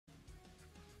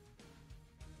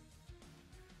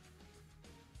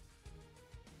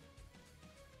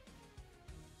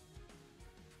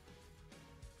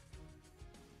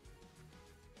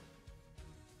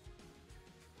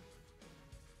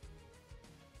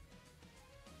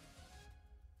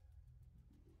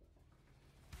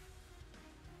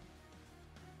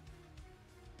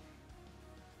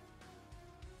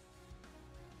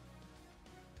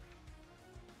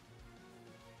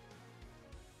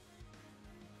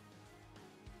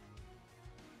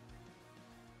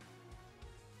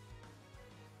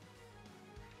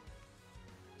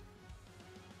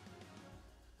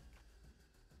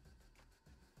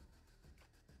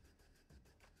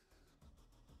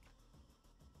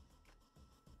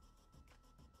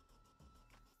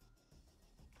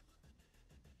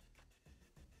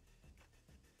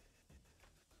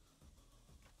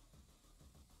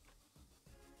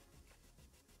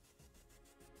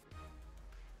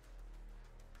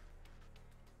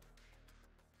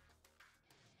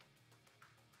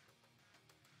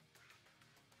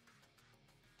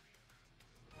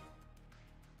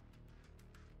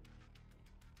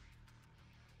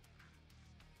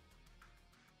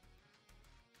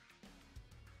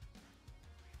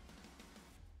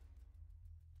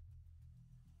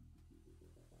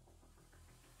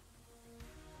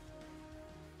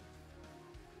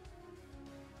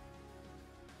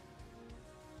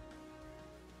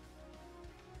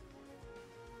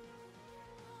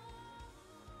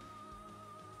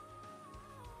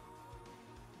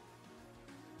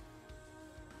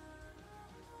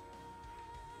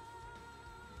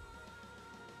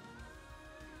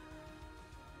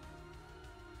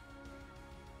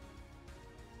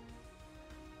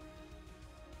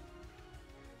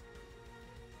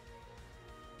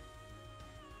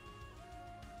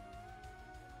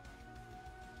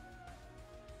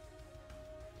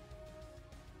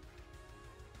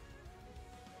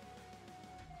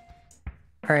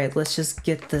Alright, let's just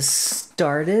get this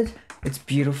started. It's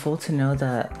beautiful to know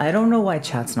that... I don't know why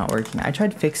chat's not working. I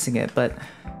tried fixing it, but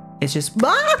it's just...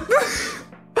 Ah!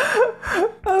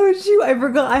 Oh shoot, I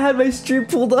forgot I had my stream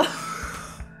pulled up.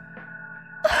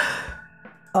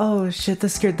 Oh shit, that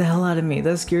scared the hell out of me.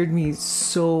 That scared me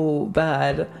so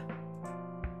bad.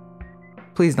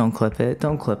 Please don't clip it.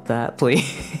 Don't clip that,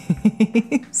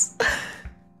 please.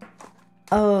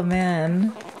 Oh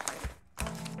man.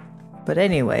 But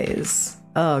anyways,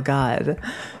 oh god.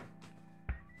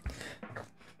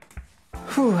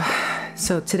 Whew.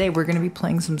 So today we're gonna be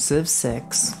playing some Civ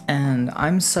 6, and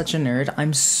I'm such a nerd.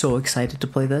 I'm so excited to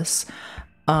play this.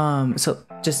 So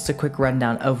just a quick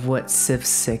rundown of what Civ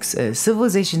 6 is.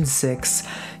 Civilization 6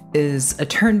 is a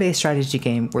turn-based strategy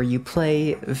game where you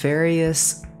play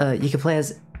various, you can play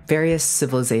as various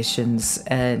civilizations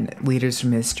and leaders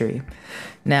from history.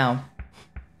 Now,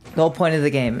 the whole point of the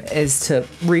game is to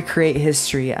recreate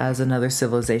history as another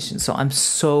civilization. So I'm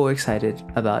so excited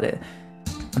about it.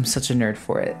 I'm such a nerd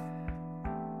for it.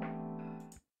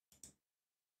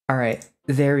 All right,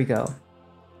 there we go.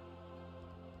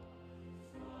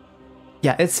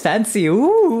 Yeah, it's fancy.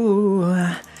 Ooh.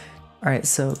 All right,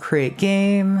 so create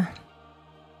game.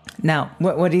 Now,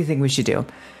 what do you think we should do?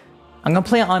 I'm gonna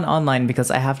play it on online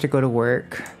because I have to go to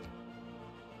work.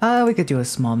 We could do a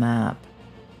small map.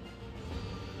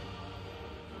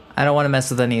 I don't want to mess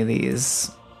with any of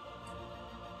these.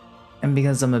 And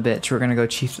because I'm a bitch, we're gonna go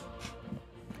chief.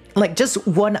 Like just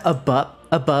one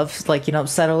above, like, you know,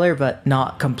 settler, but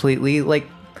not completely like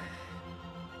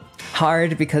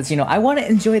hard, because, you know, I want to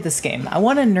enjoy this game. I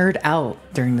want to nerd out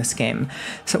during this game.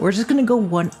 So we're just gonna go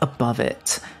one above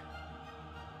it.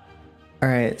 All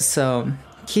right, so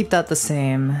keep that the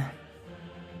same.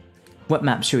 What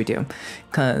map should we do?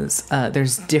 Because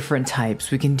there's different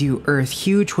types. We can do Earth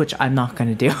Huge, which I'm not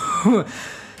gonna do.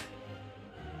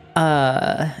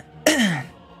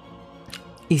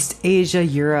 East Asia,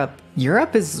 Europe.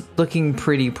 Europe is looking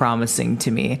pretty promising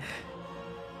to me.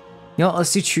 You know,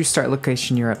 let's do True Start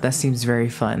Location Europe. That seems very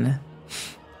fun.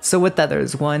 So with that,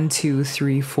 there's 1, 2,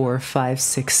 3, 4, 5,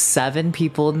 6, 7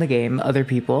 people in the game. Other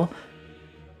people.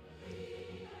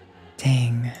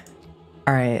 Dang.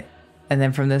 All right. And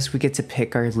then from this, we get to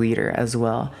pick our leader as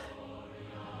well.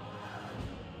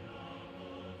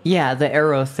 Yeah, the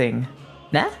arrow thing.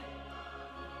 Nah?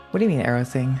 What do you mean arrow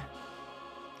thing?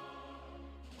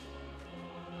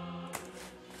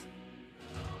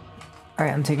 All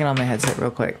right, I'm taking on my headset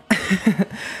real quick.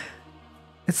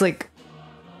 It's like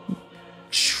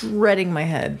shredding my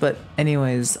head, but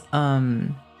anyways, I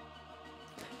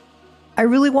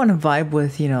really want to vibe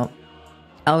with, you know,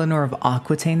 Eleanor of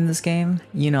Aquitaine in this game.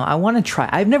 You know, I want to try.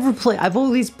 I've never played. I've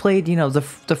always played, you know, the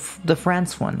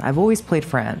France one. I've always played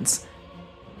France.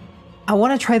 I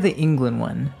want to try the England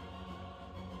one.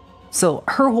 So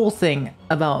her whole thing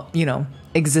about, you know,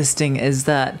 existing is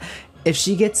that if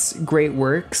she gets great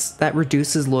works, that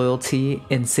reduces loyalty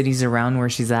in cities around where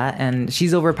she's at, and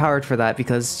she's overpowered for that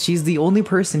because she's the only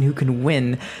person who can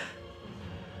win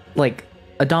like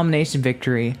a domination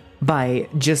victory by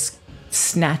just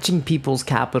snatching people's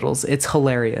capitals. It's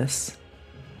hilarious.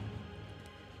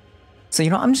 So,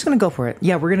 you know, I'm just gonna go for it.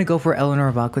 Yeah, we're gonna go for Eleanor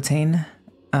of Aquitaine.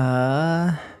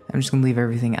 I'm just gonna leave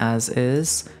everything as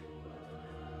is.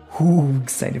 Ooh,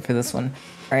 excited for this one.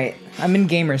 All right, I'm in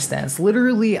gamer stance.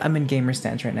 Literally, I'm in gamer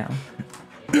stance right now.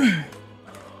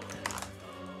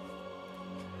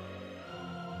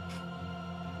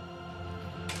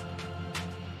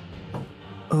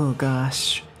 Oh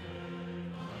gosh.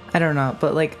 I don't know,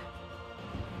 but like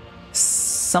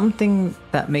something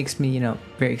that makes me, you know,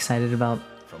 very excited about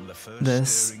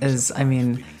this is, I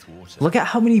mean, look at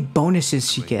how many bonuses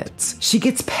she gets. She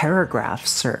gets paragraphs,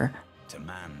 sir.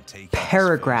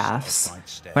 Paragraphs.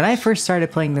 When I first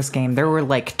started playing this game, there were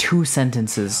like 2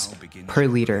 sentences per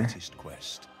leader.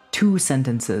 2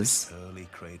 sentences.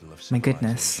 My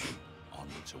goodness.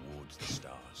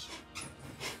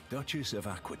 Duchess of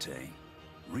Aquitaine,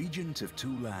 regent of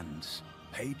 2 lands,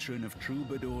 patron of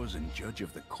troubadours and judge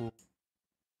of the court.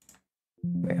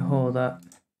 Wait, hold up.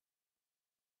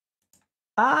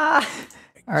 Ah!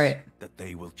 Alright. That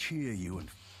they will cheer you and...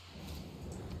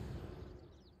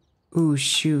 Ooh,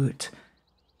 shoot.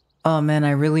 Oh man,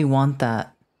 I really want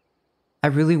that. I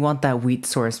really want that wheat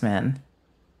source, man.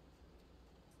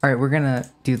 Alright, we're gonna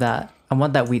do that. I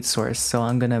want that wheat source, so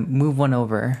I'm gonna move one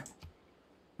over.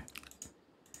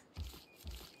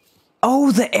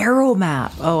 Oh, the arrow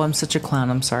map! Oh, I'm such a clown,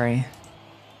 I'm sorry.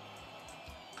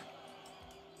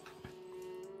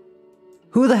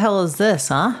 Who the hell is this,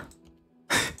 huh?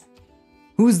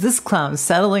 Who's this clown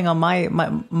settling on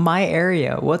my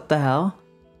area? What the hell?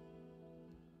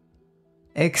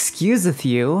 Excuseth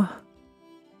you.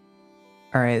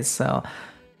 Alright, so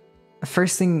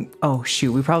first thing, oh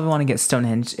shoot, we probably want to get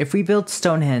Stonehenge. If we build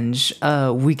Stonehenge,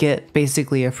 we get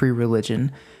basically a free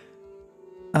religion.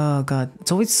 Oh god,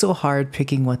 it's always so hard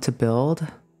picking what to build.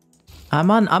 I'm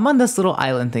on this little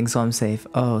island thing, so I'm safe.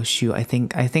 Oh shoot, I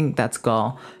think that's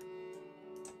Gaul.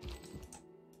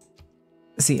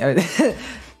 See,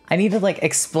 I need to like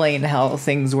explain how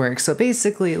things work. So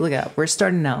basically, look at, we're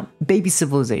starting out. Baby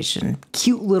civilization,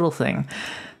 cute little thing.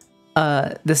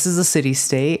 This is a city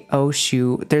state. Oh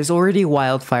shoot, there's already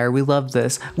wildfire. We love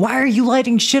this. Why are you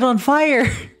lighting shit on fire?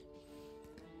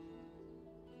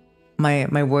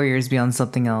 My warriors be on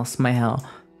something else. My hell.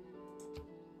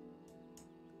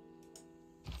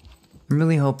 I'm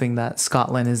really hoping that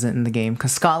Scotland isn't in the game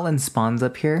because Scotland spawns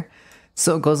up here.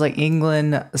 So it goes like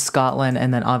England, Scotland,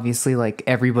 and then obviously like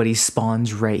everybody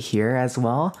spawns right here as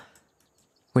well,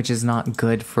 which is not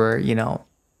good for, you know,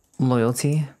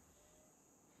 loyalty.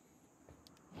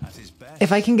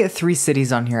 If I can get 3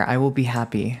 cities on here, I will be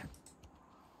happy.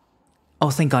 Oh,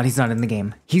 thank God he's not in the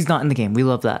game. He's not in the game. We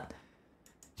love that.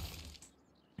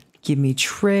 Give me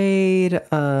trade.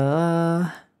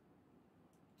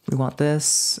 We want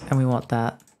this and we want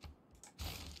that.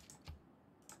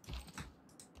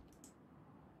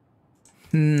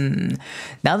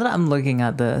 Now that I'm looking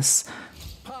at this,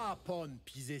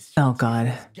 oh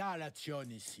god,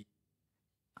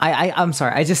 I'm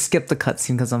sorry, I just skipped the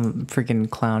cutscene because I'm a freaking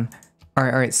clown. All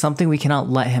right, something we cannot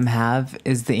let him have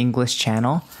is the English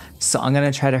channel. So I'm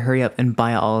gonna try to hurry up and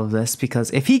buy all of this because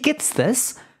if he gets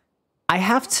this, I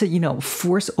have to, you know,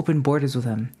 force open borders with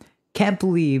him. Can't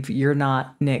believe you're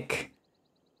not Nick.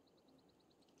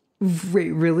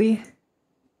 Wait, really?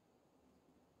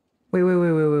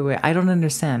 Wait. I don't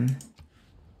understand.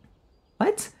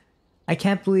 What? I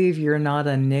can't believe you're not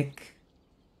a Nick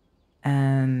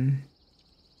and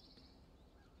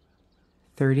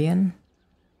 30ian?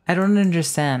 I don't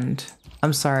understand.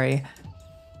 I'm sorry.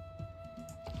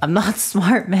 I'm not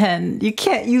smart, man. You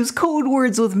can't use code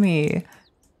words with me.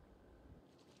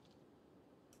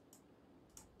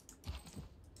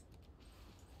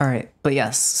 Alright, but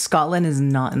yes, Scotland is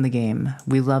not in the game.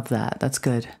 We love that. That's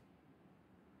good.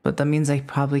 But that means I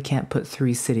probably can't put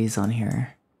 3 cities on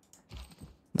here.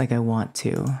 Like I want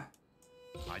to.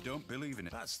 I don't believe in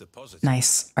it. That's the positive.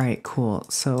 Nice. Alright, cool.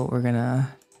 So we're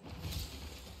gonna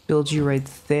build you right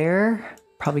there.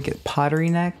 Probably get pottery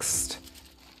next.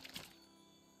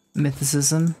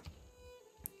 Mythicism.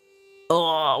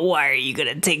 Oh, why are you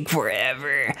gonna take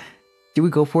forever? Do we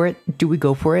go for it? Do we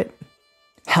go for it?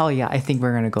 Hell yeah, I think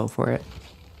we're gonna go for it.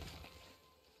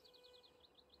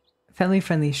 Family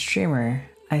friendly streamer.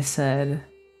 I said,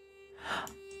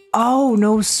 oh,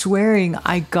 no swearing.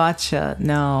 I gotcha.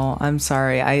 No, I'm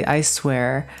sorry. I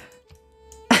swear.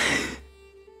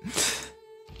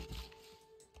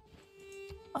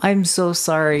 I'm so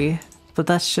sorry, but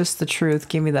that's just the truth.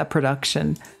 Give me that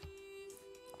production.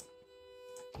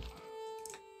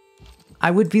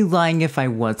 I would be lying if I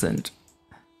wasn't.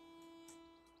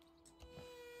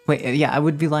 Wait, yeah, I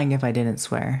would be lying if I didn't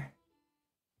swear.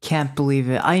 Can't believe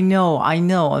it. I know.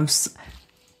 I'm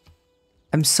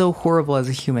so horrible as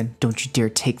a human. Don't you dare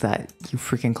take that, you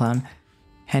freaking clown.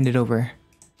 Hand it over.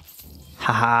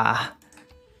 Haha.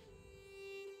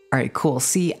 Alright, cool.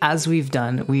 See, as we've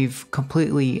done, we've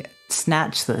completely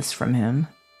snatched this from him.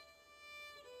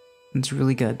 It's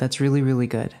really good. That's really, really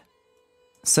good.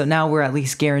 So now we're at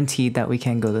least guaranteed that we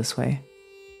can go this way.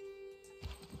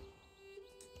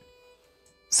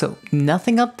 So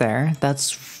nothing up there.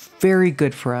 That's very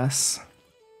good for us.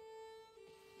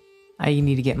 I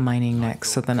need to get mining next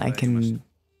so then I can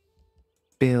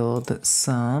build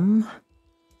some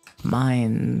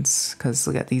mines. Because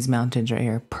look at these mountains right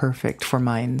here. Perfect for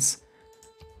mines.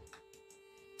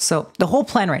 So the whole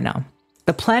plan right now.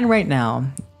 The plan right now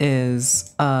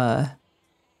is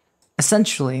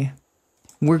essentially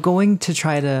we're going to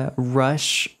try to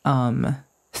rush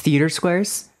theater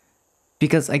squares.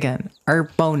 Because again, our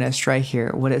bonus right here,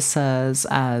 what it says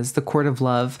as the Court of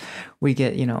Love, we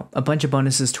get, you know, a bunch of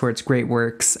bonuses towards great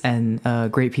works and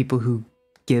great people who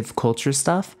give culture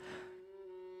stuff.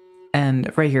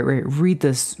 And right here, read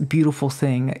this beautiful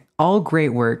thing. All great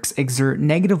works exert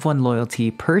 -1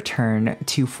 loyalty per turn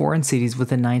to foreign cities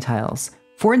within 9 tiles.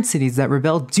 Foreign cities that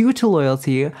rebel due to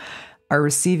loyalty are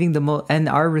receiving the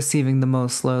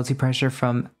most loyalty pressure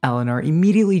from Eleanor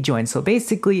immediately join. So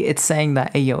basically it's saying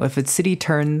that, hey, yo, if a city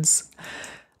turns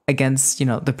against, you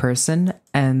know, the person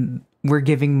and we're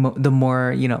giving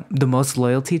the most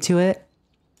loyalty to it,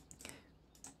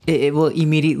 it will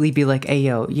immediately be like, hey,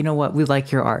 yo, you know what? We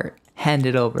like your art. Hand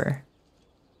it over.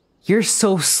 You're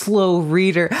so slow,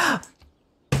 reader.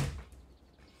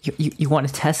 You want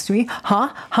to test me?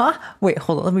 Huh? Huh? Wait,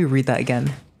 hold on. Let me read that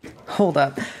again. Hold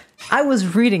up. I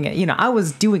was reading it. You know, I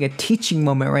was doing a teaching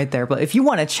moment right there. But if you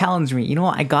want to challenge me, you know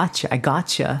what? I got you. I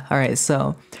got you. All right.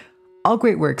 So, all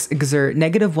great works exert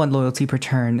 -1 loyalty per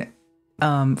turn.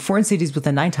 Foreign cities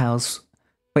within 9 tiles.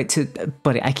 Wait,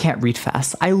 buddy, I can't read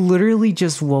fast. I literally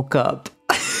just woke up.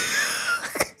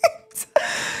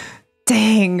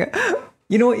 Dang.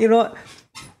 You know what? You know what?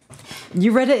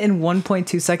 You read it in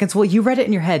 1.2 seconds. Well, you read it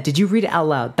in your head. Did you read it out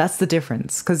loud? That's the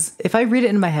difference. Because if I read it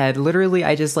in my head, literally,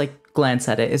 I just like glance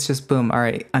at it. It's just boom. All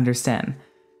right, understand.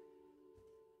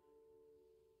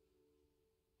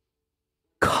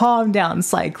 Calm down,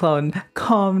 Cyclone.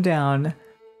 Calm down.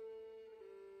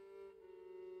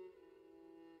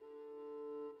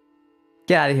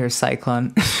 Get out of here,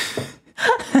 Cyclone.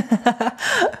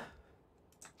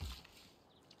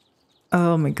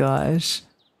 Oh my gosh.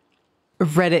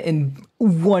 Read it in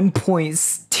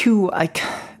 1.2.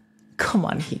 Come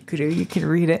on, Hikaru, you can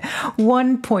read it.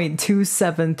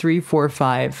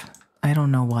 1.27345. I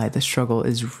don't know why the struggle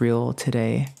is real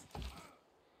today.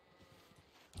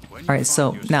 All right,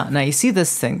 so now you see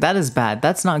this thing. That is bad.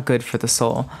 That's not good for the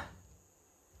soul.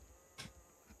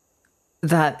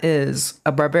 That is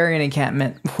a barbarian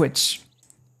encampment, which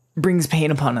brings pain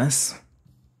upon us.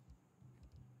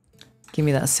 Give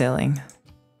me that sailing.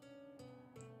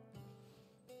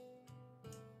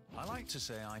 I like to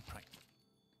say I practice.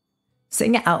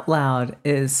 Saying it out loud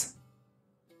is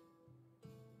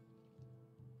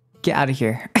get out of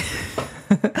here.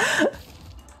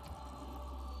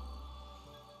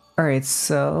 All right,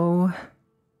 so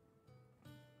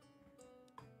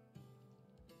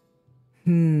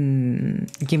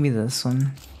give me this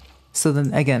one. So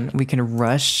then again, we can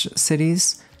rush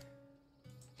cities.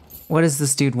 What does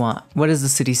this dude want? What does the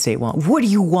city state want? What do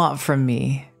you want from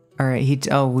me? All right, he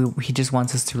just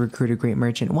wants us to recruit a great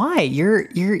merchant. Why? You're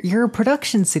a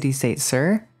production city state,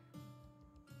 sir.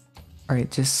 All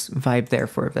right, just vibe there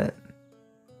for a bit.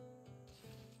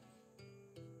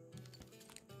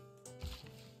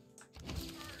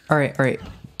 All right.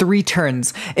 3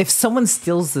 turns. If someone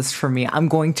steals this from me, I'm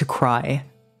going to cry.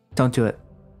 Don't do it.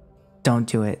 Don't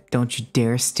do it. Don't you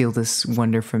dare steal this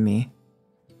wonder from me.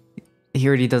 He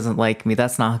already doesn't like me.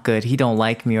 That's not good. He don't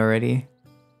like me already.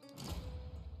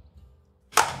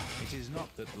 It is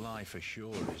not that life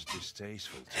ashore is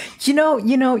distasteful. You know,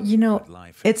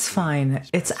 it's fine.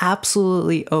 It's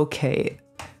absolutely okay.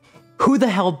 Who the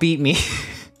hell beat me?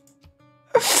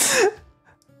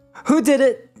 Who did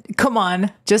it? Come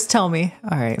on, just tell me.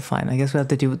 All right, fine. I guess we have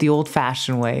to do it the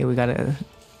old-fashioned way. We gotta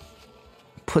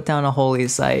put down a holy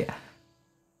site.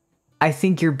 I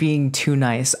think you're being too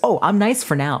nice. Oh, I'm nice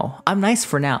for now. I'm nice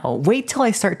for now. Wait till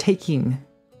I start taking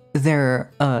their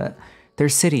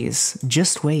cities.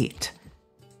 Just wait.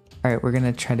 All right, we're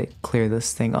gonna try to clear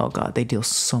this thing. Oh god, they deal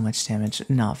so much damage.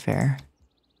 Not fair.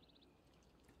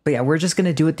 But yeah, we're just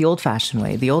gonna do it the old-fashioned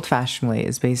way. The old-fashioned way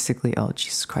is basically, oh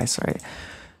Jesus Christ, sorry.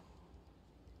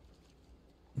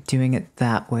 Doing it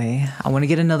that way. I want to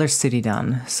get another city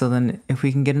down. So then if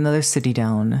we can get another city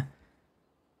down,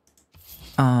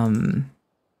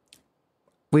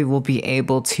 we will be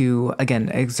able to, again,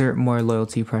 exert more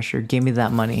loyalty pressure. Give me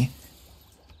that money.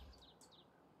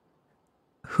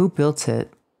 Who built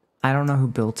it? I don't know who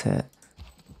built it.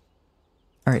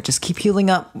 All right, just keep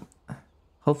healing up.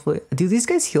 Hopefully, do these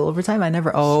guys heal over time? I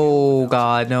never, oh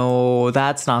God, no,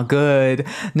 that's not good.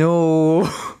 No.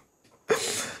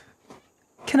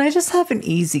 Can I just have an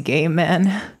easy game,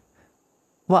 man?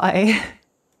 Why?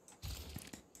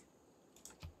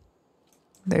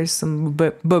 There's some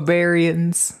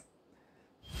barbarians.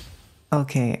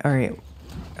 Okay, alright.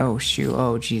 Oh, shoot.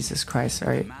 Oh, Jesus Christ.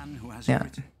 Alright. Yeah.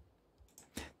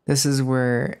 This is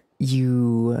where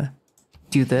you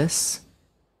do this.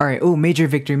 Alright. Oh, major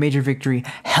victory, major victory.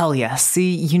 Hell yeah.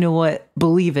 See, you know what?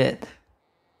 Believe it.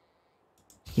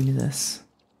 Give me this.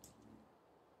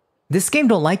 This game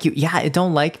don't like you. Yeah, it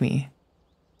don't like me.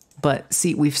 But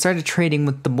see, we've started trading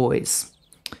with the boys.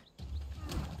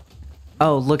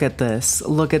 Oh, look at this.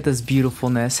 Look at this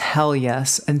beautifulness. Hell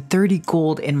yes. And 30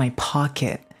 gold in my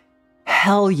pocket.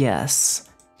 Hell yes.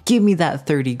 Give me that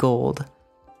 30 gold.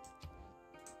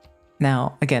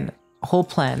 Now, again, whole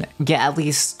plan. Get at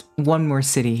least one more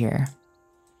city here.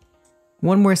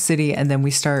 One more city, and then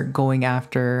we start going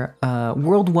after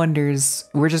world wonders.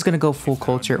 We're just gonna go full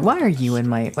culture. Why are you in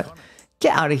my... What?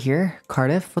 Get out of here,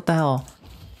 Cardiff. What the hell?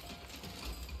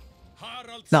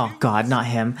 Oh god, not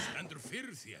him.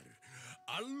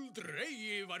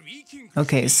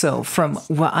 Okay, so from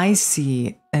what I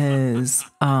see is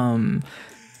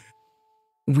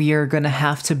we are gonna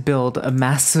have to build a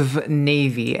massive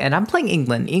navy. And I'm playing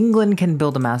England. England can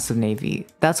build a massive navy.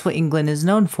 That's what England is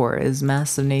known for, is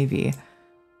massive navy.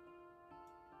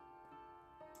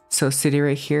 So city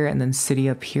right here and then city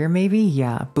up here maybe?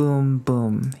 Yeah, boom,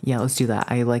 boom. Yeah, let's do that.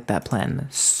 I like that plan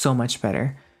so much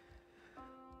better.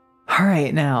 All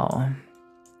right, now,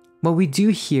 what we do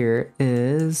here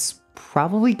is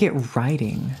probably get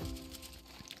writing.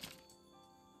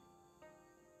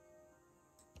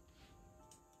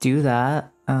 Do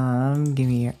that. Give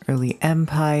me early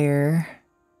empire.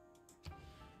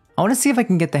 I want to see if I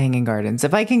can get the Hanging Gardens.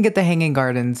 If I can get the Hanging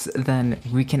Gardens, then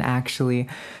we can actually...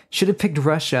 Should have picked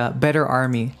Russia. Better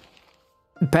army.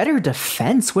 Better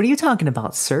defense? What are you talking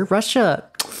about, sir? Russia...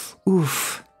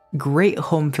 Oof. Great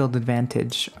home field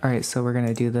advantage. Alright, so we're going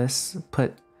to do this.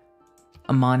 Put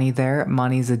Amani there.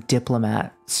 Amani's a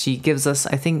diplomat. She gives us,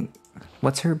 I think...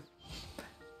 What's her...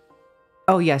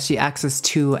 Oh yeah, she acts as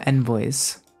 2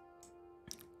 envoys.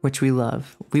 Which we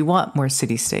love. We want more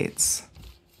city-states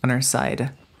on our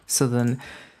side. So then,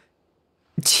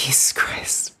 Jesus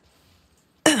Christ.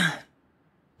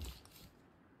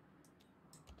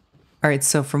 Alright,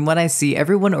 so from what I see,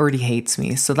 everyone already hates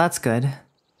me, so that's good.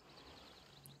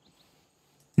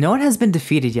 No one has been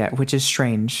defeated yet, which is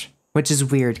strange. Which is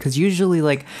weird, because usually,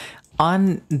 like,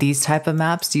 on these type of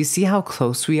maps, do you see how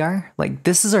close we are? Like,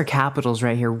 this is our capitals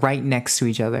right here, right next to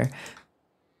each other.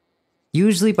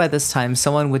 Usually by this time,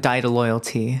 someone would die to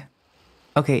loyalty.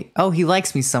 Okay. Oh, he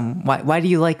likes me some. Why do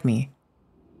you like me?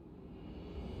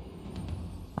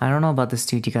 I don't know about this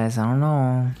dude, you guys. I don't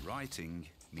know. Writing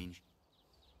means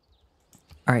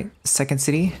Alright, second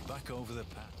city. back over the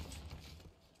path.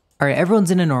 Alright,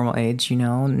 everyone's in a normal age, you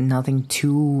know. Nothing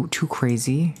too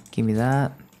crazy. Give me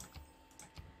that.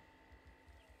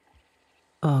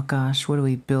 Oh gosh, what do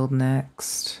we build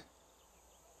next?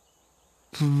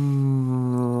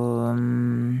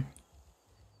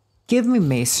 Give me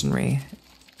masonry.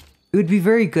 It would be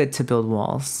very good to build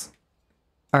walls.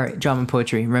 Alright, drama and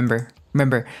poetry. Remember,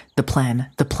 the plan.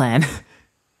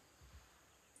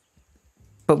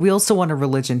 But we also want a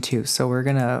religion too, so we're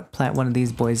gonna plant one of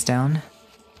these boys down.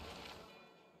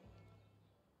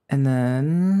 And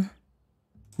then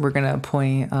we're gonna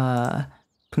appoint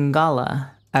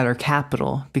Pungala at our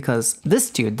capital, because this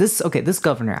dude, this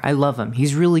governor, I love him.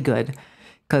 He's really good.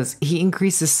 Because he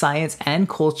increases science and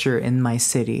culture in my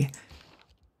city.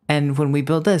 And when we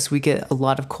build this, we get a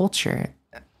lot of culture.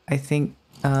 I think,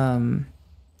 oh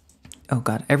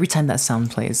god, every time that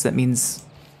sound plays, that means...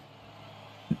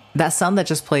 That sound that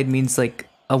just played means, like,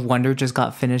 a wonder just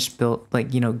got finished built,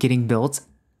 like, you know, getting built.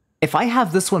 If I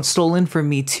have this one stolen from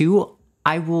me too,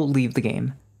 I will leave the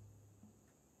game.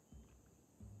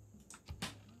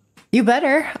 You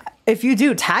better. If you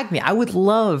do, tag me. I would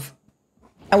love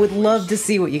to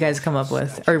see what you guys come up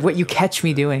with, or what you catch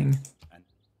me doing.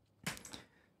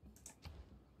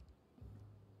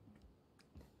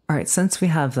 Alright, since we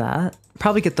have that,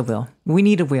 probably get the wheel. We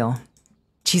need a wheel.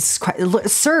 Jesus Christ. Look,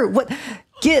 sir, what?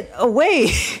 Get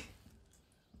away!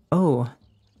 Oh.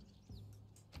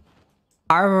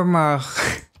 Armor.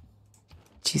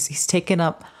 Jeez, he's taken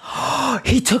up.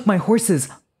 He took my horses!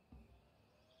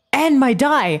 And my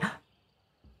dye!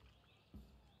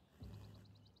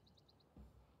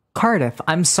 Cardiff,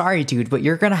 I'm sorry, dude, but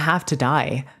you're gonna have to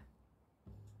die.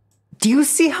 Do you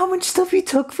see how much stuff you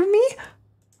took from me?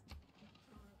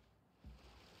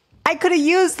 I could have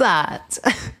used that.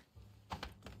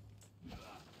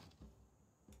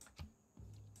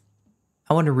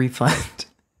 I want a refund.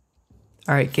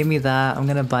 All right, give me that. I'm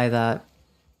gonna buy that.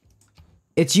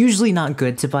 It's usually not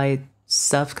good to buy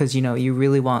stuff because, you know, you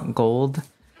really want gold.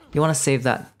 You want to save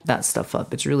that stuff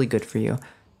up. It's really good for you.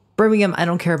 Birmingham, I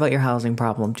don't care about your housing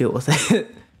problem. Deal with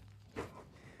it.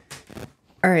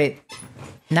 All right.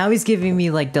 Now he's giving me,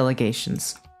 like,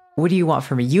 delegations. What do you want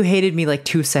from me? You hated me, like,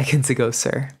 2 seconds ago,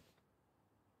 sir.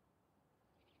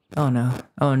 Oh, no.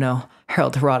 Oh, no.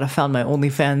 Harold Harada found my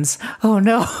OnlyFans. Oh,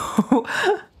 no.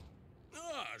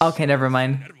 Okay, never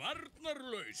mind.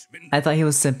 I thought he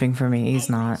was simping for me. He's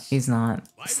not. He's not.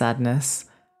 Sadness.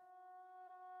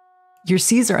 Your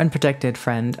seas are unprotected,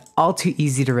 friend. All too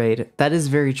easy to raid. That is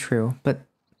very true, but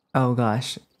oh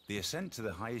gosh. The ascent to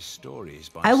the highest story is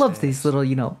by I love stairs, these little,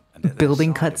 you know, and at their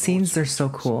building side cutscenes. They're so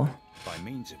also cool. by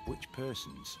means of which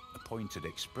persons, appointed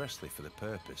expressly for the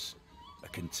purpose, are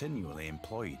continually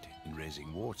employed in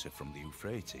raising water from the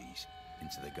Euphrates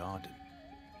into the garden.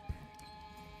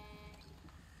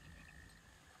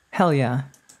 Hell yeah.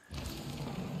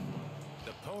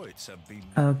 The poets have been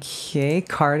Okay,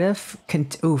 Cardiff.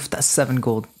 Oof, that 7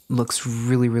 gold looks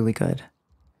really, really good.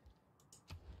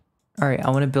 Alright, I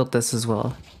want to build this as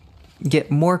well.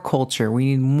 get more culture. We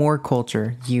need more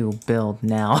culture. You build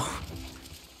now.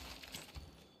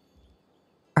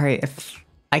 Alright, if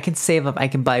I can save up, I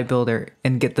can buy a builder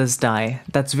and get this dye.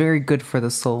 That's very good for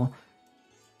the soul.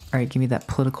 Alright, give me that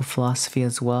political philosophy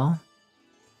as well.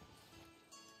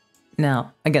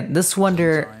 Now, again, this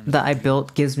wonder that I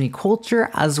built gives me culture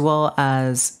as well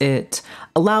as it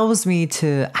allows me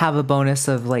to have a bonus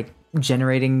of like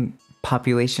generating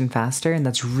population faster, and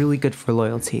that's really good for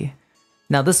loyalty.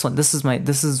 Now this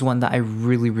is one that I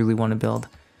really want to build.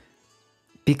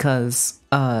 Because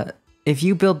if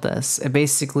you build this, it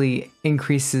basically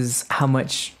increases how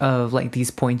much of like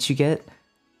these points you get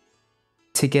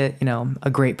to get, you know, a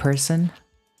great person.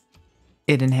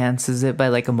 It enhances it by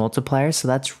like a multiplier, so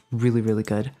that's really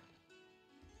good.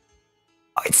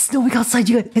 Oh, it's snowing outside,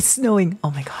 you guys. It's snowing.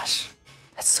 Oh my gosh.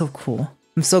 That's so cool.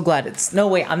 I'm so glad it's... No,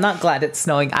 wait, I'm not glad it's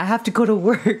snowing. I have to go to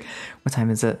work. What time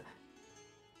is it?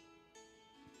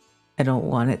 I don't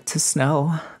want it to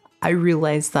snow. I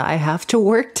realize that I have to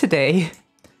work today.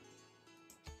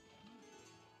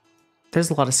 There's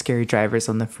a lot of scary drivers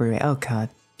on the freeway. Oh god.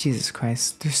 Jesus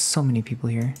Christ. There's so many people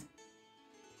here.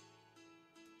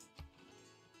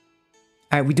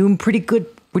 Alright, we're doing pretty good.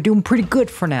 We're doing pretty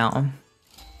good for now.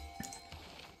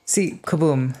 See,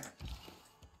 kaboom.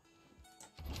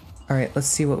 Alright, let's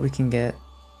see what we can get.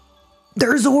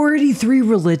 There's already 3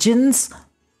 religions?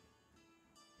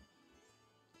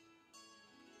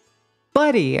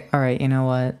 Buddy! Alright, you know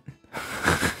what?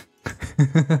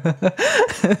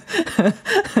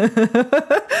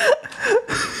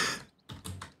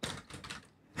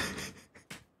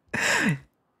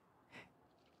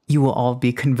 You will all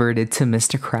be converted to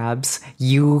Mr. Krabs.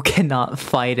 You cannot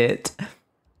fight it.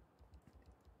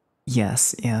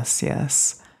 Yes.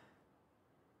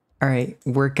 Alright,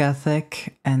 work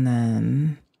ethic, and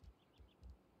then...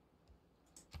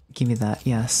 Give me that.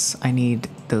 Yes, I need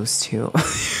those two. The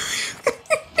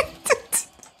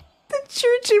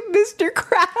Church of Mr.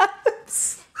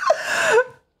 Krabs!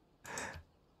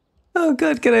 Oh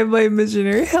god, can I buy a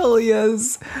missionary? Hell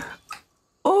yes!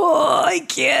 Oh, I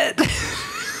can't!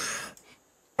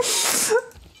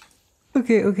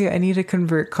 Okay, I need to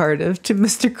convert Cardiff to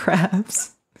Mr.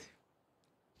 Krabs.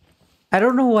 I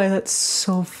don't know why that's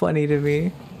so funny to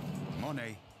me.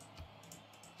 Money.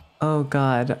 Oh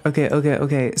god.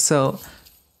 Okay. So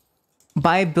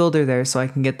buy a builder there so I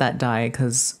can get that dye,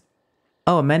 because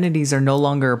oh, amenities are no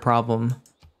longer a problem.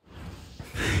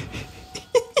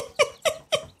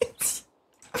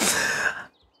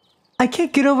 I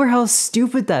can't get over how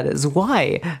stupid that is.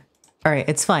 Why? Alright,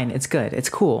 it's fine. It's good. It's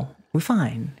cool. We're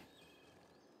fine.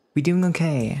 We doing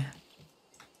okay.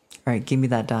 Alright, give me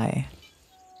that die.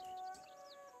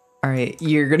 Alright,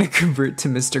 you're gonna convert to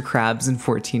Mr. Krabs in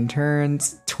 14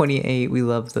 turns. 28, we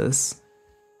love this.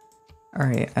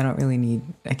 Alright,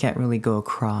 I can't really go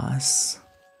across.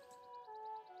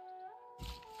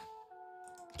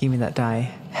 Give me that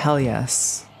die. Hell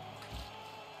yes.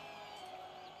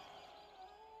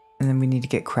 And then we need to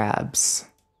get crabs.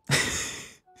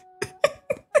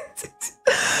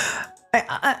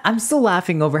 I'm still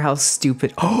laughing over how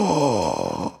stupid.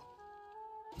 Oh!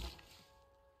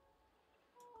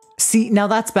 See, now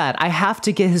that's bad. I have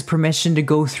to get his permission to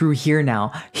go through here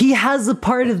now. He has a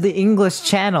part of the English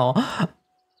channel. I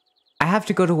have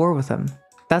to go to war with him.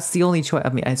 That's the only choice. I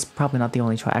mean, it's probably not the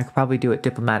only choice. I could probably do it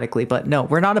diplomatically, but no,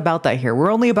 we're not about that here.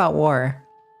 We're only about war.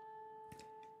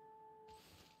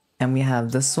 And we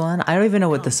have this one. I don't even know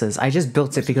what this is. I just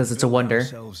built it because it's a wonder.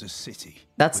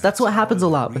 That's what happens a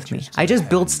lot with me. I just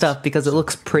build stuff because it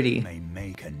looks pretty. May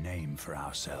make a name for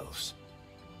ourselves.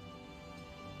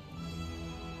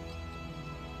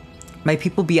 My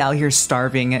people be out here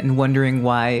starving and wondering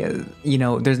why, you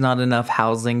know, there's not enough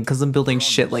housing because I'm building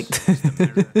shit like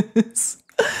this.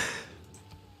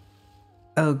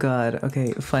 Oh god.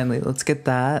 Okay, finally, let's get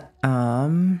that.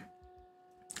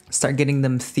 Start getting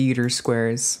them theater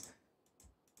squares.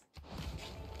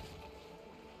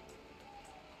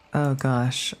 Oh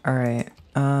gosh. All right.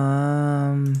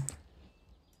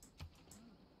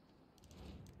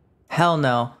 Hell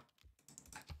no.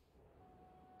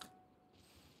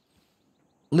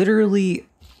 Literally,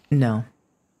 no. All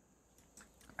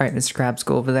right, Mr. Krabs,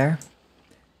 go over there.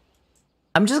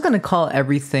 I'm just gonna call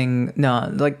everything, no,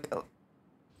 like,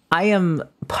 I am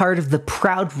part of the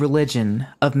proud religion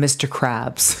of Mr.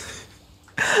 Krabs.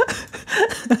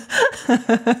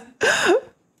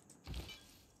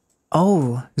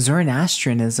 Oh,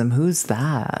 Zoroastrianism, who's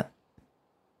that?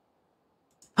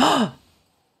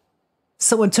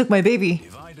 Someone took my baby.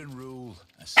 Divide and rule.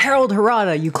 Harold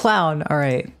Harada, you clown. All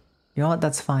right. You know what?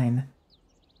 That's fine.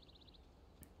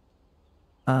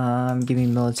 Give me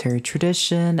military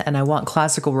tradition, and I want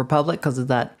classical republic because of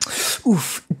that.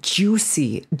 Oof,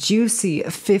 juicy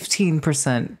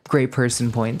 15% great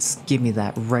person points. Give me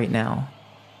that right now.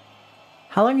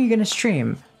 How long are you gonna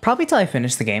stream? Probably till I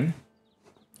finish the game.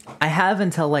 I have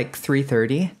until like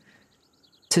 3:30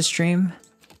 to stream,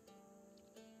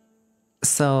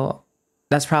 so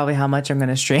that's probably how much I'm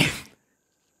gonna stream.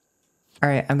 All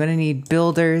right, I'm gonna need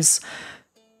builders.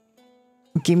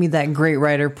 Give me that great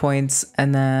writer points,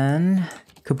 and then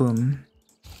kaboom.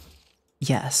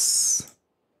 Yes.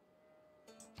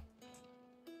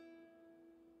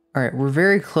 All right, we're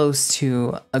very close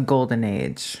to a golden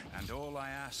age. And all I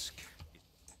ask.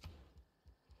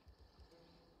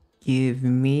 Give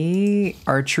me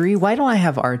archery. Why don't I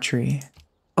have archery?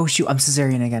 Oh shoot, I'm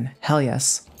cesarean again. Hell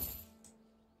yes.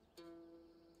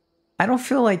 I don't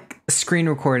feel like screen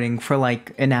recording for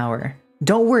like an hour.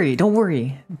 Don't worry.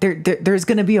 There's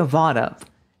gonna be a VOD up.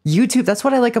 YouTube, that's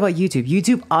what I like about YouTube.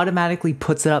 YouTube automatically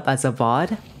puts it up as a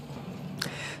VOD.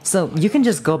 So you can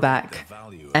just go back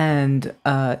and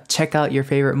check out your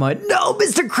favorite mod. No,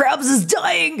 Mr. Krabs is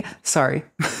dying! Sorry.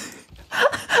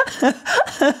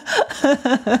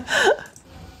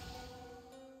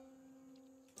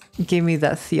 Give me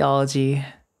that theology.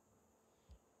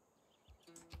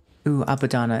 Ooh,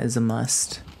 Apadana is a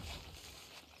must.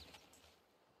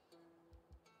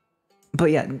 But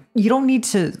yeah, you don't need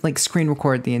to like screen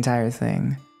record the entire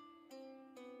thing.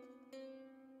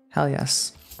 Hell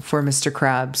yes. For Mr.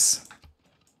 Krabs.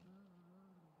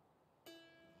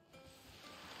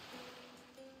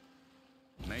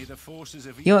 May the forces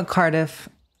of You know what, Cardiff?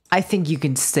 I think you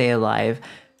can stay alive.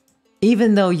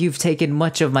 Even though you've taken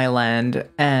much of my land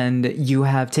and you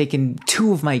have taken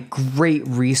 2 of my great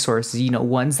resources, you know,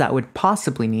 ones that would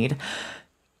possibly need.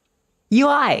 You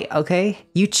okay?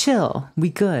 You chill. We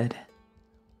good.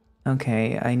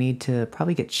 Okay, I need to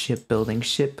probably get shipbuilding.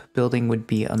 Shipbuilding would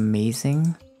be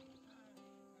amazing.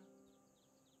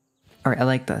 All right, I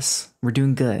like this. We're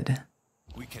doing good.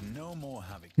 we can no more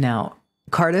have it. Now,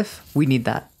 Cardiff, we need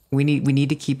that. We need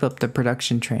to keep up the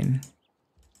production train.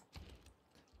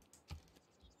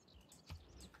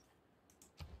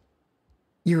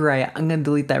 You're right. I'm gonna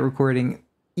delete that recording.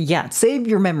 Yeah, save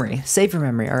your memory. Save your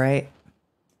memory, all right?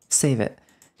 Save it.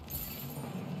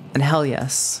 And hell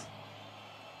yes.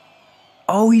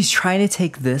 Oh, he's trying to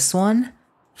take this one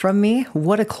from me?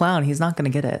 What a clown. He's not gonna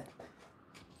get it.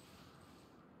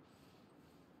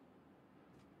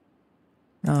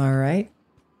 All right.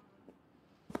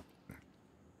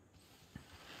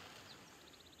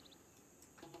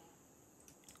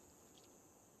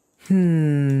 I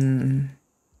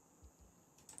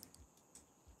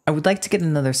would like to get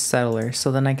another settler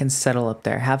so then I can settle up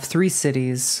there. Have 3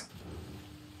 cities.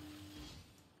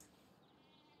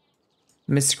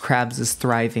 Mr. Krabs is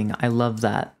thriving. I love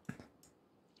that.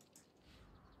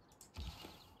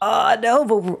 No,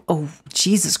 but oh,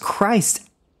 Jesus Christ.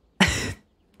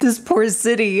 This poor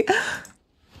city.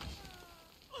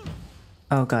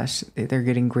 Oh gosh, they're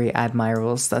getting great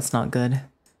admirals. That's not good.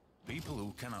 People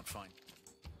who cannot find.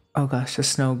 Oh gosh, the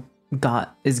snow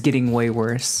is getting way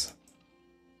worse.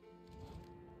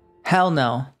 Hell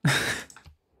no.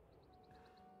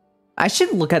 I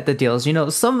should look at the deals. You know,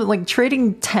 some like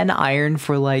trading 10 iron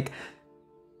for like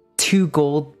 2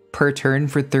 gold per turn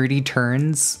for 30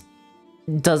 turns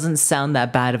doesn't sound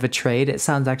that bad of a trade. It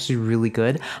sounds actually really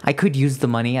good. I could use the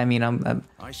money. I mean, I'm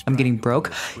getting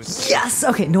broke. Yes.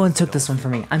 Okay, no one took this one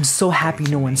from me. I'm so happy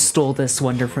no one stole this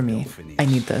wonder from me. I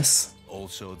need this.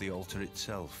 Also, the altar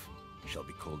itself shall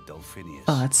be called Delphinius.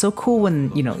 Oh, it's so cool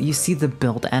when, you know, you see the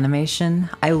build animation.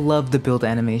 I love the build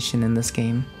animation in this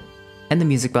game. And the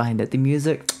music behind it. The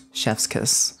music, chef's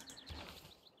kiss.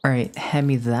 Alright, hand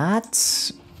me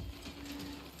that.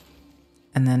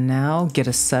 And then now get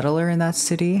a settler in that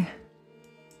city.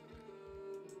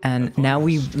 And now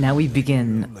we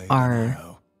begin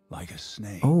our like a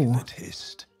snake Oh. that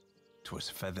hissed. 'Twas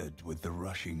feathered with the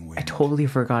rushing wind. I totally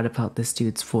forgot about this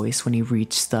dude's voice when he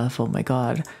reached stuff. Oh my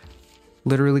god.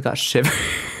 Literally got shivers.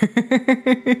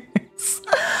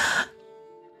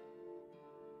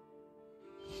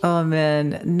 Oh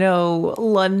man, no,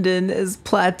 London is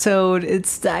plateaued, it's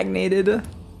stagnated.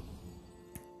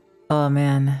 Oh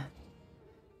man.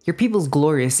 Your people's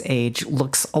glorious age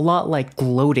looks a lot like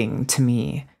gloating to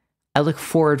me. I look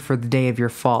forward for the day of your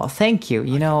fall. Thank you,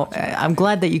 you know, I'm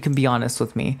glad that you can be honest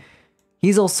with me.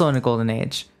 He's also in a golden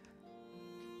age.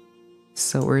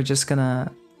 So we're just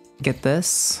gonna get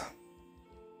this.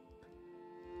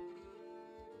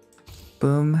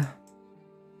 Boom.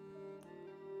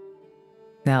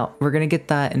 Now, we're going to get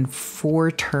that in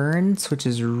 4 turns, which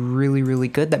is really, really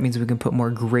good. That means we can put more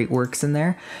great works in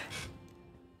there.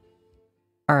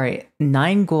 All right,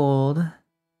 9 gold.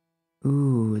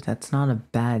 Ooh, that's not a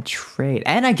bad trade.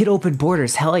 And I get open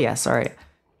borders. Hell yes. All right.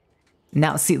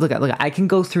 Now, see, look, I can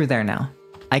go through there now.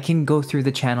 I can go through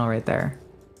the channel right there.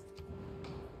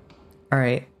 All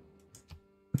right.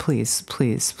 Please,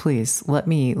 please, please. Let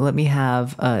me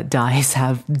have dice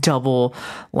have double,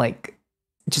 like,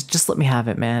 just let me have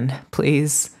it, man.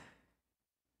 Please.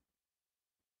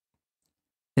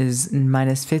 Is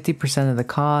minus 50% of the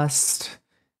cost.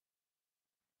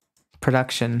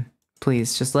 Production.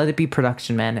 Please, just let it be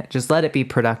production, man. Just let it be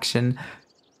production.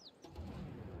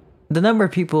 The number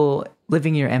of people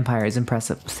living in your empire is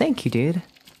impressive. Thank you, dude.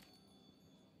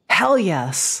 Hell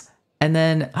yes. And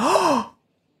then, oh,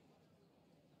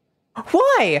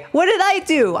 why? What did I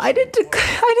do? I didn't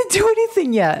do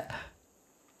anything yet.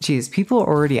 Jeez, people are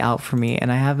already out for me,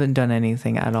 and I haven't done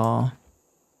anything at all.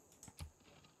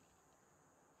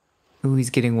 Ooh,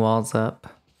 he's getting walls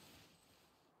up.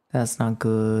 That's not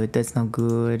good. That's not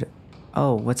good.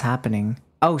 Oh, what's happening?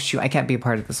 Oh, shoot, I can't be a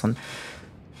part of this one.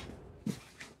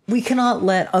 We cannot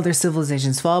let other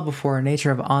civilizations fall before our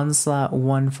nature of onslaught,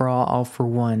 one for all for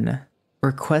one.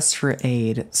 Request for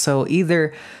aid. So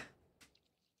either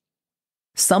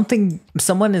someone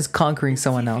is conquering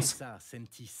someone else.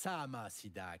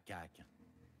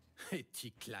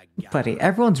 Buddy,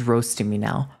 everyone's roasting me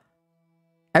now.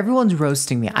 Everyone's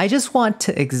roasting me. I just want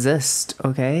to exist,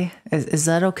 okay? Is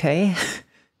that okay?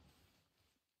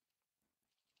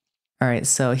 All right,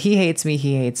 so he hates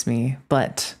me,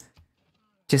 but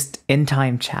just in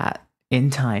time, chat. In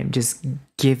time, just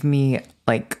give me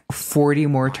like 40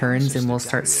 more turns and we'll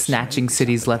start snatching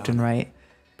cities left and right.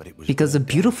 Because of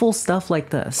beautiful stuff like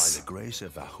this. By the grace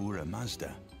of Ahura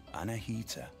Mazda,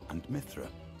 Anahita, and Mithra,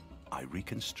 I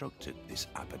reconstructed this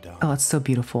Abaddon. Oh, it's so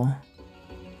beautiful.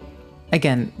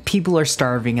 Again, people are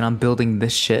starving and I'm building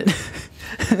this shit.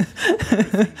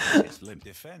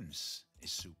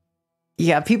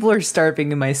 Yeah, people are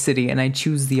starving in my city and I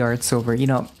choose the arts over, you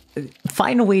know,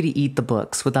 find a way to eat the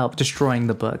books without destroying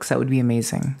the books. That would be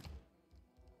amazing.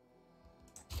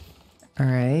 All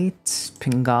right,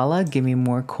 Pingala, give me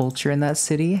more culture in that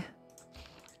city.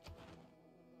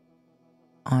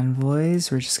 Envoys,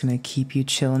 we're just gonna keep you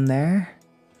chilling there.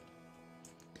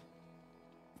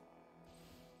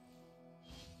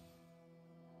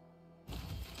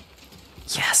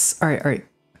 Yes, all right.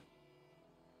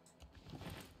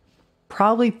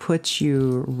 Probably put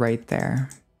you right there.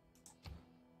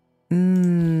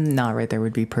 Not right there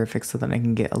would be perfect, so then I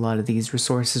can get a lot of these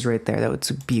resources right there. That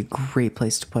would be a great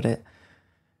place to put it.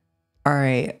 All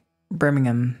right,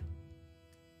 Birmingham.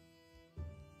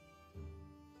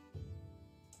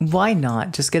 Why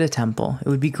not? Just get a temple. It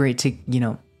would be great to, you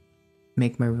know,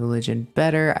 make my religion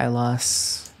better. I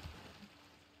lost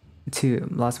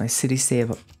my city-state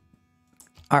of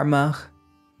Armagh.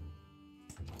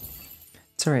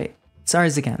 It's all right. It's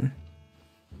ours again.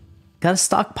 Gotta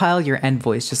stockpile your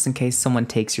envoys just in case someone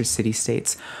takes your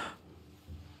city-states.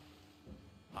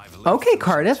 Okay,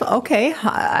 Cardiff. Okay,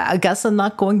 I guess I'm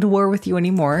not going to war with you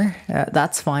anymore.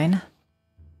 That's fine.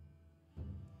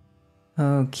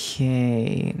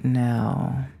 Okay,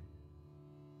 now.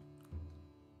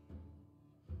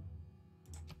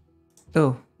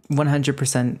 Oh,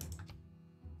 100%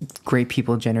 great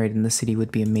people generated in the city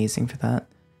would be amazing for that.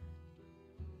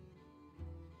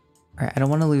 All right, I don't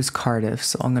want to lose Cardiff,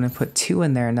 so I'm going to put 2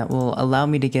 in there, and that will allow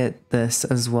me to get this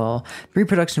as well.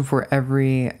 Reproduction for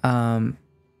every thingamabob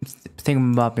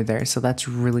there, so that's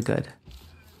really good.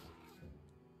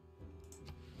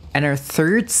 And our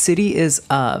 3rd city is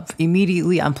up.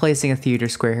 Immediately, I'm placing a theater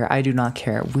square here. I do not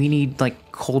care. We need,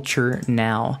 like, culture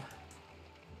now.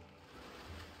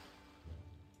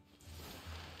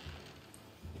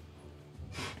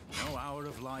 No hour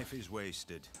of life is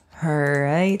wasted. All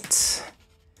right.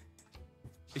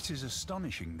 It is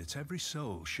astonishing that every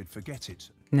soul should forget it.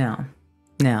 Now,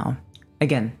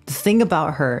 again, the thing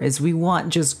about her is we want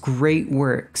just great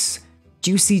works.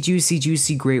 Juicy, juicy,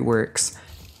 juicy great works.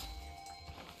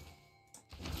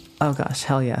 Oh gosh,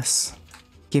 hell yes.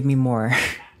 Give me more.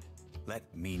 Let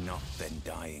me not then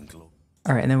die in glory.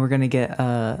 All right, and then we're gonna get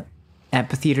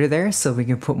amphitheater there, so we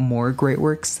can put more great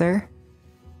works there.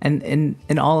 And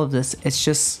in all of this, it's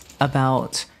just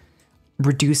about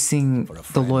reducing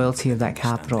the loyalty of that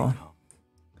capital.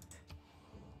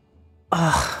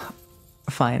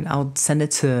 Fine, I'll send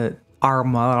it to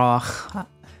Armagh.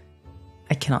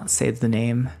 I cannot say the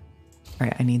name. All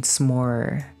right, I need some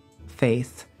more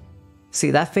faith.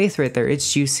 See, that faith right there,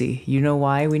 it's juicy. You know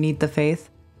why we need the faith?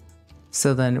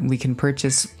 So then we can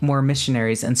purchase more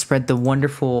missionaries and spread the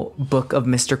wonderful book of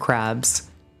Mr. Krabs.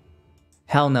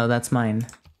 Hell no, that's mine.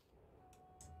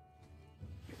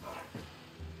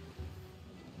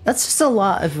 That's just a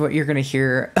lot of what you're gonna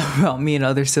hear about me and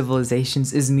other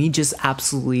civilizations, is me just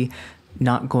absolutely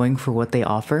not going for what they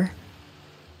offer.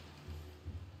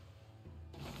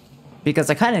 Because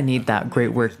I kind of need that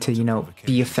great work to, you know,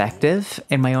 be effective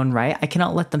in my own right. I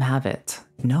cannot let them have it.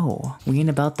 No, we ain't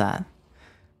about that.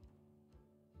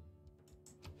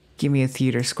 Give me a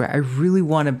theater square. I really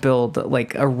want to build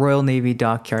like a Royal Navy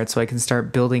dockyard so I can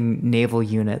start building naval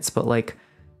units, but like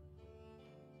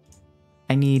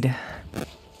I need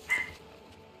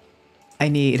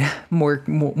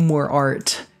more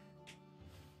art.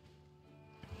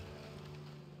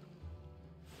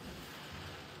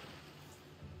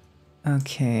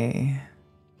 Okay.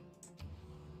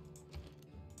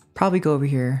 Probably go over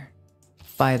here,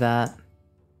 buy that.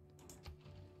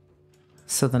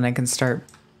 So then I can start,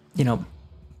 you know,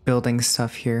 building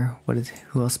stuff here.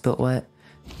 Who else built what?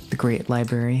 The Great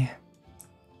Library.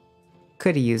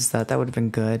 Could have used that. That would have been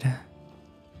good.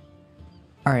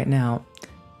 All right, now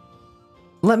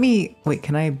let me wait.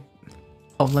 Can I?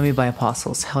 Oh, let me buy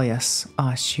apostles. Hell yes.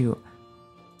 Ah, shoot.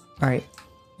 All right,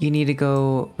 you need to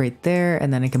go right there,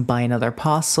 and then I can buy another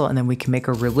apostle, and then we can make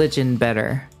our religion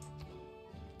better.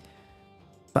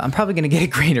 But I'm probably gonna get a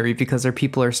granary because our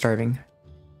people are starving.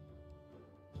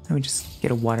 Let me just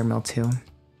get a watermill too.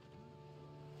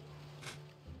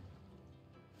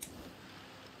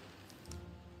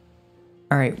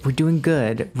 All right, we're doing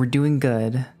good. We're doing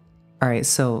good. All right,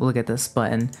 so look at this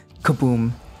button.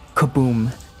 Kaboom,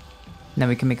 kaboom. Now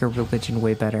we can make our religion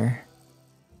way better.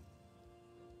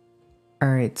 All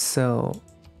right, so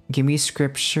give me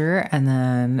scripture, and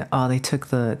then they took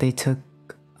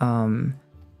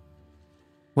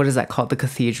what is that called? The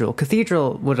cathedral.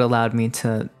 Cathedral would have allowed me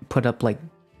to put up like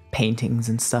paintings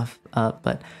and stuff up,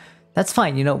 but that's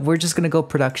fine. You know, we're just gonna go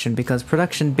production because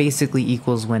production basically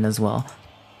equals win as well.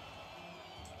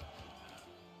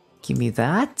 Give me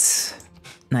that.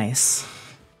 Nice.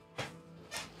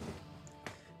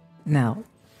 Now,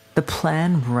 the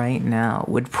plan right now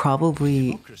would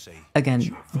probably,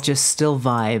 again, just still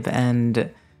vibe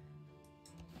and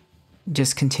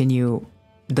just continue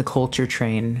the culture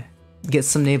train. Get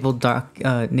some naval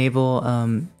dockyards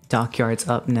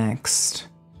up next.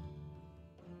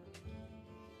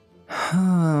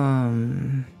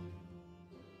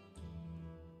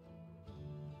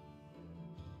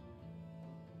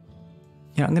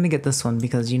 You know, I'm gonna get this one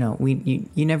because, you know,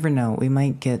 you never know. We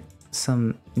might get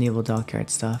some naval dockyard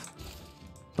stuff.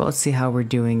 But let's see how we're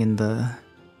doing in the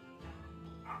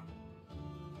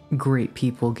Great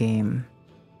People game.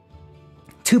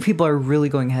 2 people are really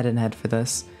going head and head for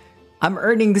this. I'm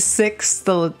earning 6,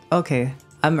 okay.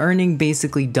 I'm earning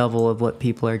basically double of what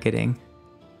people are getting.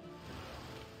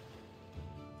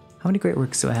 How many great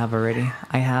works do I have already?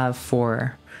 I have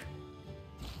 4.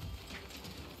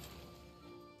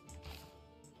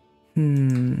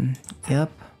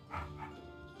 Yep.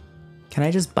 Can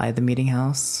I just buy the meeting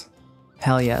house?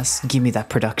 Hell yes, give me that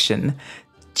production.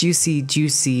 Juicy,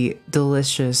 juicy,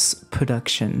 delicious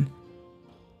production.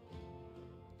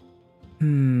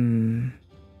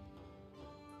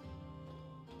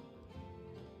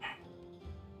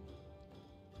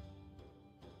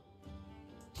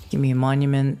 Give me a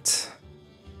monument.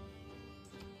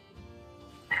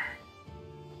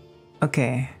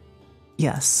 Okay.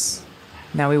 Yes.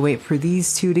 Now we wait for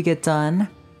these 2 to get done.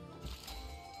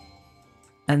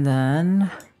 And then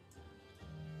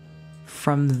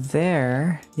from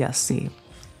there, yes, see.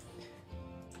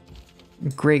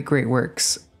 Great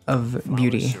works of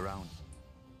beauty.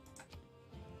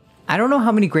 I don't know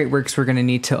how many great works we're gonna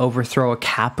need to overthrow a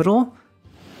capital.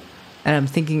 And I'm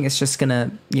thinking it's just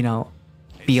gonna, you know,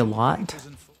 be a lot.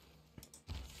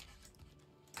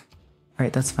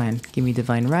 Alright, that's fine. Give me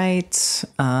divine rights.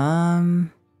 Alright,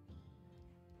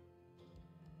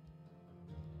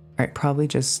 probably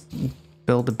just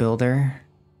build a builder.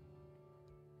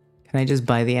 Can I just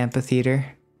buy the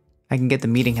amphitheater? I can get the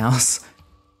meeting house.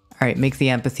 Alright, make the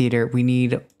amphitheater. We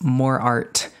need more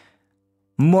art.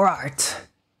 More art!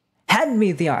 Hand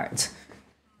me the art!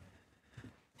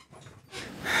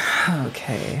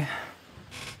 Okay.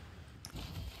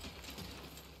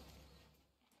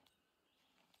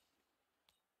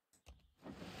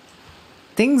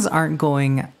 Things aren't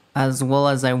going as well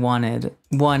as I wanted.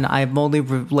 One, I'm only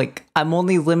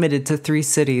limited to 3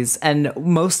 cities, and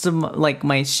most of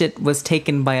my shit was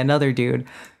taken by another dude.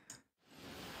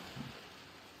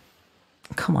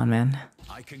 Come on, man.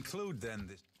 I conclude then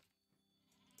this.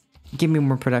 Give me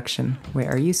more production. Wait,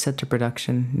 are you set to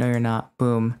production? No, you're not.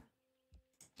 Boom.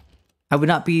 I would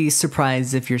not be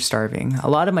surprised if you're starving. A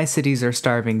lot of my cities are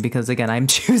starving because, again, I'm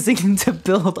choosing to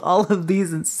build all of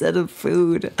these instead of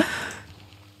food.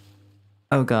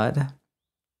 Oh god.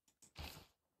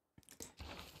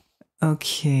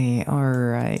 Okay,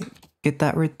 alright. Get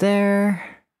that right there.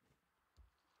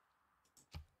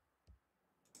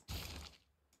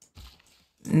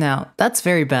 Now, that's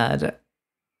very bad.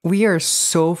 We are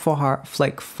so far,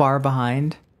 like, far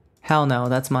behind. Hell no,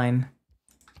 that's mine.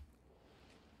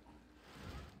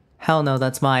 Hell no,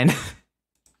 that's mine.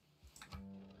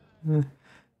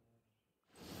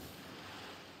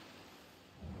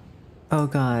 Oh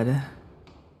god.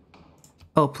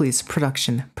 Oh please,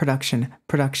 production, production,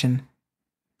 production.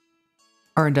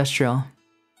 Or industrial.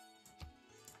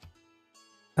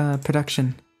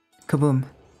 Production. Kaboom.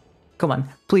 Come on,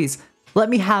 please. Let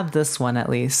me have this one at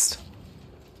least.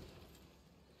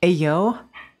 Ayo.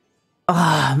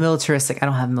 Ah, militaristic. I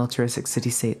don't have militaristic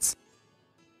city-states.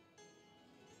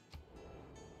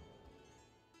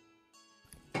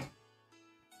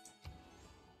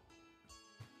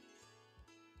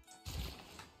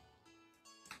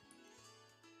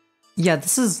 Yeah,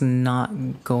 this is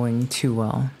not going too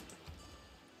well.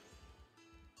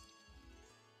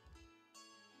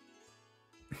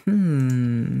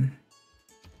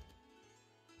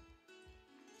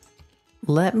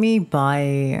 Let me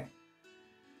buy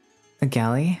a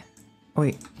galley. Oh,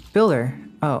 wait, builder.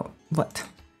 Oh, what?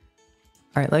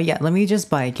 All right, yeah, let me just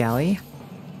buy a galley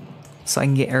so I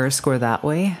can get error score that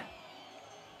way.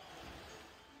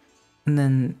 And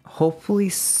then hopefully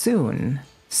soon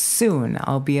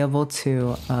I'll be able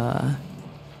to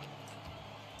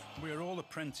We're all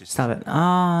apprentices. stop it.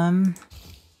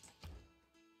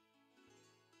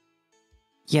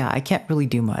 Yeah, I can't really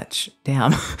do much.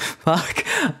 Damn. Fuck.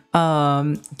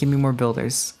 Give me more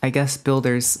builders. I guess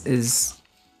builders is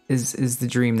the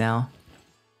dream now.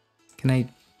 Can I?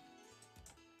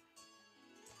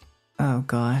 Oh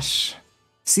gosh.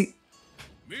 See,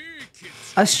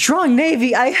 a strong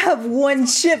navy. I have one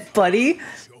ship, buddy.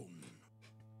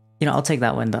 You know, I'll take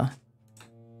that one though.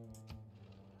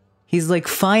 He's like,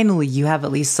 finally, you have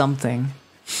at least something.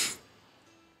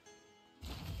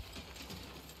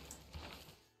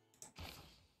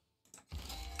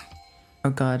 Oh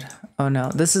god. Oh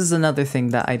no. This is another thing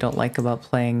that I don't like about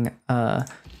playing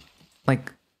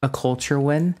like a culture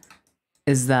win,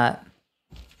 is that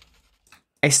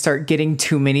I start getting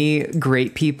too many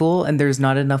great people and there's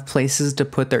not enough places to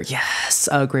put their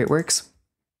great works.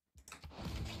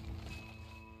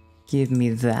 Give me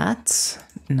that.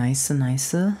 Nice.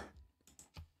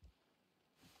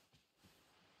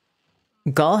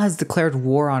 Gaul has declared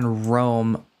war on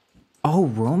Rome. Oh,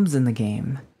 Rome's in the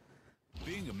game.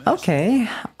 Okay,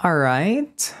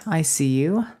 alright. I see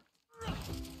you.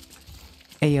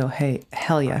 Ayo, hey,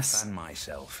 hell yes. I find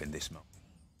myself in this moment.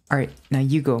 Alright, now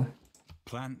you go.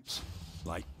 Plants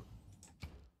like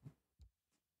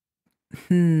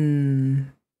Give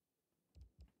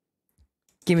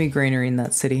me granary in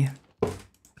that city.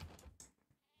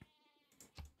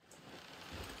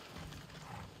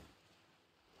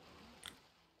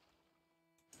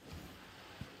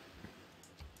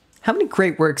 How many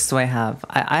great works do I have?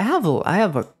 I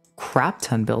have a crap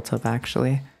ton built up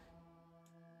actually.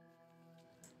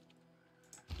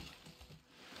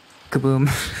 Kaboom.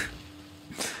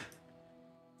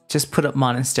 Just put up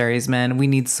monasteries, man. We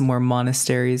need some more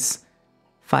monasteries.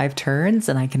 5 turns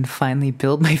and I can finally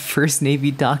build my first navy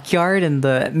dockyard in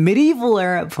the medieval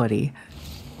era, buddy.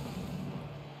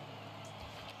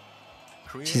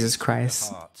 Jesus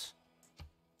Christ.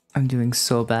 I'm doing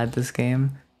so bad this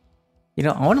game. You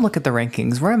know, I want to look at the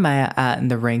rankings. Where am I at in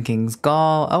the rankings?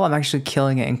 Gaul. Oh, I'm actually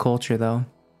killing it in culture, though.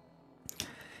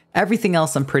 Everything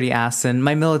else I'm pretty ass in.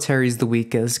 My military is the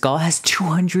weakest. Gaul has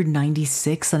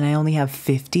 296 and I only have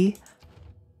 50.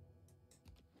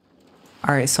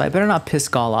 Alright, so I better not piss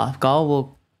Gaul off. Gaul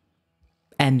will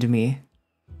end me.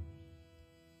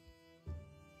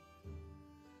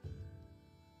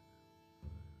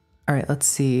 Alright, let's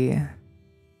see.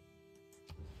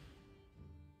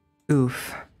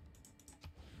 Oof.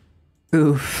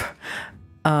 Is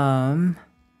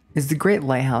the Great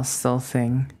Lighthouse still a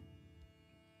thing?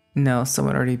 No,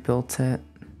 someone already built it.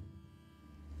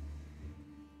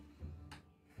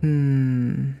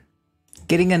 Getting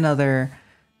another,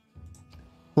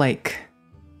 like,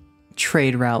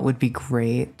 trade route would be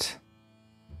great.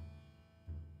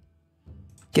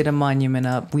 Get a monument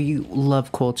up. We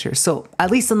love culture. So,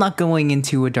 at least I'm not going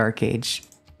into a dark age.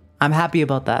 I'm happy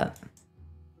about that.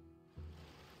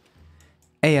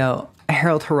 Ayo,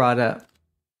 Harold Harada,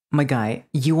 my guy,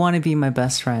 you want to be my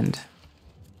best friend?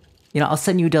 You know, I'll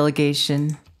send you a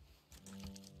delegation.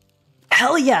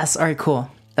 Hell yes! Alright,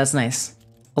 cool. That's nice.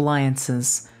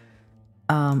 Alliances.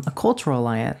 A cultural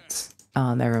alliance.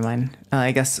 Oh, never mind.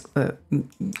 I guess,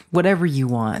 whatever you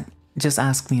want. Just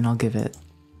ask me and I'll give it.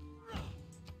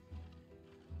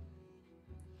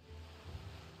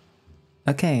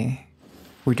 Okay.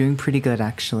 We're doing pretty good,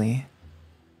 actually.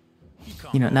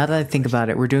 You know, now that I think about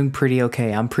it, we're doing pretty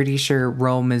okay. I'm pretty sure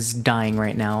Rome is dying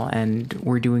right now, and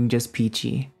we're doing just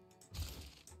peachy.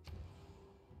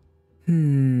 Give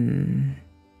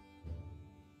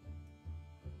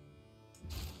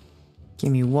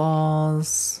me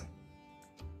walls.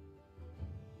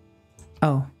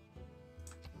 Oh.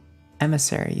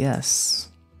 Emissary, yes.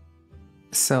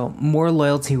 So, more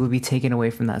loyalty will be taken away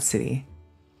from that city.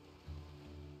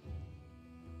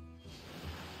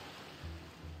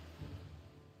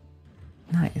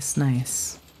 Nice,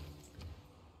 nice.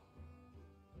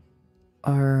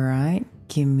 Alright,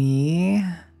 give me...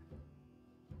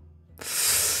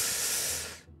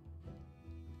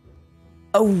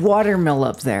 a watermill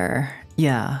up there.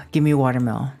 Yeah, give me a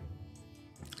watermill.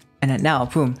 And then now,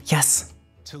 boom, yes!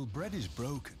 Till bread is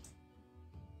broken.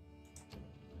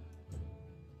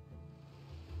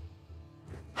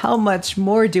 How much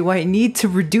more do I need to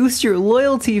reduce your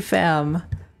loyalty, fam?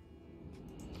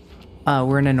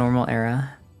 We're in a normal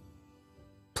era.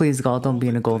 Please, God, don't be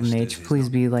in a golden age. Please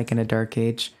be like in a dark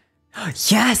age.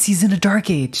 Yes, he's in a dark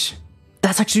age.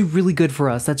 That's actually really good for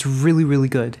us. That's really, really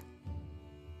good.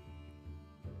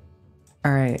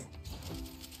 All right.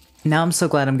 Now I'm so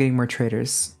glad I'm getting more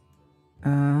traders.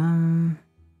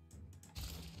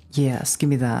 Yes, give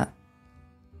me that.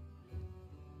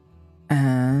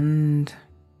 And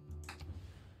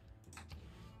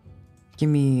give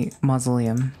me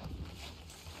Mausoleum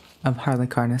of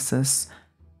Harlecarnassus.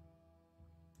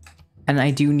 And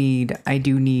I do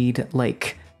need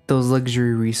like those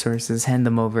luxury resources. Hand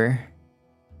them over.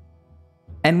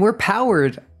 And we're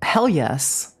powered. Hell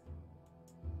yes.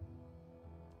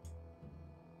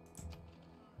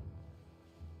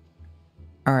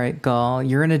 Alright, Gaul,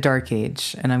 you're in a dark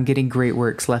age, and I'm getting great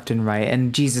works left and right,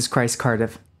 and Jesus Christ,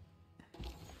 Cardiff.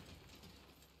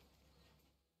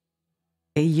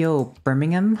 Hey, yo,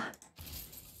 Birmingham?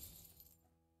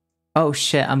 Oh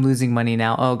shit, I'm losing money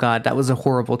now. Oh god, that was a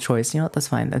horrible choice. You know what, that's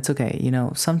fine, that's okay. You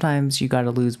know, sometimes you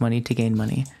gotta lose money to gain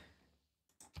money.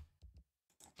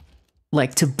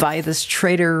 Like, to buy this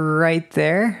trader right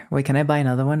there? Wait, can I buy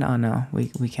another one? Oh no,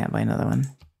 we can't buy another one.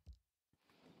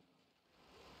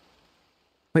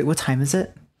 Wait, what time is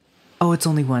it? Oh, it's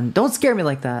only 1. Don't scare me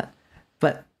like that.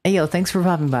 But, hey yo, thanks for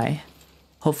popping by.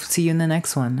 Hope to see you in the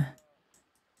next one.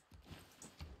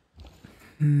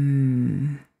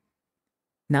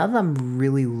 Now that I'm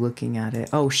really looking at it.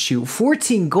 Oh shoot,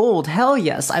 14 gold! Hell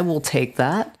yes, I will take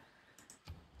that.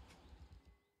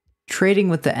 Trading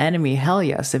with the enemy, hell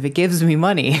yes, if it gives me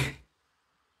money.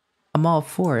 I'm all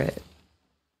for it.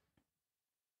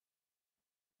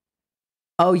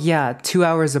 Oh yeah, 2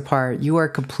 hours apart. You are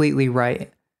completely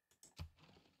right.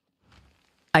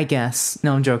 I guess.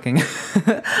 No, I'm joking.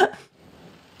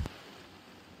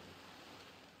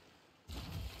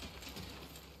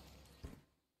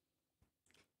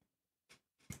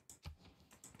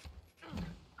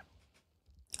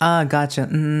 Ah, gotcha.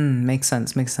 Makes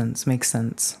sense, makes sense, makes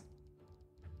sense.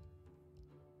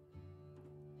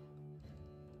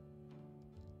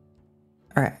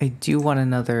 Alright, I do want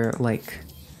another, like...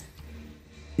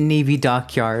 Navy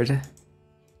dockyard.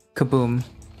 Kaboom.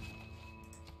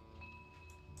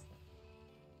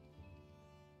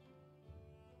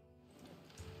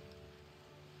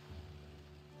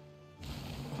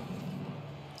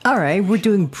 All right, we're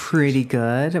doing pretty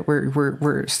good.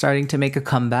 We're starting to make a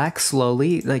comeback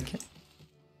slowly. Like,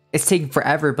 it's taking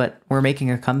forever, but we're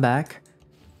making a comeback.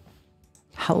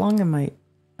 How long am I?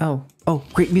 Oh,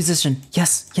 great musician.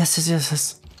 Yes.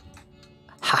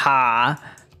 Haha.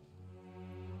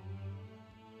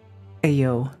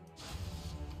 Ayo.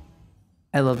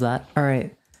 I love that. All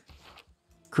right.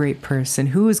 Great person.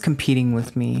 Who is competing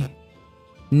with me?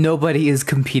 Nobody is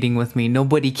competing with me.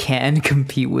 Nobody can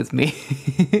compete with me.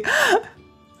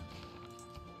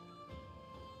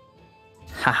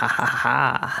 Ha ha ha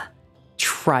ha.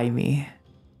 Try me.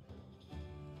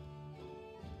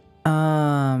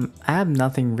 I have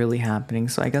nothing really happening,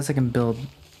 so I guess I can build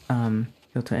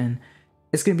Kyoto Inn.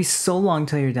 It's gonna be so long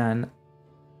till you're done.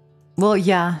 Well,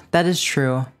 yeah, that is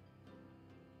true.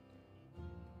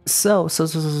 So,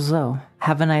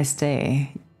 have a nice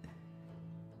day.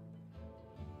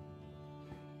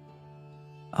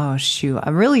 Oh shoot, I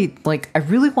really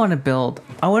want to build,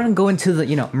 I want to go into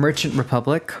the, Merchant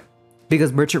Republic,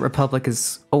 because Merchant Republic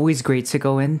is always great to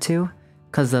go into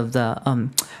because of the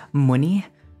money,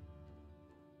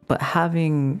 but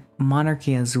having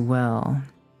monarchy as well,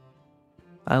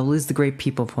 I'll lose the great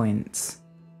people points.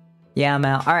 Yeah, I'm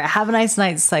out. All right, have a nice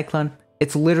night, Cyclone.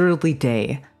 It's literally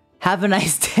day. Have a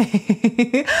nice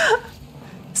day.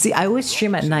 See, I always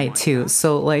stream at night too,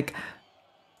 so like,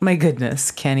 My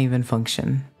goodness, can't even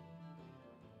function.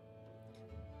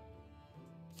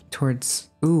 Towards,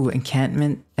 ooh,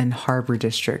 encampment and harbor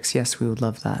districts. Yes, we would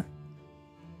love that.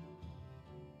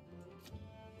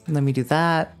 Let me do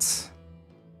that.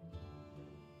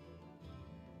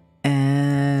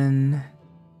 And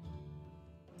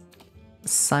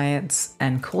science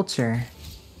and culture.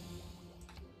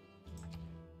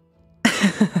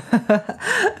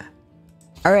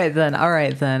 All right then, all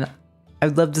right then.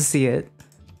 I'd love to see it.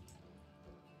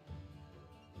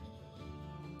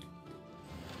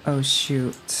 Oh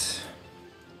shoot.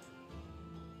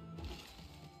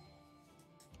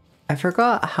 I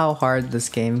forgot how hard this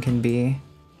game can be.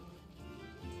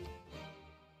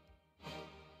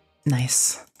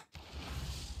 Nice.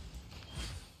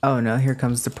 Oh no, here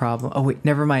comes the problem. Oh wait,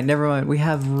 never mind, never mind. We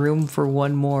have room for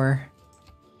one more.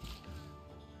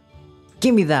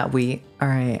 Give me that wheat.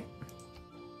 Alright.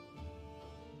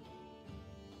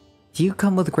 Do you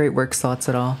come with great work slots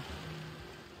at all?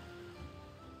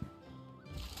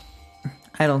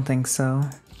 I don't think so.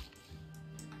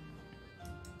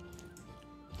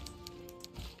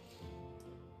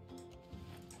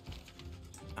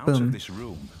 Out Boom. of this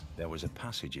room, there was a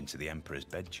passage into the Emperor's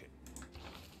bedchamber.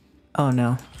 Oh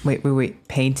no. Wait.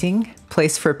 Painting?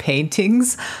 Place for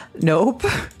paintings? Nope.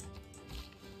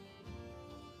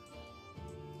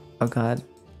 Oh god.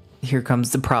 Here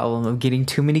comes the problem of getting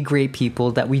too many great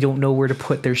people that we don't know where to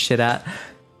put their shit at.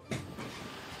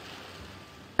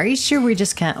 Are you sure we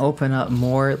just can't open up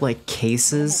more, like,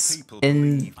 cases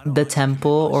in the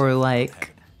temple or,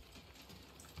 like,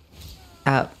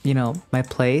 at, you know, my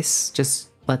place? Just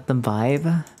let them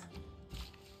vibe?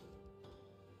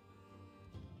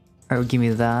 Alright, give me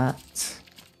that.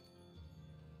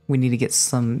 We need to get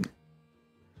some...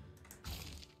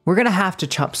 We're gonna have to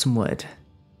chop some wood.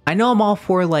 I know I'm all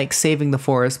for, like, saving the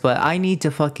forest, but I need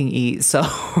to fucking eat, so...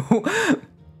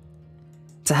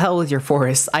 To hell with your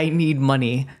forest. I need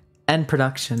money and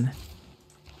production.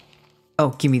 Oh,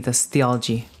 give me this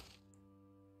theology.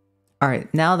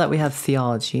 Alright, now that we have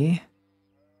theology...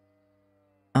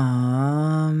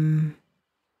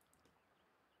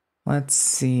 Let's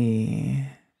see...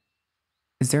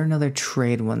 Is there another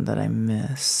trade one that I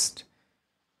missed?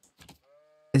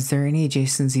 Is there any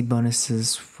adjacency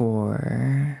bonuses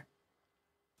for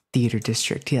theater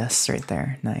district? Yes, right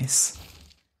there. Nice.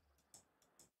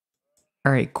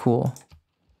 All right, cool.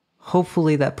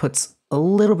 Hopefully that puts a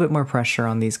little bit more pressure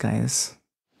on these guys.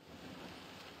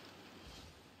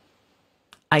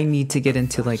 I need to get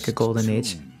into like a golden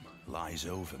age.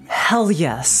 Hell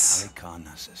yes!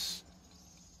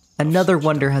 Another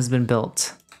wonder has been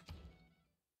built.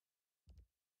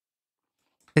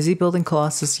 Is he building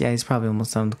Colossus? Yeah, he's probably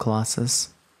almost done with Colossus.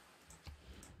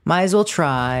 Might as well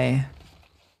try.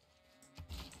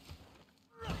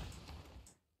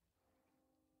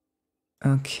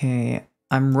 Okay,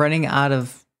 I'm running out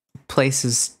of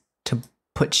places to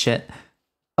put shit.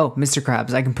 Oh, Mr.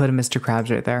 Krabs. I can put a Mr. Krabs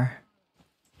right there.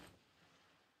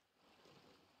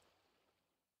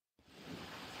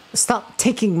 Stop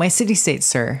taking my city-state,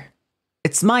 sir.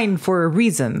 It's mine for a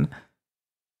reason.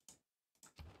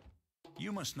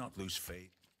 You must not lose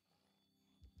faith.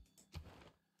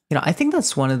 You know, I think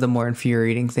that's one of the more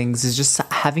infuriating things is just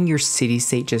having your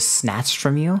city-state just snatched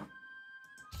from you.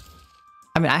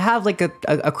 I mean, I have like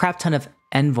a crap ton of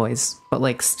envoys, but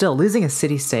like still losing a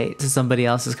city-state to somebody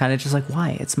else is kind of just like,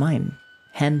 why? It's mine.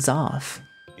 Hands off.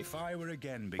 If I were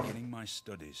again beginning my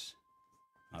studies,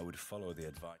 I would follow the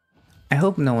advice. I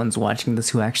hope no one's watching this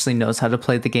who actually knows how to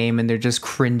play the game and they're just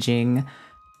cringing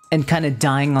and kind of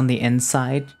dying on the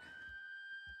inside.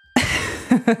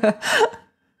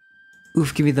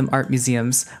 Oof, give me them art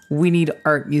museums. We need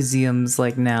art museums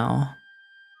like now.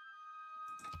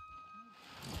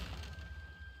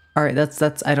 Alright, that's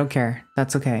I don't care.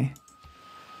 That's okay.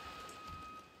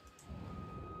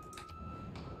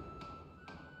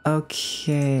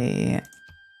 Okay.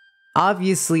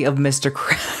 Obviously of Mr.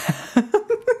 Krabs.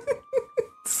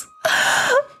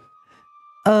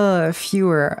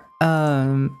 Fewer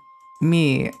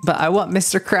me, but I want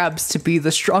Mr. Krabs to be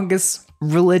the strongest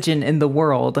religion in the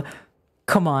world.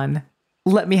 Come on.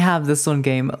 Let me have this one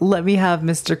game. Let me have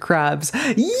Mr. Krabs.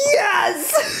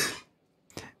 Yes!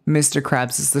 Mr.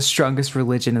 Krabs is the strongest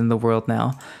religion in the world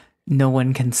now. No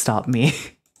one can stop me.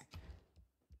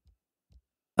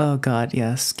 Oh god,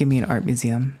 yes. Give me an art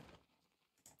museum.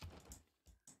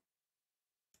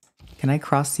 Can I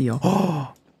cross the...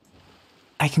 Oh!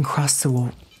 I can cross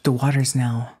the waters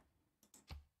now.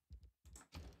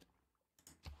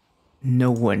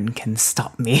 No one can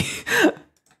stop me.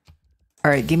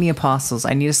 Alright, give me apostles.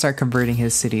 I need to start converting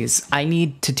his cities. I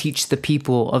need to teach the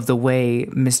people of the way,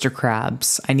 Mr.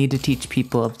 Krabs. I need to teach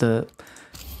people of the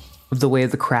way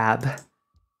of the crab.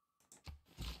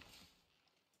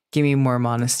 Give me more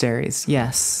monasteries.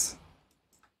 Yes.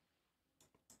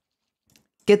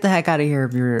 Get the heck out of here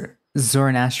of your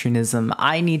Zoroastrianism.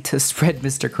 I need to spread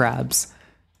Mr. Krabs.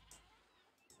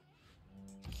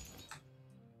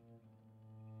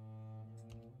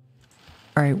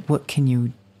 Alright, what can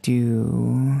you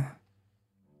do?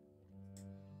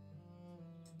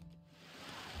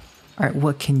 Alright,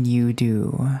 what can you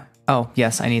do? Oh,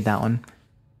 yes, I need that one.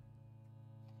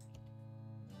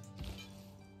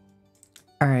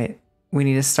 Alright, we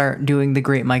need to start doing the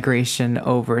Great Migration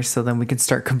over so then we can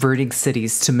start converting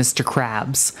cities to Mr.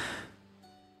 Krabs.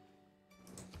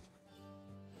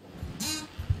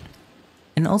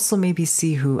 And also maybe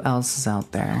see who else is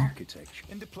out there.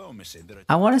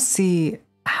 I want to see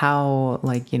how,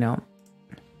 like, you know,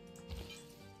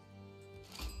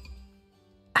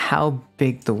 how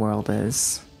big the world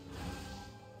is.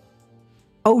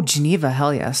 Oh, Geneva,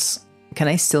 hell yes. Can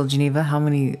I steal Geneva? How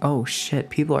many? Oh shit,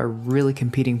 people are really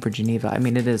competing for Geneva. I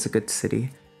mean, it is a good city.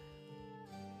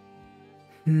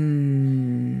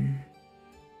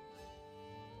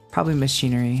 Probably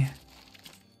machinery.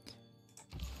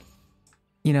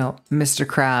 You know, Mr.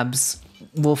 Krabs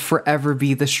will forever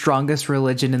be the strongest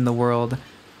religion in the world.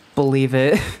 Believe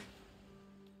it.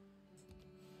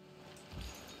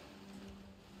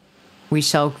 We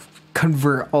shall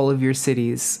convert all of your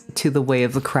cities to the way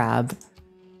of the crab.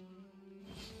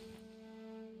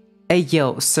 Hey,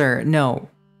 yo, sir, no.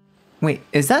 Wait,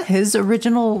 is that his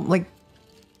original, like,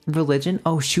 religion?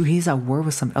 Oh, shoot, he's at war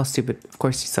with somebody. Oh, stupid. Of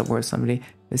course he's at war with somebody.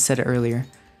 I said it earlier.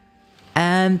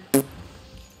 And...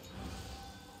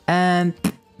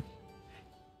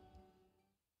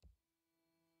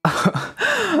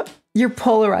 Your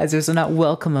polarizers are not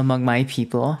welcome among my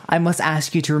people. I must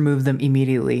ask you to remove them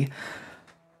immediately.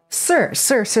 Sir,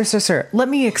 let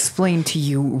me explain to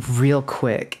you real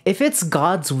quick. If it's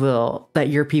God's will that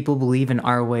your people believe in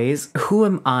our ways, who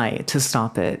am I to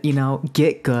stop it? You know,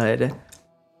 get good.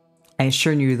 I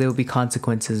assure you there will be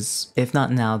consequences. If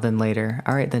not now, then later.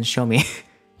 Alright, then show me.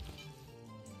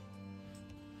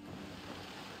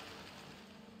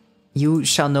 You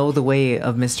shall know the way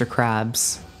of Mr.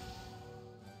 Krabs.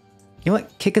 You know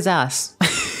what? Kick his ass.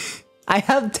 I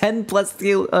have 10 plus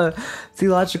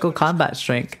theological combat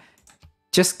strength.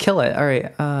 Just kill it.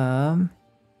 Alright, oh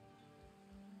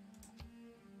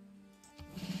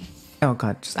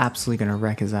god, just absolutely gonna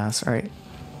wreck his ass. Alright.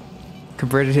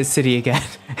 Converted his city again.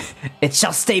 It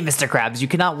shall stay, Mr. Krabs. You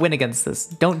cannot win against this.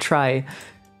 Don't try.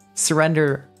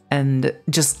 Surrender and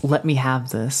just let me have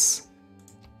this.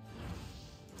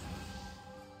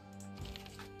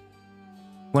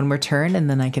 One more turn and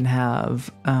then I can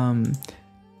have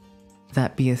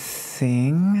that be a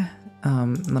thing.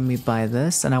 Let me buy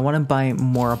this, and I want to buy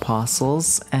more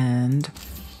apostles, and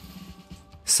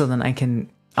so then I can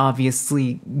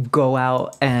obviously go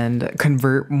out and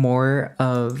convert more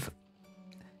of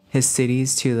his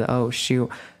cities to the, oh shoot.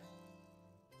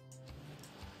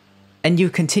 And you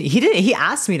continue. He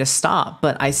asked me to stop,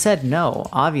 but I said no,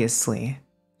 obviously.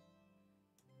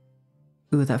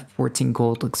 Ooh, that 14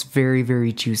 gold looks very,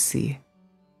 very juicy.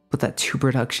 But that 2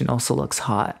 production also looks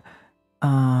hot.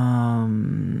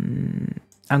 I'm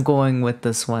going with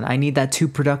this one. I need that 2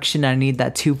 production. I need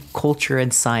that 2 culture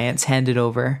and science handed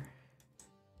over.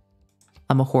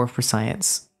 I'm a whore for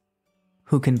science.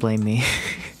 Who can blame me?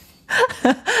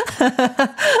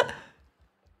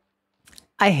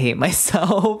 I hate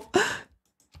myself.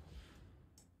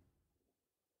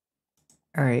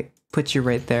 All right, put you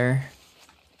right there.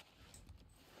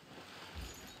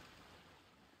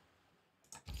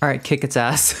 All right, kick its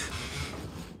ass.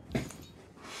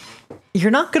 You're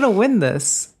not gonna win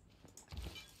this.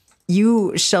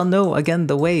 You shall know again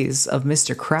the ways of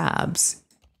Mr. Krabs.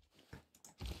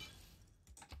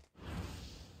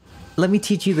 Let me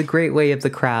teach you the great way of the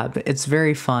crab. It's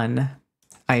very fun,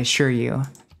 I assure you.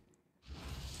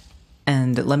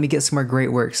 And let me get some more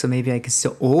great work so maybe I can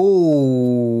still...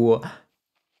 Oh!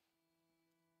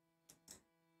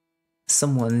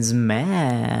 Someone's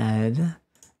mad.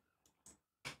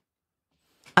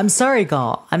 I'm sorry,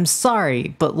 Gal. I'm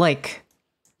sorry, but like...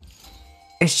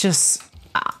 It's just...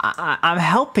 I'm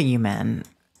helping you, man.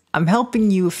 I'm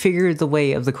helping you figure the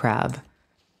way of the crab.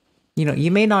 You know,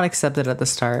 you may not accept it at the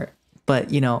start,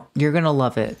 but, you know, you're gonna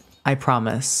love it. I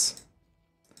promise.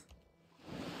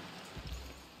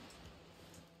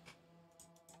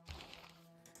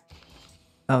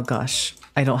 Oh gosh,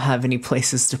 I don't have any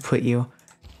places to put you.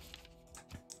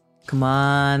 Come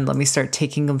on, let me start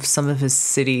taking some of his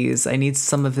cities. I need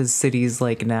some of his cities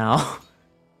like now.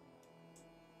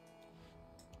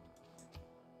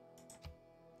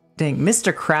 Dang,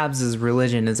 Mr. Krabs'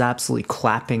 religion is absolutely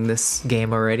clapping this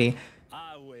game already.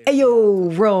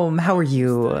 Ayo, Rome, how are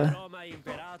you?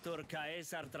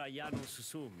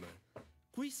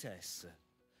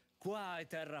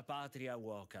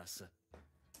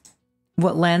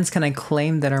 What lands can I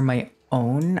claim that are my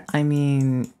own? I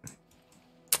mean,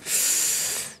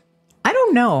 I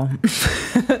don't know.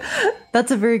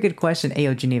 That's a very good question.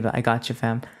 Ayo, Geneva, I got you,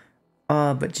 fam.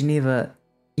 But Geneva,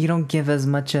 you don't give as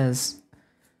much as...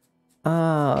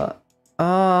 I'm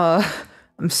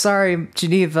sorry,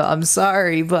 Geneva, I'm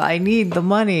sorry, but I need the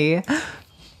money.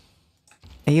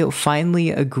 Ayo,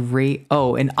 finally a great...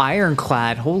 Oh, an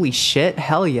ironclad. Holy shit,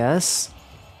 hell yes.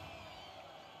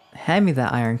 Hand me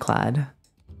that ironclad.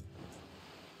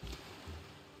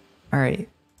 Alright.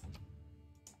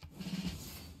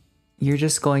 You're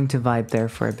just going to vibe there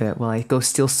for a bit while I go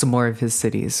steal some more of his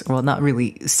cities. Well, not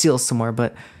really steal some more,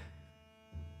 but...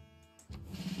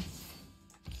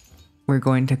 we're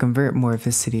going to convert more of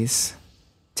his cities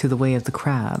to the way of the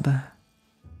crab.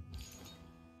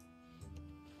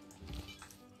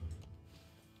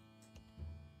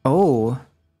 Oh.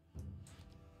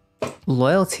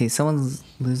 Loyalty. Someone's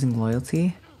losing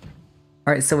loyalty?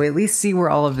 Alright, so we at least see where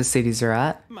all of his cities are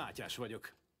at.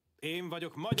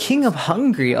 King of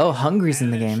Hungary. Oh, Hungary's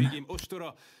in the game.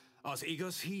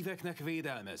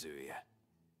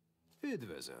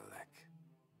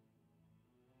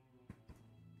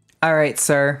 Alright,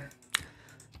 sir.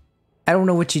 I don't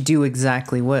know what you do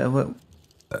exactly. What?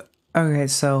 Okay,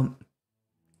 so...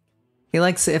 he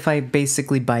likes it if I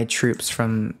basically buy troops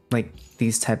from, like,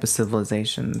 these type of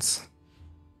civilizations.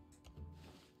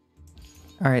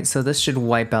 Alright, so this should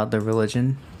wipe out the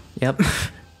religion. Yep.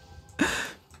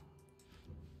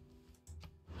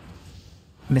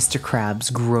 Mr.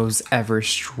 Krabs grows ever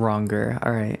stronger.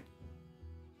 Alright.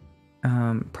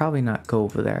 Probably not go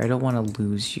over there. I don't want to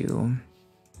lose you.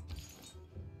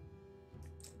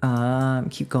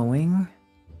 Keep going.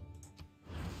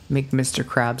 Make Mr.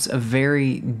 Krabs a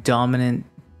very dominant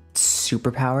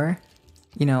superpower.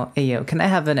 You know, hey yo, can I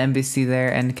have an embassy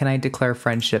there and can I declare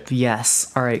friendship?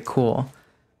 Yes. Alright, cool.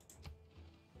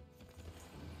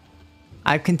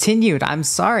 I've continued. I'm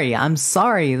sorry. I'm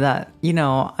sorry that, you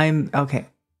know, okay.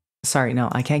 Sorry, no,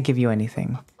 I can't give you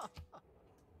anything.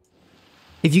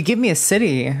 If you give me a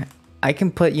city, I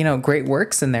can put, you know, great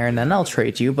works in there and then I'll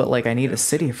trade you, but like I need a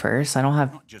city first. I don't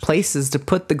have places to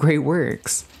put the great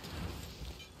works.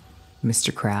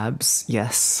 Mr. Krabs,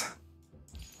 yes.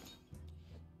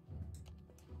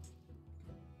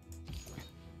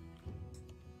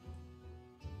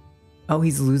 Oh,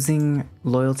 he's losing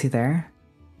loyalty there?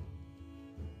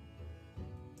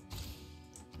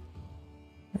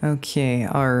 Okay,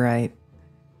 alright.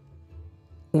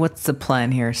 What's the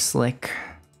plan here, Slick?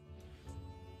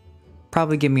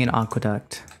 Probably give me an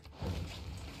aqueduct.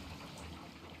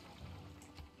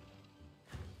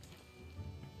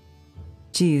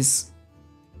 Jeez.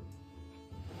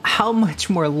 How much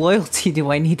more loyalty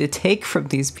do I need to take from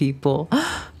these people?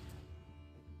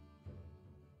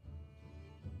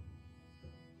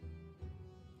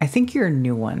 I think you're a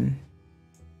new one.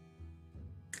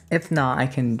 If not, I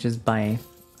can just buy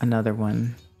another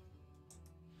one.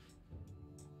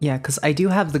 Yeah, because I do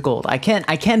have the gold. I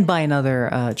can buy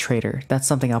another trader. That's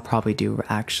something I'll probably do,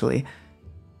 actually.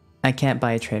 I can't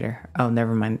buy a trader. Oh,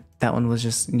 never mind. That one was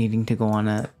just needing to go on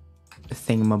a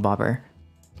thingamabobber.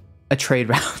 A trade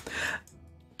route.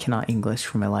 Cannot English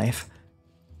for my life.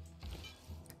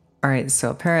 Alright, so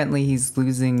apparently he's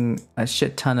losing a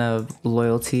shit ton of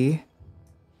loyalty.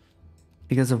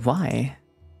 Because of why?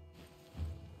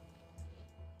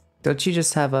 Don't you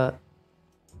just have a...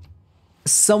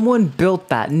 Someone built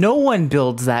that. No one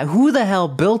builds that. Who the hell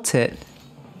built it?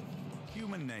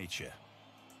 Human nature.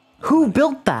 Who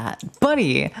built that? Buddy!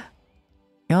 You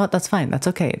know what? That's fine. That's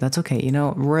okay. That's okay. You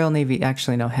know, Royal Navy...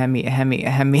 Actually, no. Hand me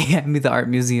the art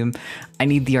museum. I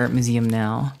need the art museum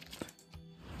now.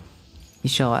 You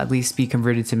shall at least be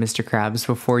converted to Mr. Krabs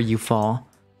before you fall.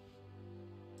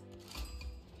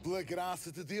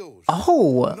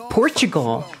 Oh!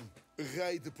 Portugal!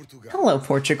 Hello,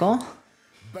 Portugal.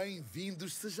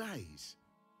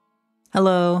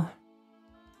 Hello.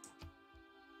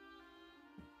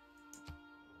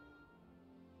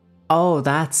 Oh,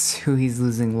 that's who he's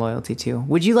losing loyalty to.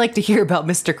 Would you like to hear about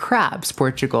Mr. Krabs,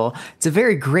 Portugal? It's a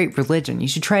very great religion. You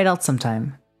should try it out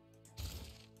sometime.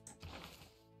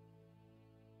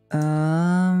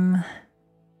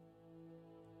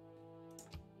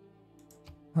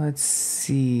 Let's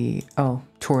see. Oh,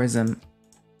 tourism.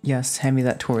 Yes, hand me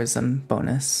that tourism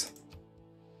bonus.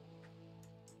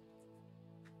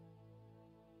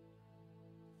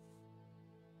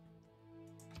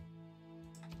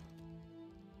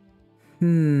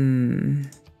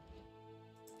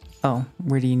 Oh,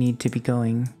 where do you need to be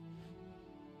going?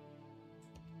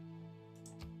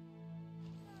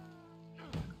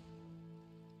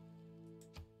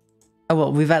 Oh,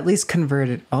 well, we've at least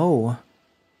converted. Oh.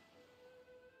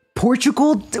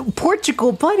 Portugal,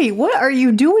 buddy, what are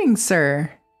you doing,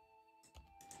 sir?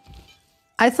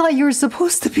 I thought you were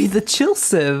supposed to be the chill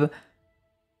civ.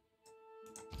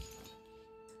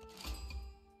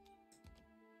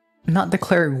 Not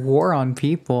declaring war on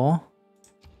people.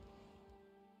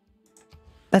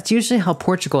 That's usually how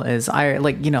Portugal is.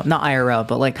 Like, you know, not IRL,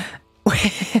 but like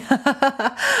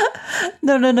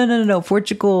no.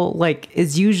 Portugal, like,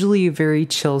 is usually a very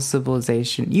chill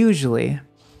civilization. Usually.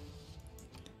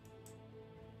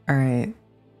 Alright.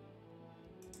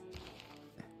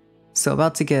 So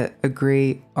about to get a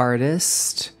great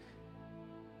artist.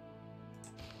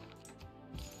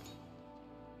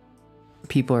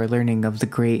 People are learning of the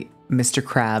great Mr.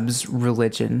 Krabs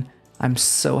religion. I'm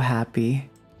so happy.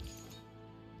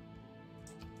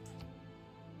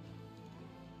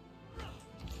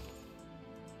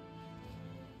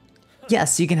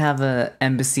 Yes, you can have an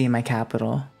embassy in my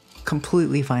capital.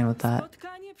 Completely fine with that.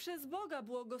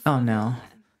 Oh no.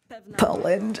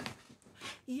 Poland.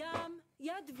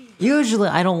 Usually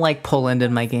I don't like Poland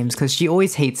in my games because she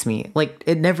always hates me. Like,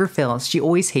 it never fails. She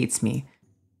always hates me.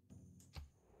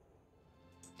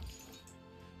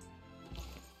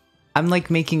 I'm like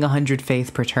making 100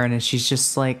 faith per turn and she's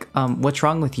just like, what's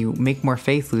wrong with you? Make more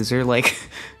faith, loser. Like,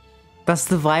 that's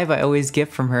the vibe I always get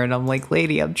from her and I'm like,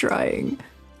 lady, I'm trying.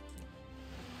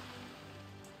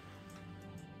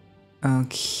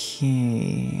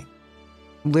 Okay.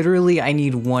 Literally, I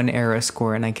need one era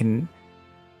score and I can...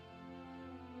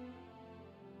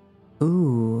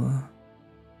 Ooh.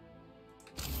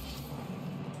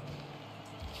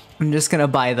 I'm just gonna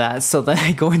buy that so that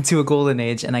I go into a golden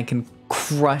age and I can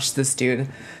crush this dude.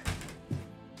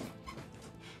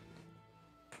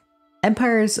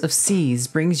 Empires of Seas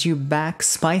brings you back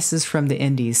spices from the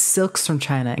Indies, silks from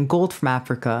China, and gold from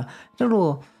Africa. A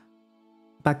little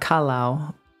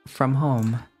bacalao from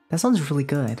home. That sounds really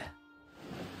good.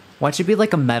 Watch it be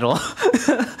like a medal.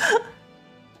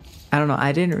 I don't know,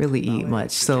 I didn't really eat much,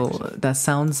 so that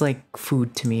sounds like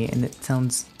food to me and it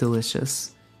sounds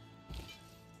delicious.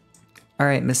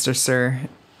 Alright, Mr. Sir.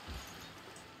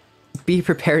 Be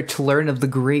prepared to learn of the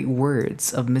great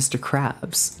words of Mr.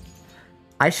 Krabs.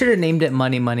 I should have named it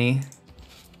Money Money.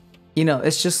 You know,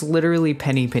 it's just literally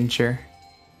Penny Pincher.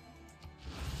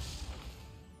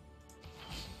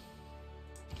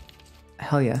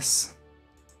 Hell yes.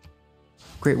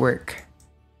 Great work.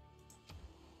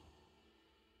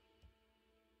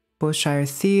 Bushire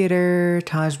Theater,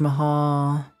 Taj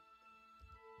Mahal.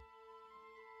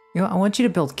 You know, I want you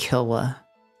to build Kilwa.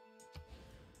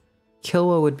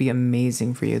 Kilwa would be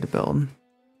amazing for you to build.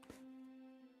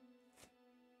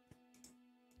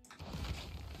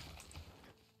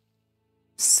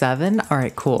 Seven?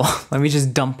 Alright, cool. Let me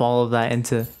just dump all of that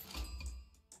into...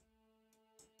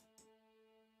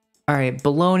 Alright,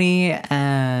 Bologna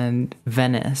and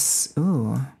Venice.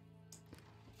 Ooh.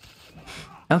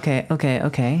 Okay.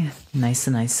 Nice.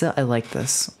 I like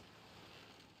this.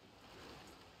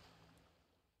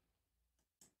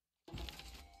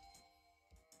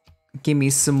 Give me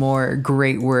some more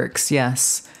great works,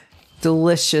 yes.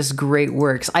 Delicious great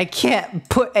works. I can't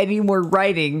put any more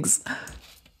writings.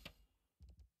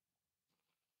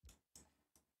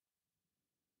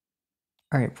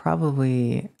 Alright,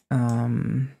 probably,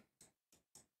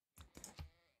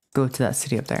 go to that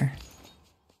city up there.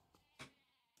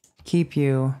 Keep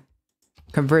you.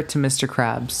 Convert to Mr.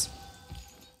 Krabs.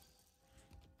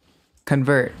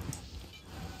 Convert.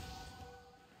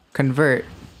 Convert.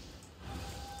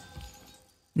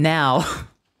 Now.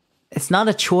 It's not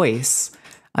a choice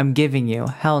I'm giving you.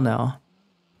 Hell no.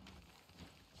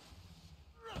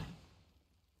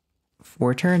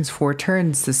 4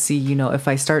 turns to see, you know, if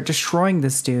I start destroying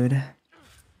this dude.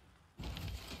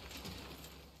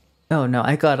 Oh no,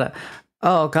 I got a...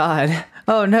 Oh god.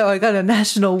 Oh no, I got a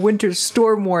national winter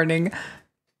storm warning.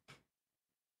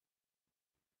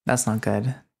 That's not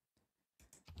good.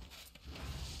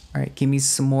 Alright, give me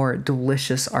some more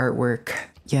delicious artwork.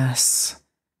 Yes.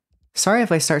 Sorry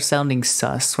if I start sounding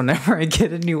sus whenever I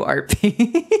get a new art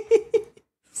piece.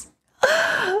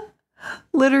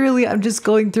 Literally, I'm just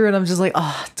going through and I'm just like,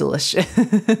 oh, delicious.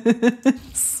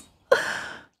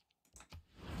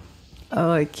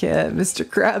 Oh, I can't. Mr.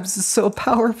 Krabs is so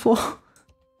powerful.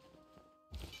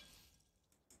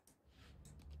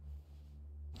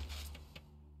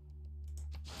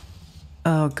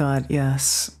 Oh god,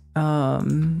 yes.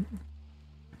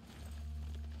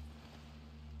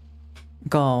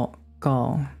 Gaul.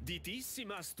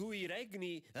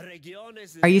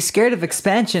 Are you scared of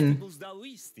expansion?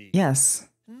 Yes.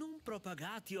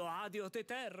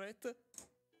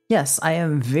 Yes, I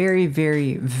am very,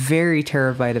 very, very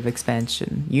terrified of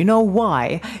expansion. You know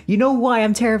why? You know why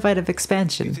I'm terrified of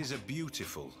expansion? It is a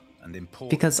beautiful and important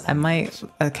because I might...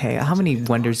 Okay, how many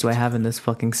wonders do I have in this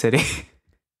fucking city?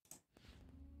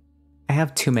 I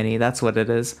have too many, that's what it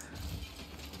is.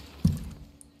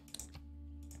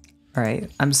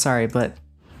 Alright, I'm sorry, but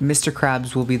Mr.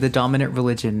 Krabs will be the dominant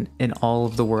religion in all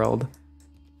of the world.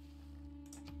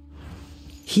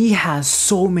 He has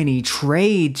so many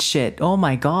trade shit. Oh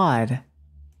my god.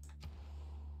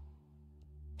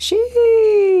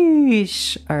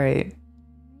 Sheesh. Alright.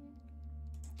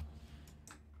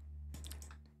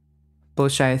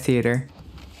 Bolshoi Theater.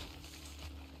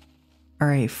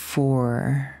 Alright,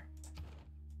 4.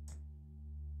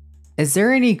 Is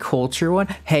there any culture one?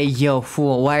 Hey, yo,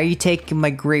 fool, why are you taking my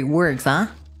great works, huh?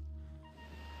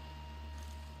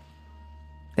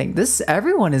 I think this,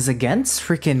 everyone is against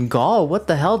freaking Gaul. What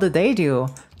the hell did they do?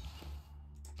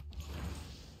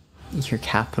 Your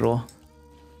capital.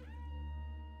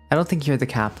 I don't think you're the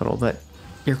capital, but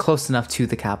you're close enough to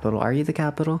the capital. Are you the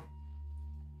capital?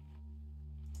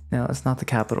 No, it's not the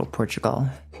capital, Portugal.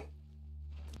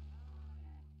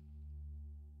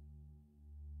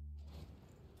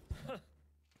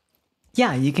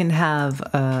 Yeah, you can have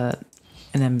an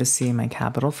embassy in my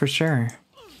capital for sure.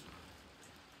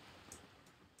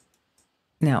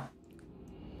 Now,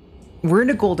 we're in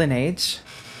a golden age.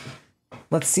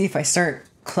 Let's see if I start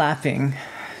clapping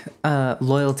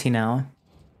loyalty now.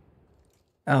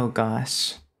 Oh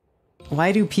gosh.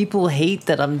 Why do people hate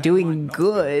that I'm doing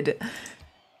good?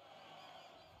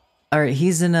 Alright,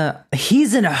 he's in a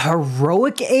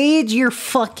heroic age? You're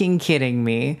fucking kidding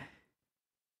me.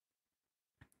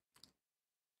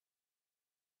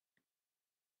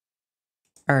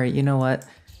 Alright, you know what?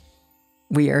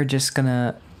 We are just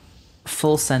gonna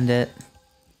full send it.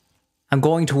 I'm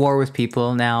going to war with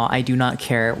people now. I do not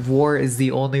care. War is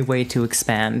the only way to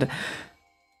expand.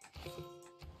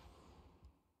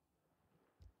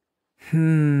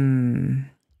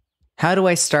 How do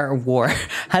I start a war?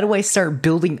 How do I start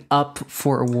building up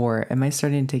for a war? Am I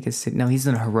starting to take a city? No, he's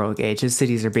in a heroic age. His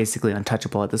cities are basically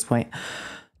untouchable at this point.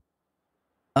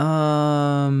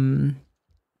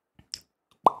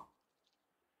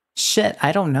 Shit,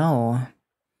 I don't know.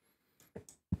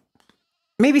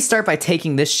 Maybe start by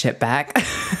taking this shit back.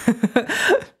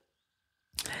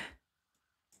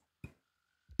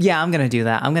 Yeah, I'm gonna do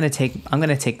that. I'm gonna take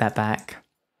that back.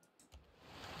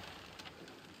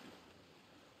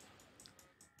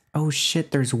 Oh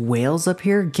shit, there's whales up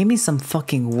here? Give me some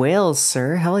fucking whales,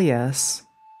 sir. Hell yes.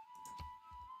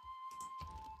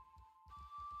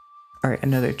 Alright,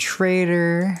 another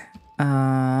trader.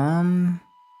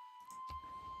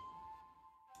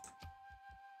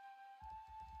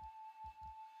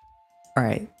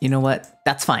 Alright, you know what?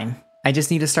 That's fine. I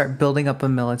just need to start building up a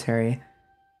military.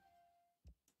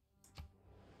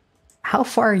 How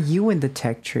far are you in the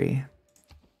tech tree?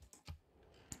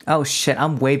 Oh shit,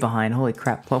 I'm way behind. Holy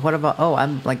crap. What about... Oh,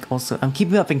 I'm like also... I'm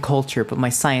keeping up in culture, but my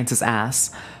science is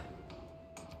ass.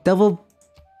 Double...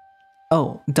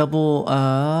 Oh, double...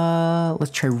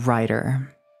 Let's try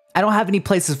writer. I don't have any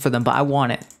places for them, but I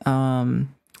want it.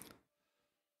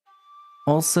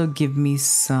 Also give me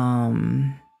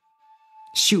some...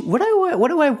 Shoot, what do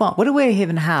I want? What do I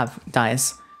even have,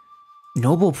 guys?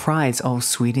 Nobel Prize. Oh,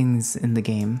 Sweden's in the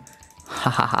game. Ha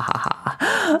ha ha ha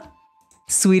ha.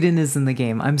 Sweden is in the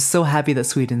game. I'm so happy that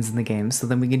Sweden's in the game, so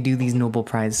then we can do these Nobel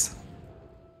Prize.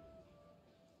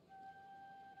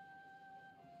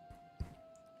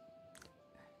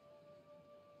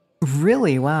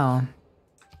 Really? Wow.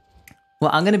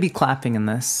 Well, I'm gonna be clapping in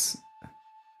this.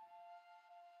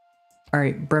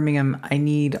 Alright, Birmingham, I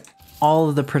need all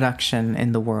of the production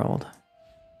in the world.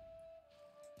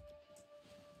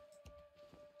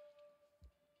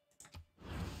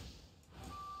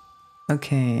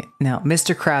 Okay, now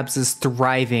Mr. Krabs is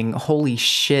thriving. Holy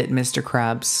shit, Mr.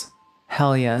 Krabs.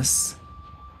 Hell yes.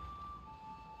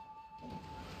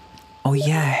 Oh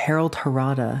yeah, Harold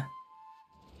Harada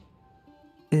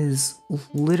is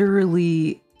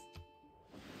literally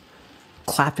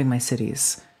clapping my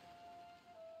cities.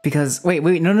 Because, wait,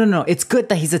 no. It's good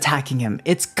that he's attacking him.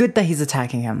 It's good that he's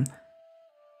attacking him.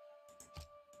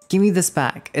 Give me this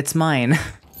back. It's mine.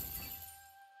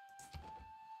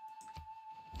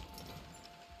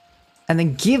 And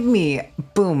then give me,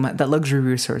 boom, that luxury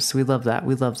resource. We love that.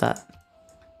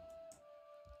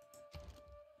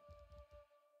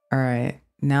 Alright,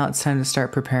 Now it's time to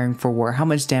start preparing for war. How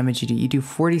much damage you do? You do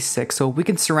 46, so we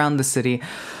can surround the city.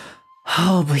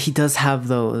 Oh, but he does have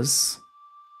those.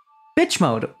 Bitch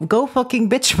mode. Go fucking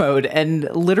bitch mode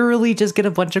and literally just get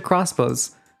a bunch of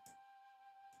crossbows.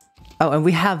 Oh, and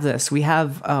we have this. We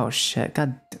have... Oh, shit.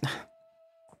 God.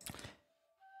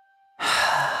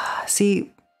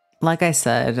 See, like I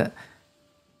said,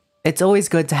 it's always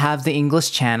good to have the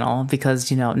English channel because,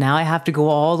 you know, now I have to go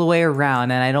all the way around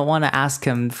and I don't want to ask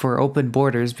him for open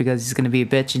borders because he's going to be a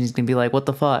bitch and he's going to be like, what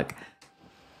the fuck?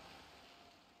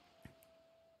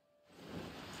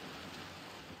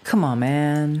 Come on,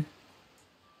 man.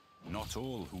 Not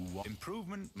all who want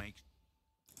improvement makes...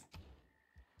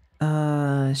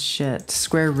 Shit.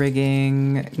 Square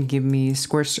rigging. Give me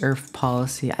scorched earth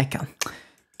policy. I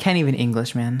can't even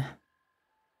English, man.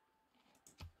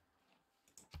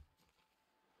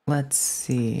 Let's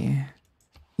see.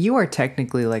 You are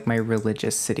technically like my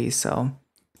religious city, so...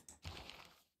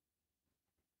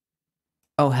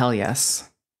 Oh, hell yes.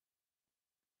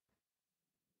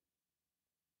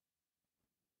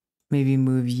 Maybe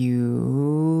move you...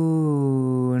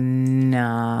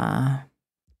 Nah.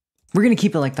 We're gonna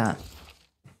keep it like that.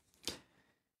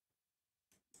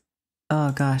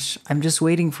 Oh gosh, I'm just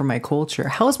waiting for my culture.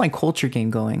 How is my culture game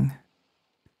going?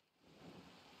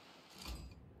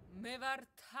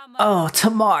 Oh,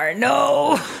 Tamar,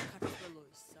 no! You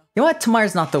know what?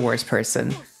 Tamar's not the worst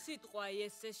person.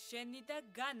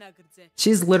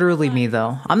 She's literally me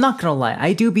though. I'm not gonna lie.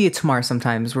 I do be a Tamar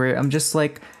sometimes where I'm just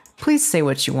like, please say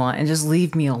what you want and just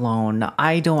leave me alone.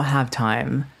 I don't have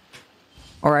time.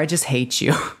 Or I just hate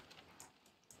you.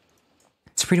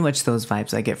 It's pretty much those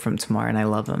vibes I get from Tamar and I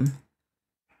love them.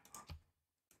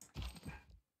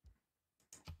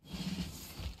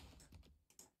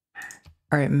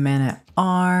 Alright, man at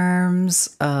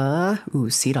arms. Ooh,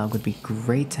 Sea Dog would be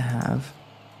great to have.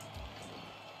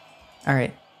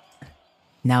 Alright.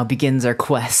 Now begins our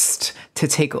quest to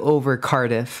take over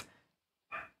Cardiff.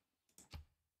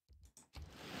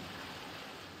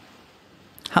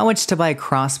 How much to buy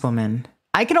crossbowmen?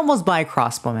 I can almost buy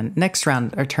crossbowmen. Next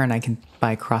round or turn I can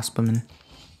buy crossbowmen.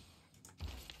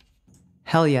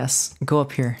 Hell yes. Go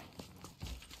up here.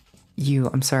 You,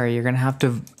 I'm sorry, you're gonna have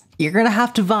to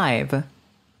vibe.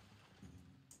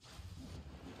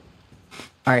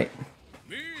 Alright.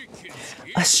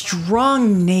 A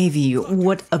strong navy.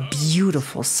 What a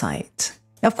beautiful sight.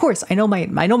 Of course, I know my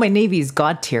navy is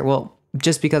god tier. Well,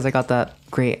 just because I got that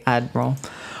great admiral.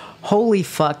 Holy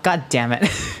fuck, god damn it.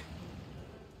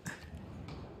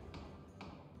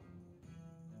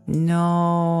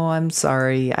 No, I'm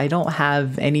sorry. I don't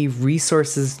have any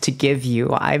resources to give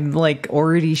you. I'm like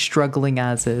already struggling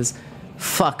as is.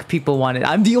 Fuck, people want it.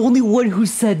 I'm the only one who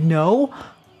said no?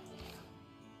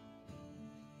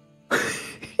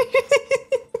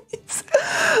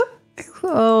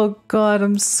 Oh god,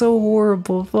 I'm so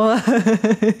horrible. Fuck.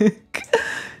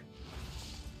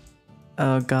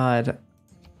 Oh god.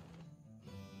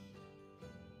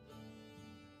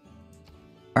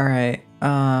 Alright,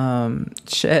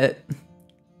 shit.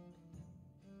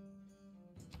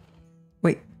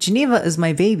 Wait, Geneva is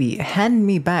my baby. Hand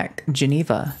me back,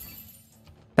 Geneva.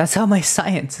 That's how my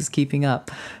science is keeping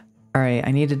up. Alright,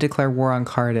 I need to declare war on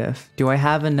Cardiff. Do I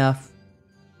have enough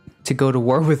to go to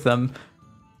war with them?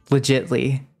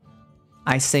 Legitly.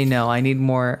 I say no, I need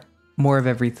more of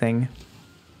everything.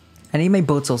 I need my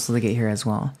boats also to get here as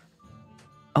well.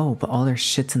 Oh, but all their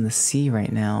shit's in the sea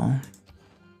right now.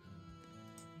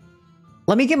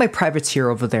 Let me get my privateer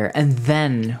over there, and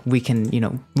then we can, you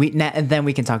know, and then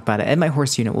we can talk about it. And my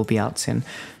horse unit will be out soon.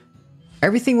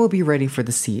 Everything will be ready for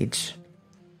the siege.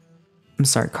 I'm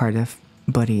sorry, Cardiff,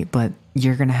 buddy, but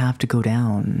you're gonna have to go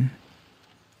down.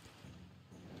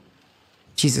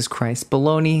 Jesus Christ,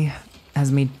 Baloney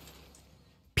has made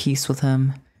peace with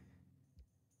him.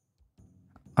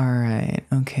 Alright,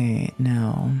 okay,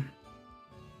 now...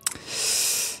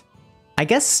 I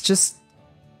guess just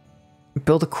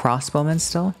build a crossbowman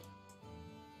still?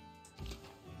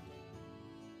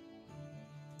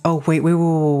 Oh, wait,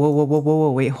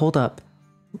 wait, hold up.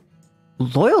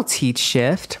 Loyalty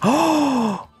shift?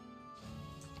 Oh!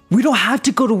 We don't have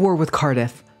to go to war with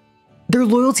Cardiff. Their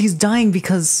loyalty's dying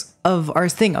because of our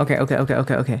thing.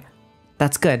 Okay.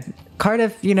 That's good.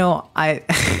 Cardiff, you know,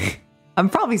 I'm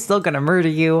probably still gonna murder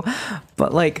you,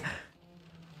 but like,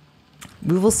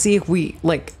 we will see if we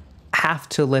like have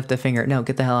to lift a finger. No,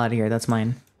 get the hell out of here. That's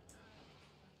mine.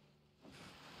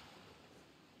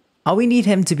 All we need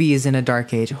him to be is in a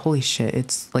dark age. Holy shit,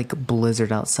 it's like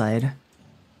blizzard outside.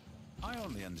 I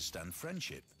only understand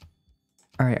friendship.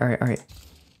 Alright.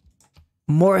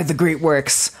 More of the great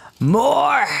works.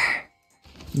 More!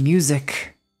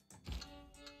 Music.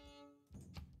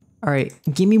 All right,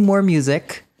 give me more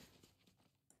music.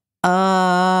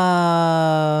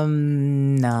 Nah.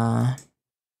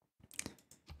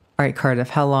 All right, Cardiff,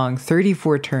 how long?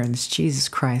 34 turns. Jesus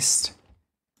Christ.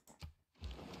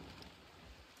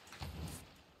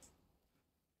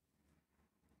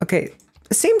 Okay,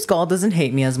 it seems Gaul doesn't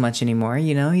hate me as much anymore,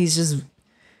 you know? He's just...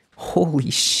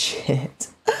 Holy shit.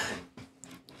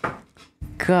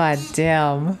 God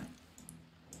damn.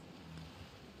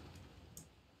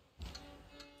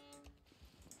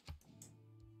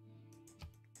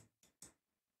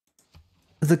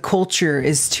 The culture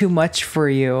is too much for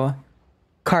you,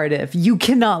 Cardiff. You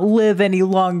cannot live any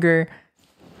longer.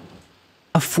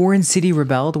 A foreign city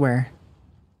rebelled? Where?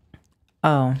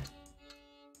 Oh.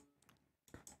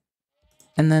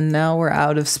 And then now we're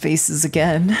out of spaces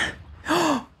again.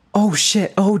 Oh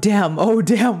shit. Oh damn. Oh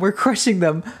damn. We're crushing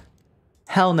them.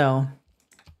 Hell no.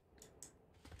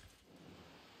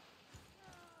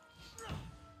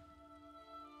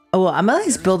 Oh, well, I'm at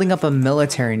least building up a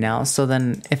military now, so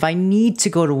then if I need to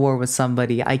go to war with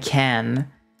somebody, I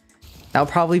can. That'll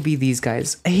probably be these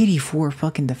guys. 84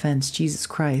 fucking defense, Jesus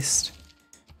Christ.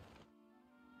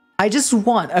 I just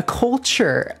want a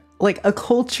culture, like a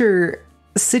culture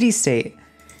city-state.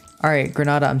 All right,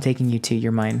 Granada, I'm taking you too,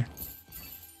 you're mine.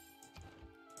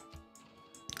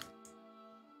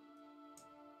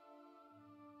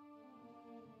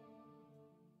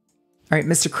 All right,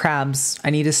 Mr. Krabs,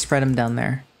 I need to spread him down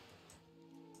there.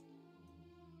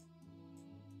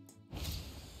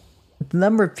 The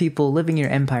number of people living in your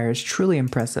empire is truly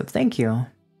impressive. Thank you.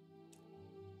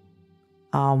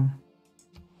 That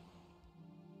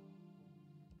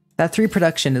 3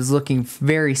 production is looking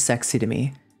very sexy to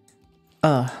me.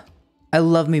 I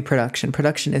love me production.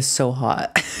 Production is so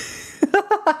hot.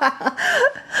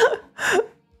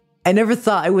 I never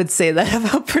thought I would say that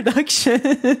about production.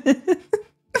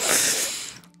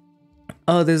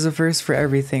 Oh, there's a verse for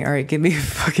everything. All right, give me a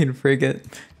fucking frigate.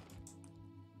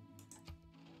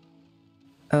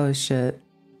 Oh shit.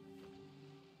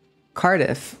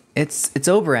 Cardiff. It's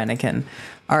over, Anakin.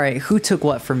 Alright, who took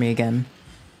what from me again?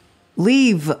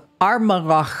 Leave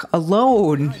Armagh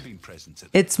alone.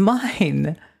 It's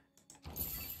mine.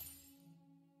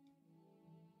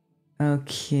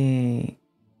 Okay.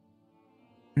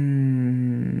 I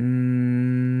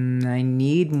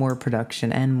need more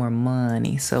production and more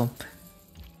money, so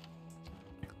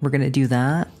we're gonna do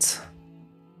that.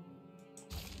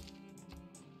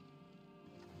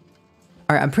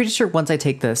 Alright, I'm pretty sure once I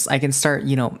take this, I can start,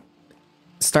 you know,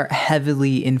 start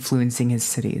heavily influencing his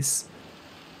cities.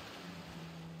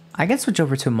 I can switch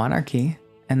over to a monarchy,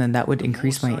 and then that would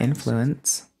increase my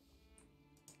influence.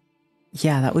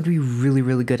 Yeah, that would be really,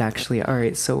 really good, actually.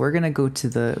 Alright, so we're gonna go to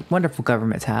the wonderful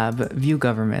government tab, view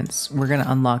governments. We're gonna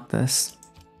unlock this.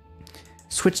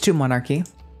 Switch to monarchy.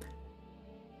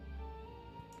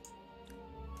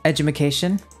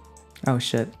 Education. Oh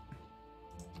shit.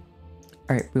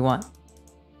 Alright, we want...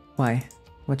 Why?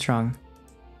 What's wrong?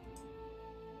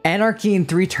 Anarchy in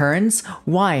 3 turns?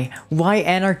 Why? Why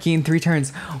anarchy in 3 turns?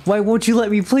 Why won't you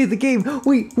let me play the game?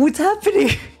 Wait, what's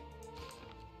happening?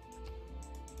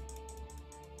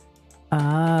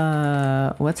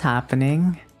 What's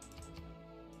happening?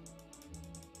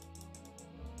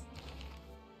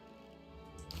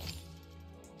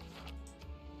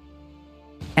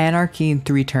 Anarchy in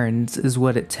 3 turns is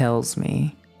what it tells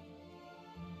me.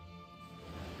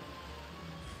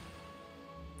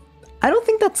 I don't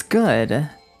think that's good.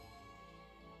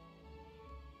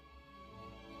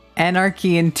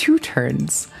 Anarchy in 2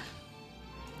 turns.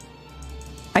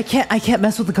 I can't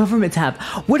mess with the government tab.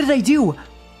 What did I do?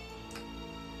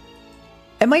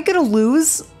 Am I gonna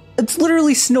lose? It's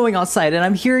literally snowing outside and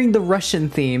I'm hearing the Russian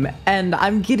theme and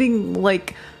I'm getting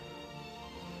like...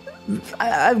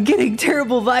 I'm getting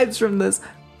terrible vibes from this.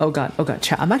 Oh god,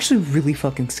 chat. I'm actually really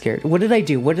fucking scared. What did I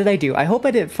do? What did I do? I hope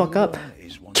I didn't fuck up.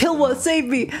 Kilwa, save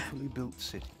me!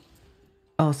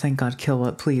 Oh, thank god,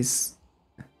 Kilwa, please.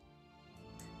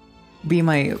 Be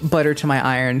my butter to my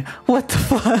iron. What the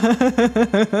fuck?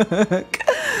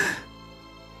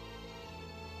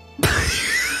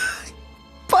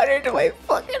 Butter to my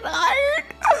fucking iron?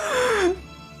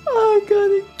 Oh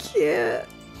god, I can't.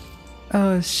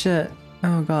 Oh shit.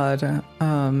 Oh god.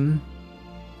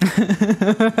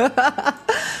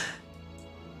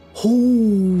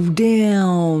 Oh,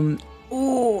 damn.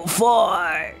 Oh,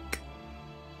 fuck.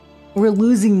 We're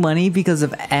losing money because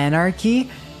of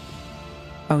anarchy?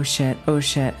 Oh shit,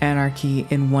 anarchy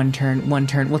in 1 turn, 1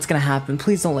 turn. What's gonna happen?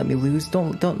 Please don't let me lose.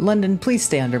 Don't, London, please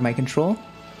stay under my control.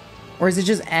 Or is it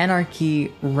just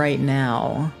anarchy right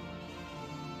now?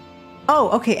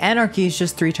 Oh, okay, anarchy is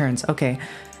just 3 turns. Okay,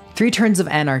 3 turns of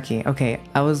anarchy. Okay,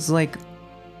 I was like,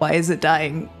 Why is it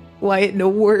dying? Why it no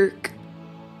work?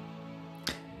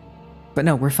 But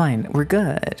no, we're fine. We're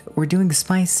good. We're doing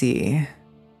spicy.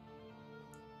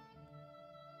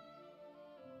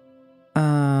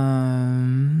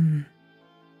 I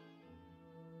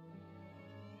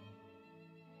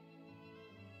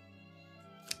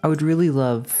would really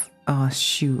love... Oh,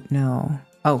 shoot, no.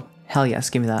 Oh, hell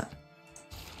yes, give me that.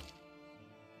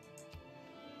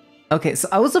 Okay, so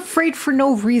I was afraid for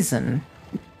no reason.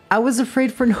 I was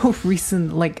afraid for no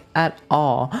reason, like, at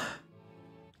all.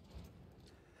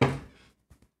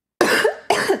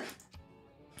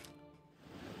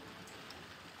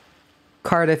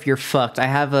 Cardiff, you're fucked. I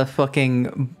have a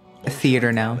fucking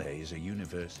theater now.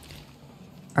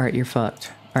 Alright, you're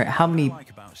fucked. Alright, how many...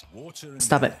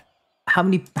 Stop it. How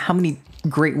many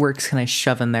great works can I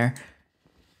shove in there?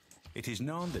 It is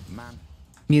known that man...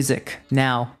 Music,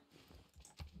 now.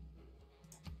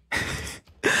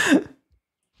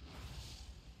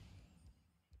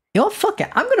 You know what? Fuck it.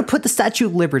 I'm gonna put the Statue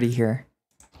of Liberty here.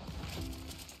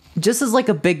 Just as like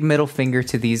a big middle finger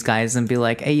to these guys and be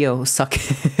like, hey yo, suck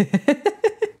it.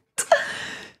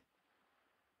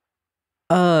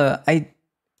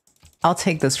 I'll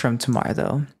take this from tomorrow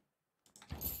though.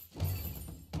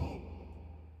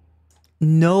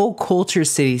 No culture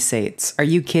city states. Are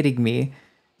you kidding me?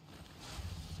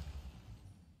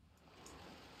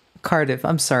 Cardiff,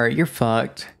 I'm sorry, you're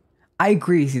fucked. I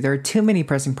agree with you. There are too many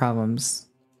pressing problems.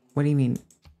 What do you mean?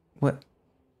 What?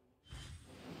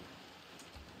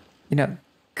 You know,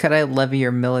 could I levy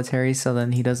your military so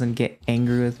then he doesn't get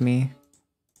angry with me?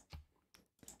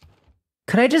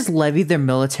 Could I just levy their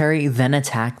military, then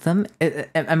attack them?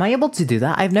 Am I able to do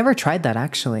that? I've never tried that,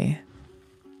 actually.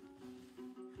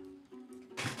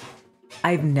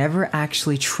 I've never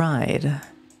actually tried.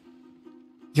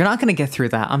 You're not gonna get through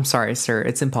that. I'm sorry, sir.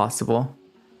 It's impossible.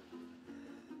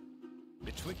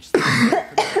 Betwixt the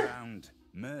ground,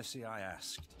 mercy I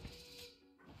asked.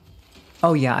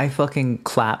 Oh yeah, I fucking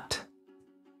clapped.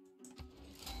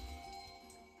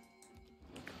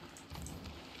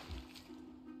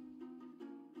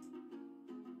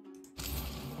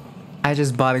 I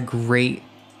just bought a great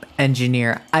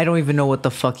engineer. I don't even know what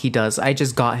the fuck he does. I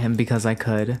just got him because I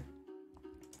could.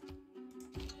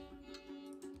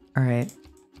 Alright.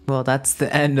 Well, that's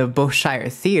the end of Beaushire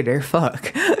Theater.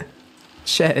 Fuck.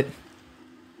 Shit.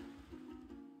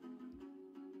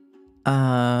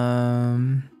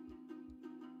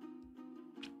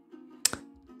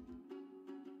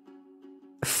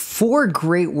 Four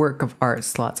great work of art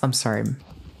slots. I'm sorry.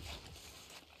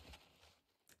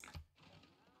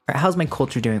 Alright, how's my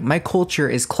culture doing? My culture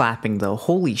is clapping though.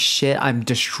 Holy shit, I'm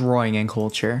destroying in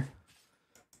culture.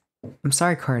 I'm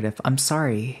sorry, Cardiff. I'm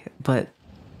sorry, but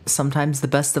sometimes the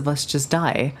best of us just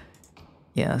die.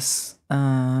 Yes.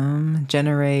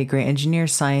 Generate great engineer,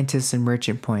 scientists, and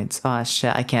merchant points. Ah,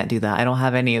 shit, I can't do that. I don't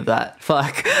have any of that.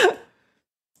 Fuck.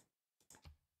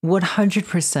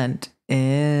 100%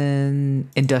 in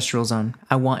industrial zone.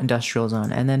 I want industrial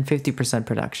zone. And then 50%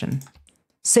 production.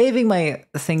 Saving my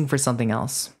thing for something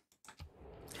else.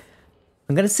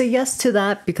 I'm gonna say yes to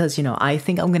that because, you know, I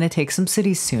think I'm gonna take some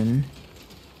cities soon.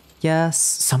 Yes.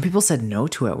 Some people said no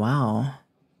to it. Wow.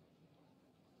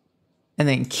 And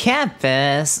then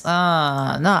campus.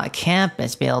 Not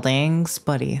campus buildings.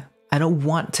 Buddy, I don't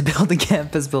want to build the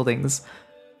campus buildings.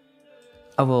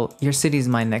 Oh, well, your city's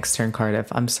mine next turn, Cardiff.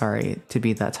 I'm sorry to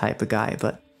be that type of guy,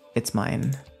 but it's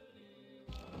mine.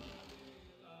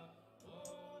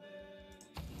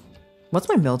 What's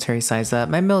my military size at?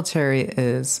 My military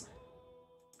is...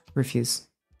 Refuse.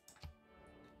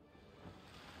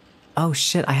 Oh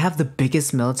shit, I have the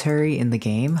biggest military in the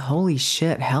game? Holy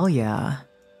shit, hell yeah.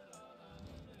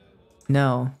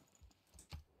 No.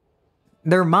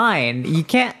 They're mine. You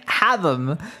can't have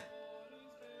them.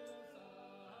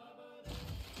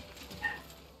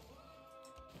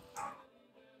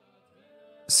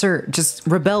 Sir, just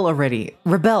rebel already.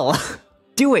 Rebel.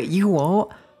 Do it, you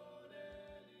won't.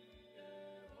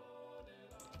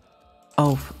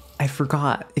 Oh, I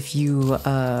forgot. If you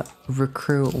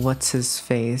recruit what's his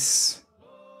face.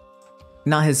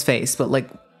 Not his face, but like,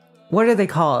 what are they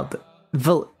called?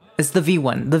 It's the V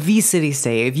one, the V city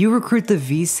state. If you recruit the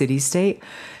V city state,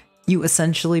 you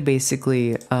essentially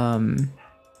basically I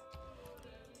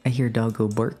hear doggo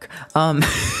bark.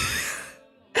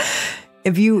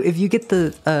 If you get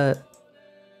the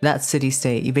that city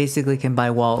state, you basically can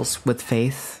buy walls with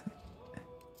faith.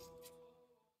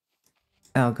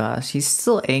 Oh gosh, he's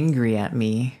still angry at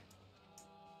me.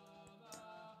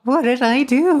 What did I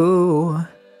do?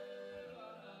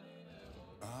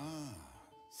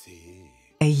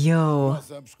 Hey yo.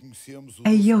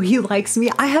 Hey yo, he likes me.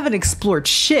 I haven't explored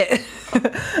shit.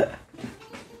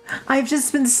 I've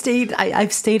just been stayed.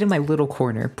 I've stayed in my little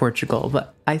corner, Portugal,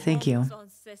 but I thank you. You know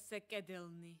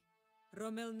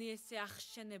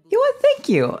what?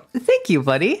 Thank you,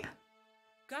 buddy.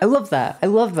 I love that. I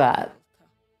love that.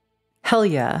 Hell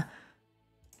yeah.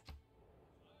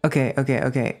 Okay.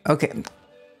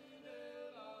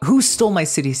 Who stole my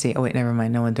city state? Oh wait, never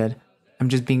mind. No one did. I'm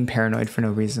just being paranoid for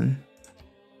no reason.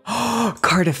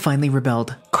 Cardiff finally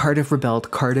rebelled. Cardiff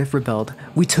rebelled.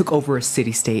 We took over a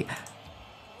city state.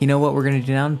 You know what we're gonna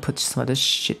do now? Put some of this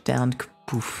shit down.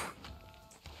 Poof.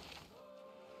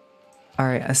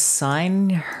 Alright,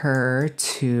 assign her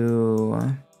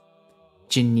to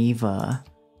Geneva.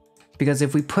 Because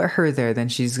if we put her there, then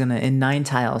she's gonna, in 9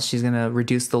 tiles, she's gonna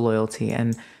reduce the loyalty.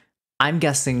 And I'm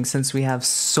guessing since we have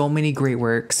so many great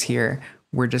works here,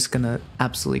 we're just gonna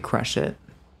absolutely crush it.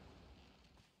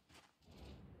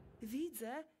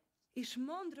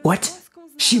 What?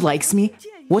 She likes me?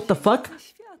 What the fuck?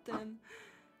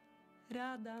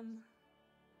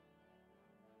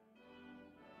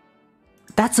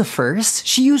 That's a first?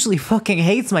 She usually fucking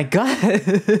hates my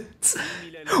guts.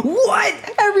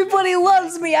 What? Everybody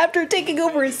loves me after taking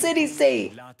over a city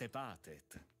state.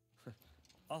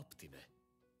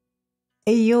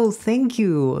 Hey yo, thank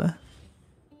you.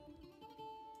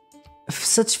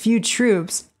 Such few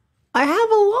troops. I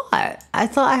have a lot. I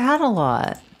thought I had a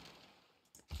lot.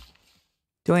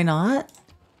 Do I not?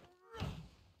 I'm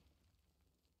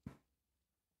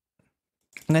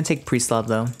gonna take Priestlav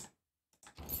though.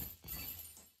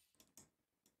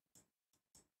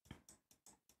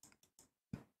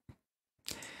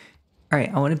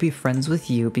 Alright, I want to be friends with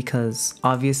you because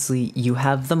obviously you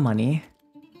have the money.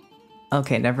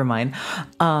 Okay, never mind.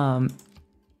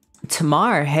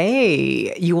 Tamar,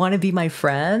 hey, you want to be my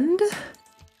friend?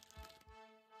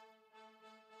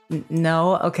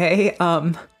 No, okay.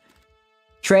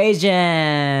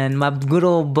 Trajan, my good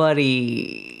old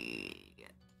buddy.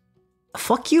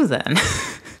 Fuck you then.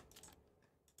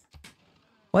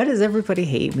 Why does everybody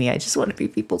hate me? I just want to be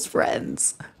people's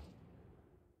friends.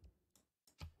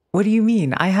 What do you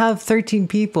mean? I have 13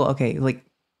 people. Okay, like,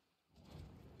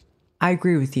 I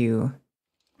agree with you.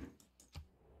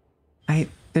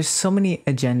 There's so many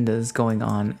agendas going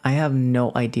on. I have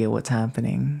no idea what's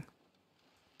happening.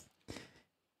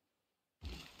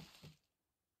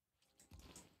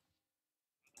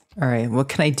 Alright, what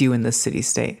can I do in this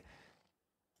city-state?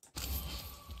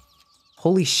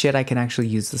 Holy shit, I can actually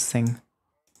use this thing.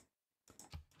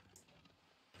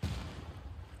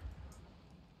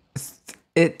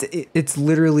 It's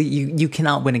literally, you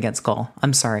cannot win against Gaul.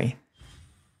 I'm sorry.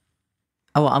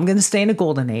 Oh, well, I'm gonna stay in a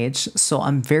golden age, so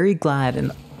I'm very glad,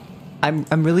 and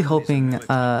I'm really hoping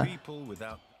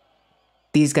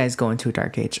these guys go into a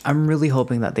dark age. I'm really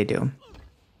hoping that they do.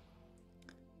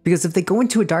 Because if they go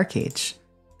into a dark age,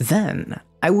 then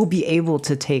I will be able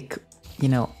to take, you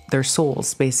know, their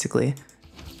souls, basically.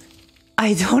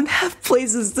 I don't have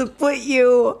places to put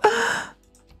you!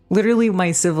 Literally,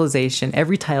 my civilization,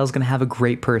 every tile is gonna have a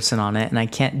great person on it, and I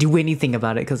can't do anything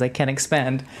about it because I can't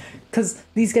expand. Because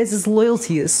these guys'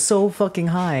 loyalty is so fucking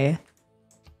high.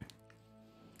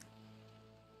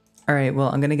 Alright, well,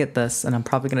 I'm gonna get this, and I'm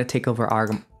probably gonna take over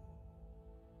Armagh.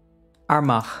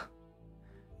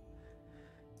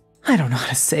 I don't know how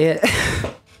to say it.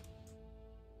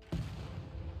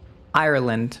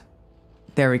 Ireland.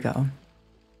 There we go.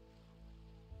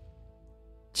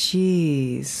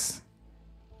 Jeez.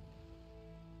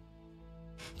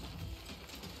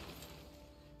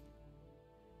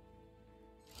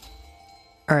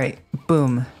 Alright,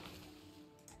 boom.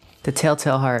 The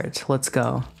Telltale Heart, let's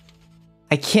go.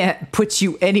 I can't put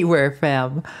you anywhere,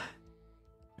 fam.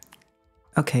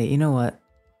 Okay, you know what?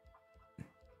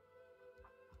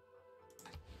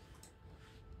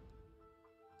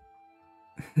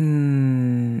 Give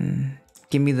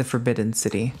me the Forbidden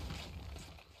City.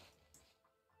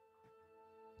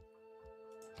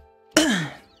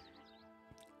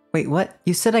 Wait, what?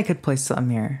 You said I could place something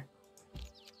here.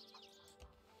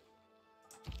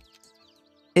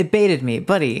 It baited me,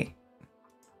 buddy.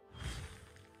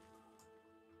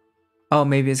 Oh,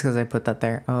 maybe it's because I put that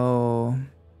there. Oh.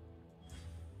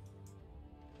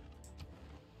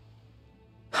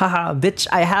 Haha, bitch,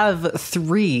 I have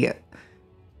 3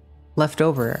 left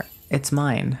over. It's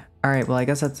mine. Alright, well, I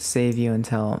guess I have to save you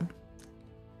until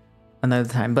another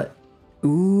time. But,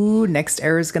 ooh, next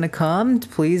era is gonna come.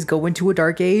 Please go into a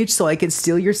dark age so I can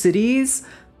steal your cities.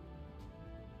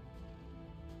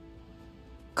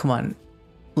 Come on.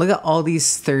 Look at all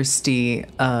these thirsty,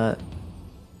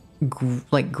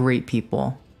 like, great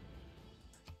people.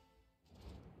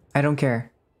 I don't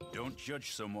care. Don't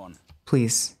judge someone.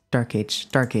 Please. Dark Age,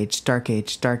 Dark Age, Dark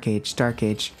Age, Dark Age, Dark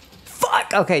Age. Fuck!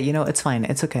 Fuck! Okay, you know, it's fine.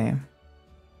 It's okay.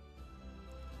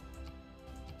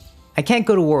 I can't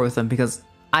go to war with them because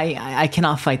I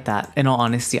cannot fight that, in all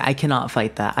honesty. I cannot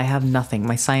fight that. I have nothing.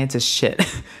 My science is shit.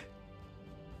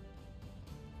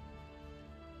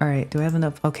 Alright, do I have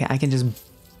enough? Okay, I can just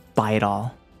buy it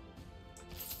all.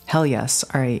 Hell yes.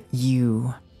 Alright,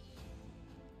 you.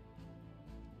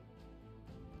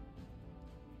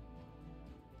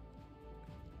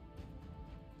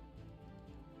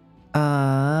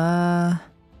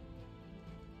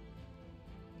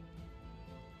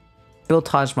 Build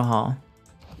Taj Mahal.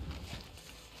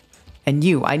 And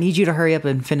you, I need you to hurry up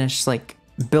and finish, like,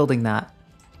 building that.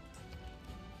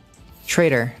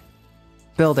 Trader.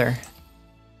 Builder.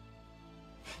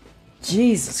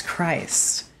 Jesus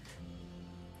Christ.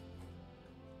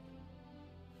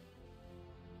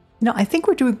 No, I think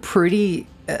we're doing pretty...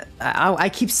 I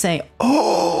keep saying,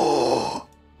 oh!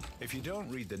 If you don't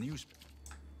read the news...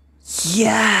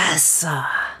 Yes!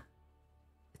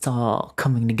 It's all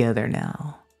coming together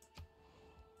now.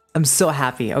 I'm so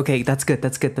happy. Okay, that's good,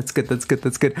 that's good, that's good, that's good,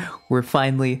 that's good. We're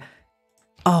finally...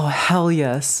 Oh, hell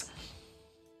yes.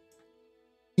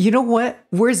 You know what?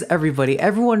 Where's everybody?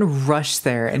 Everyone rush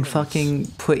there and fucking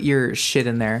put your shit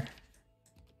in there.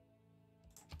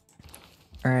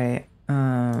 Alright,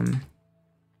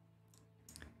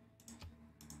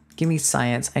 give me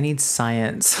science. I need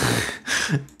science.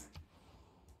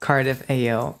 Cardiff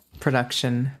AO.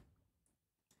 Production.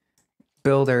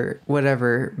 Builder.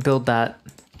 Whatever. Build that.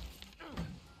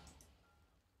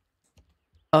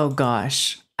 Oh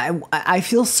gosh. I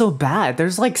feel so bad.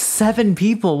 There's like 7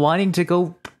 people wanting to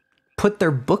go put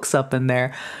their books up in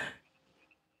there.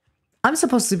 I'm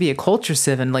supposed to be a culture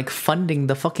civ and like funding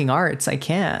the fucking arts. I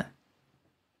can't.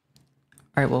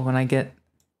 Alright, well when I get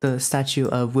the Statue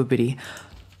of Wibbity.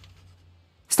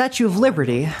 Statue of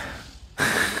Liberty.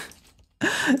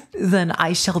 Then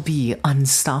I shall be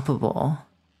unstoppable.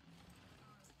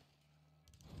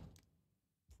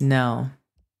 No.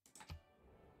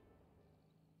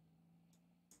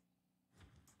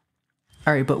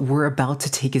 Alright, but we're about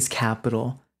to take his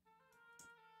capital.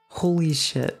 Holy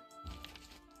shit.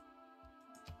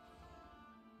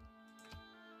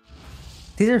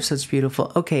 These are such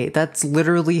beautiful. Okay, that's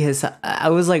literally his... I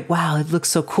was like, wow, it looks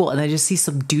so cool. And I just see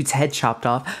some dude's head chopped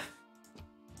off.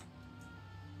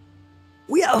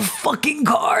 We have fucking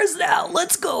cars now.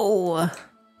 Let's go.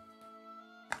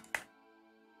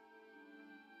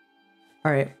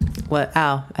 Alright. What?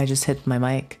 Ow. I just hit my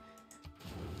mic.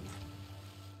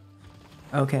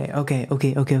 Okay.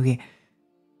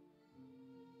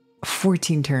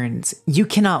 14 turns. You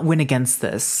cannot win against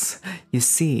this. You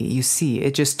see.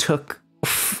 It just took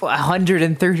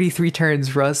 133 turns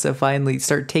for us to finally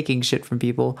start taking shit from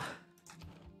people.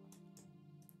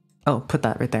 Oh, put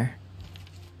that right there.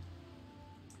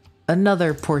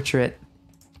 Another portrait.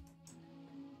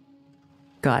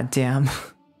 God damn.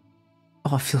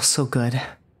 Oh, it feels so good.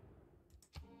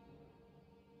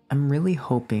 I'm really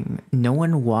hoping no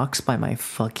one walks by my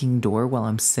fucking door while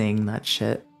I'm saying that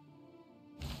shit.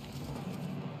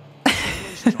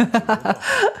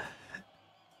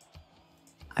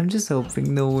 I'm just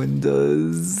hoping no one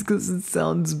does, because it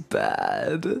sounds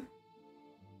bad.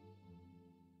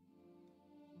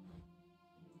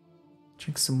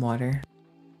 Drink some water.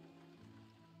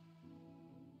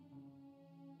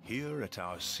 Here at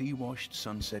our sea-washed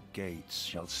sunset gates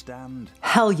shall stand...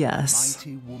 Hell yes. A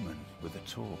mighty woman with a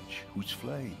torch whose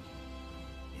flame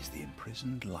is the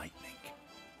imprisoned lightning.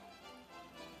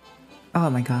 Oh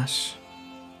my gosh.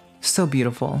 So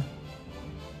beautiful.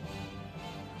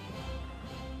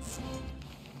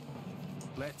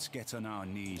 Let's get on our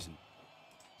knees and...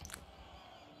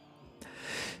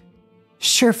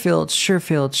 Surefield.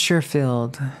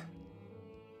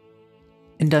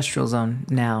 Industrial zone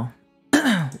now.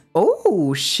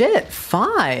 Oh shit,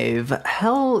 5.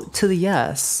 Hell to the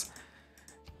yes.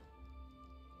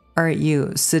 Alright,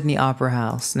 you, Sydney Opera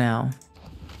House now.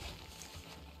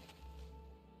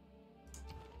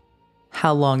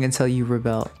 How long until you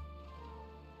rebel?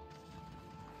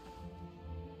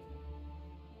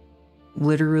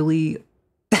 Literally.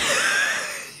 You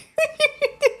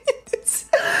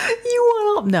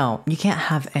want to... No, you can't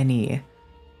have any.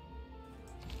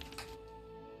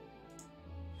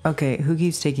 Okay, who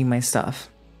keeps taking my stuff?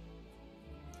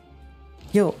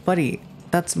 Yo, buddy,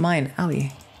 that's mine.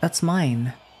 Owie, that's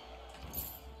mine.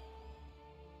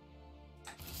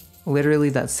 Literally,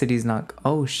 that city's not...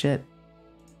 Oh, shit.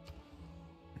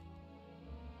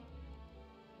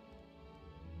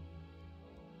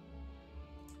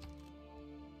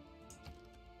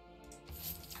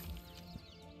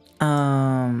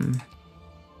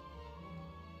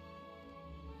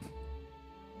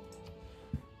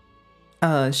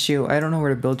 Syuu, I don't know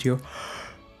where to build you.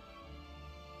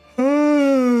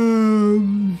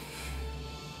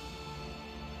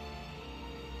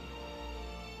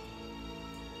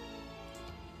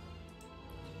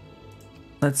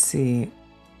 Let's see.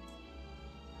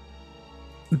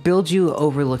 Build you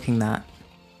overlooking that.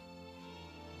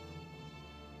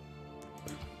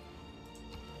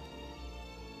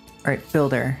 Alright,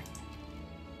 builder.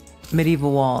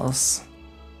 Medieval walls.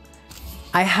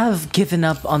 I have given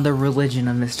up on the religion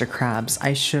of Mr. Krabs.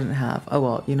 I shouldn't have. Oh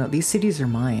well, you know, these cities are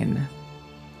mine.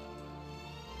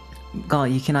 God,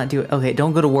 you cannot do it. Okay,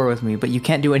 don't go to war with me, but you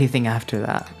can't do anything after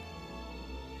that.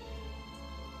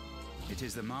 It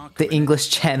is the mark The English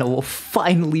channel will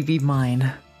finally be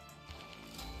mine.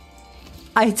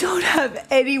 I don't have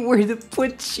anywhere to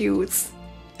put you.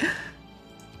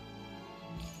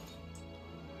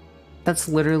 That's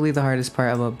literally the hardest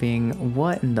part about being...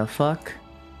 What in the fuck?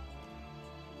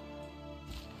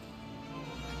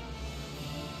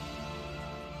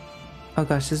 Oh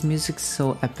gosh, this music's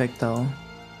so epic though.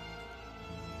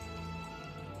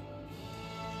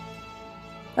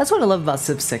 That's what I love about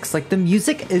Civ 6. Like, the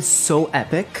music is so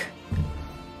epic.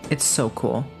 It's so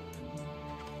cool.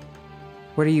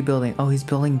 What are you building? Oh, he's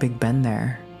building Big Ben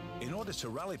there. In order to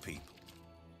rally people.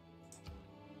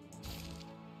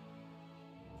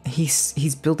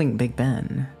 He's building Big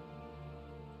Ben.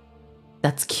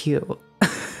 That's cute.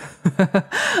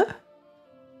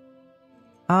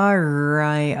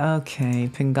 Alright, okay.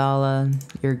 Pingala,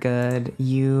 you're good.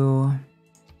 You...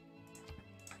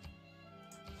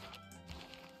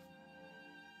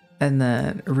 And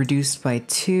then reduced by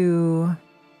 2.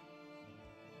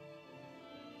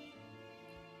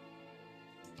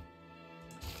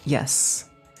 Yes.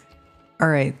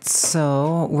 Alright,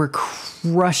 so we're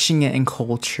crushing it in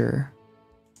culture.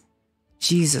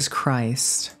 Jesus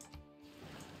Christ.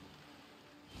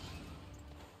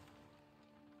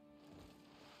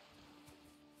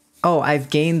 Oh, I've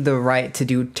gained the right to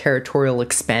do territorial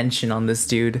expansion on this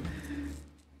dude.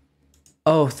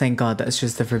 Oh, thank God, that's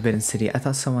just the Forbidden City. I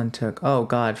thought someone took... Oh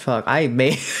God, fuck. I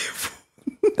may...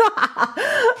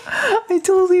 I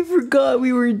totally forgot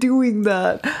we were doing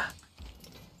that.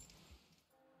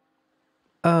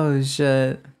 Oh,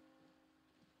 shit.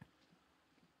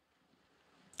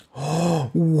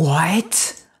 Oh,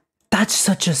 what? That's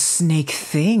such a snake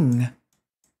thing.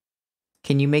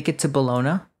 Can you make it to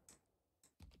Bologna?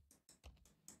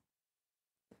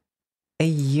 Hey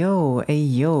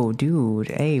yo, dude.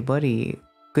 Hey, buddy.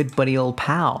 Good buddy old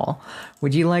pal.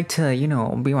 Would you like to, you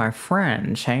know, be my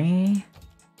friend, hey?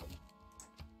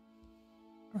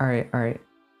 Alright.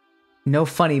 No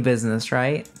funny business,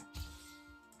 right?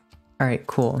 Alright,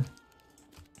 cool.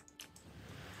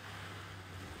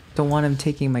 Don't want him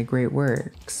taking my great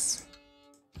works.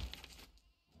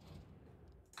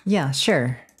 Yeah,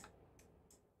 sure.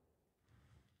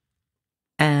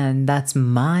 And that's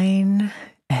mine.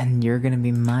 And you're gonna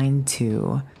be mine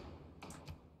too.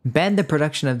 Ban the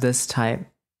production of this type.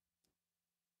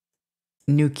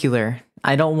 Nuclear.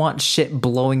 I don't want shit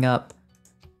blowing up.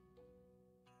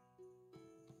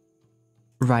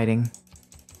 Writing.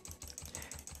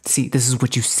 See, this is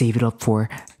what you save it up for.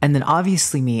 And then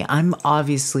obviously me. I'm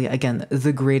obviously, again,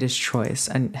 the greatest choice.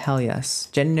 And hell yes.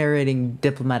 Generating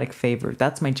diplomatic favor.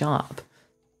 That's my job.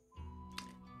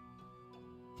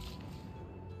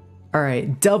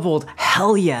 Alright, doubled.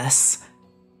 Hell yes.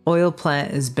 Oil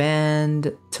plant is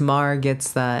banned. Tamar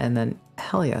gets that, and then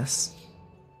hell yes.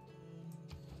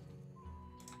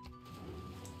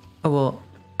 Oh well,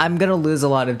 I'm gonna lose a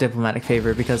lot of diplomatic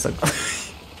favor because of...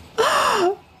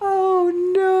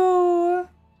 Oh no.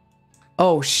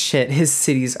 Oh shit, his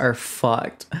cities are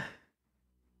fucked.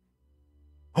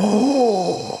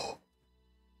 Oh,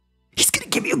 he's gonna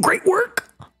give me a great work.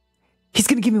 He's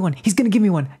gonna give me one. He's gonna give me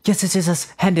one.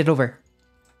 Yes. Hand it over.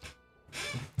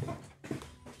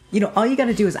 You know, all you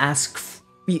gotta do is ask.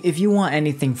 If you want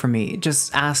anything from me,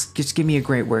 just ask. Just give me a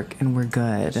great work, and we're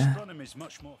good.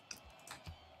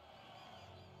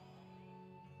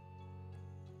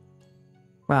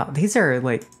 Wow, these are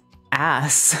like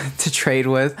ass to trade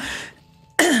with.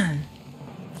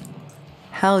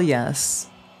 Hell yes.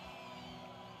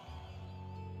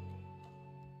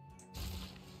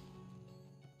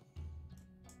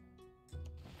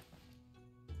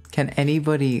 Can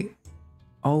anybody...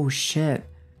 Oh shit.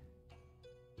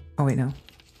 Oh wait, no.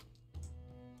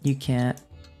 You can't.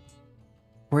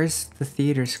 Where's the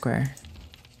theater square?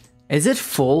 Is it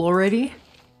full already?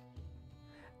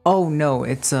 Oh no,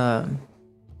 it's Oh.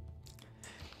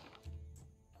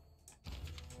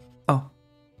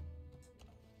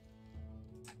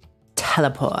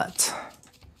 Teleport.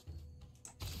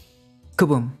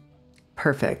 Kaboom.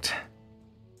 Perfect.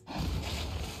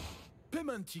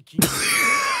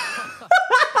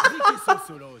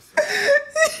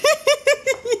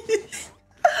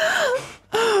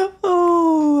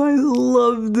 Oh, I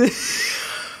love this.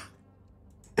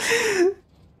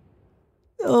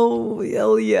 Oh,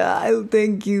 hell yeah.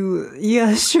 Thank you.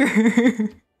 Yeah, sure.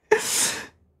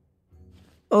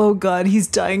 Oh god, he's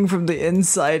dying from the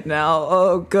inside now.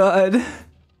 Oh god.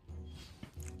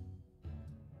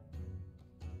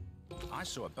 I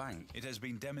saw a bank. It has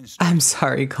been demonstrated. I'm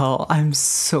sorry, Call. I'm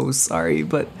so sorry,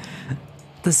 but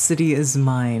the city is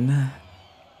mine.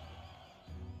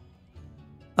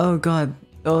 Oh god.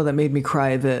 Oh, that made me cry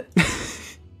a bit.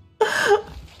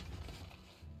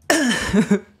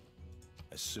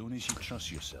 As soon as you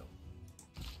trust yourself.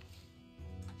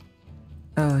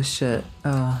 Oh shit.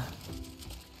 Oh.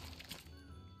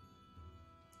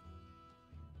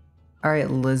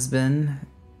 Alright, Lisbon.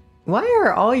 Why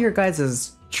are all your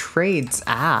guys' trades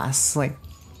ass? Like...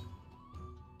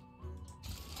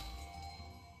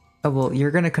 Oh well, you're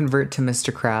gonna convert to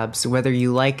Mr. Krabs, whether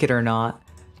you like it or not.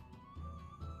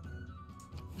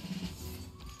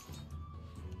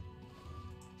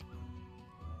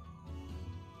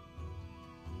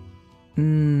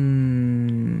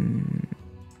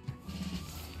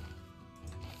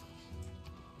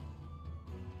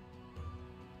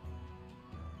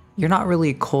 You're not really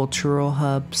a cultural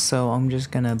hub, so I'm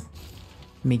just gonna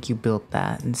make you build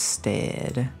that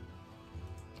instead.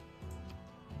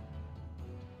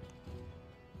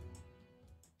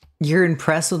 You're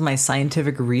impressed with my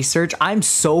scientific research? I'm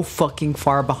so fucking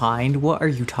far behind. What are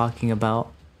you talking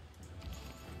about?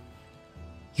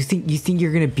 You think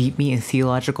you're gonna beat me in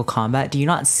theological combat? Do you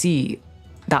not see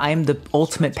that I am the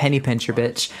ultimate penny pincher,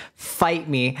 bitch? Fight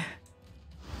me.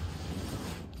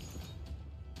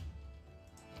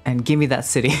 And give me that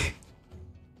city.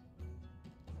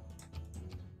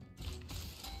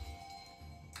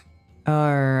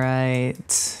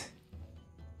 Alright.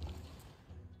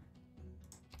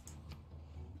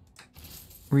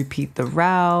 Repeat the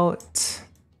route.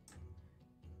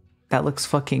 That looks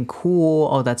fucking cool.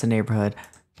 Oh, that's a neighborhood.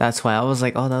 That's why I was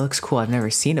like, oh, that looks cool. I've never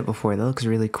seen it before. That looks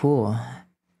really cool.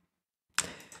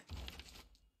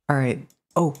 Alright.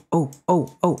 Oh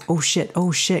shit.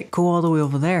 Oh shit. Go all the way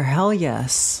over there. Hell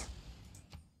yes.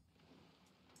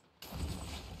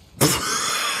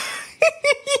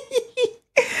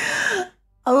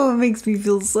 Oh, it makes me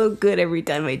feel so good every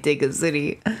time I take a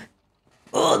city.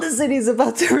 Oh, the city's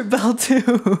about to rebel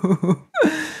too.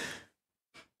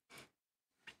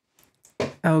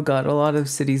 Oh god, a lot of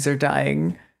cities are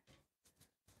dying.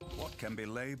 What can be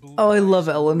labeled? Oh, I love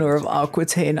Eleanor of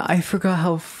Aquitaine. I forgot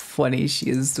how funny she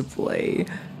is to play.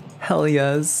 Hell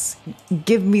yes.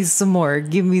 Give me some more.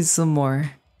 Give me some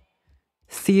more.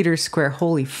 Theater Square.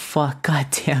 Holy fuck. God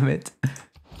damn it.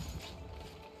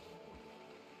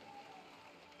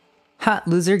 Ha,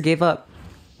 loser gave up.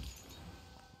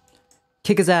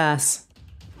 Kick his ass.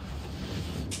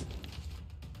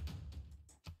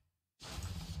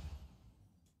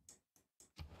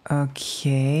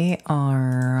 Okay,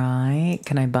 alright.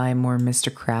 Can I buy more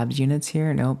Mr. Krabs units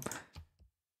here? Nope.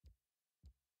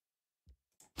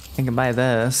 I can buy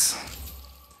this.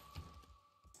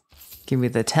 Give me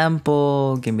the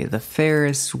temple, give me the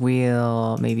Ferris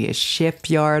wheel, maybe a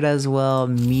shipyard as well,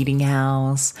 meeting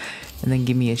house, and then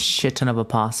give me a shit ton of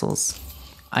apostles.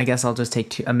 I guess I'll just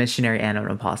take a missionary and an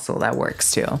apostle. That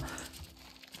works too.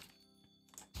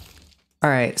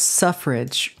 Alright,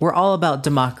 suffrage. We're all about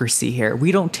democracy here.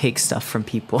 We don't take stuff from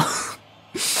people.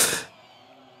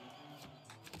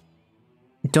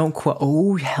 Don't quote.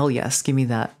 Oh, hell yes. Give me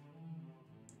that.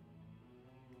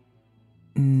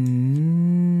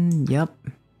 Yep.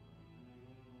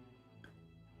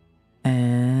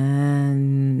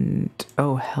 And...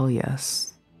 oh, hell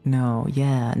yes. No,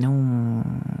 yeah, no.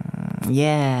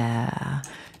 Yeah.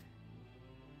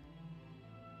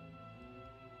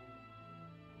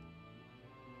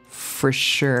 For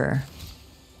sure.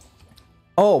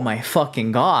 Oh my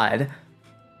fucking god.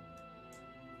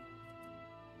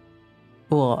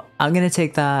 Well, I'm gonna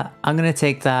take that. I'm gonna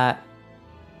take that.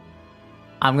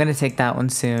 I'm gonna take that one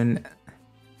soon.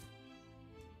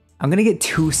 I'm gonna get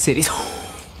 2 cities.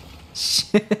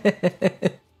 Shit.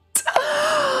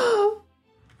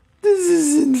 This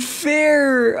isn't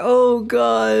fair. Oh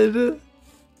god.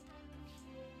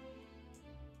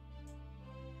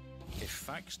 If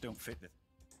facts don't fit the...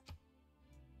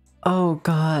 Oh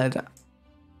god.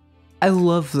 I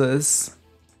love this.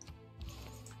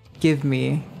 Give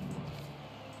me.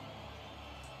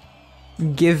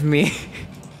 Give me.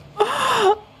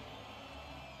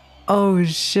 Oh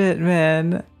shit,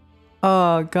 man.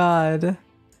 Oh god.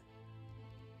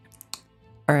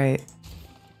 Alright.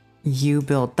 You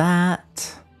build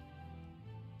that.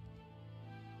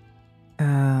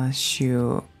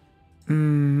 Shoot.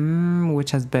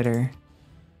 Which has better?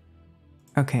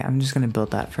 Okay, I'm just gonna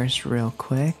build that first real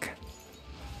quick.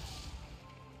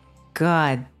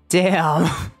 God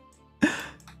damn.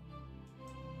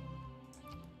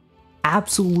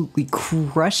 Absolutely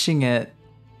crushing it.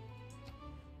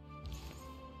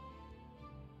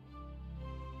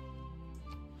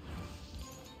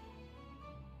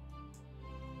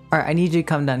 Alright, I need you to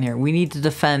come down here. We need to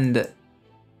defend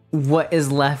what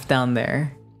is left down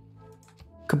there.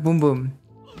 Kaboom boom.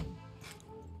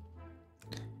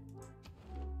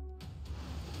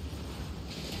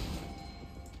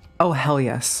 Oh, hell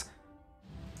yes.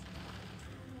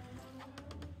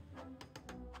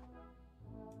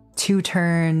 Two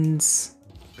turns.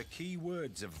 The key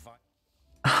words of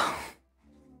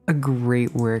A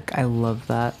great work. I love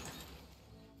that.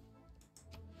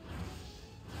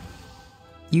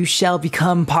 You shall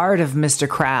become part of Mr.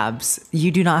 Krabs.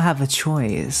 You do not have a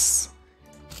choice.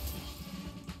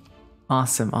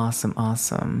 Awesome, awesome,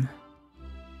 awesome.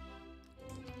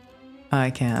 I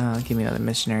can't. Give me another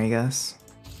missionary, I guess.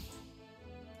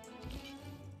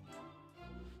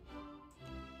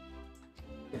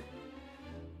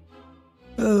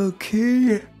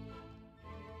 Okay.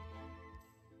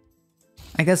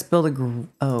 I guess build a.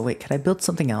 Oh wait, could I build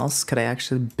something else? Could I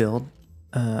actually build?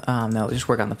 No, just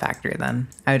work on the factory then.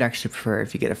 I would actually prefer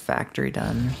if you get a factory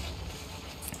done.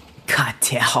 God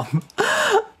damn.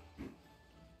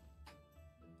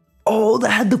 Oh, that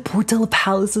had the Portella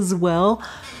Palace as well.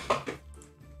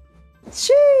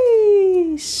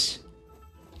 Sheesh.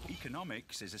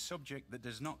 economics is a subject that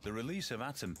does not the release of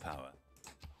atom power.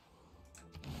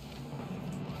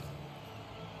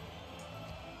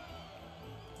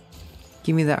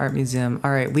 Give me the art museum.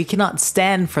 All right, we cannot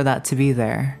stand for that to be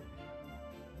there.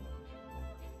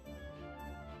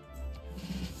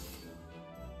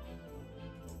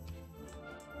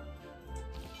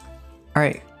 All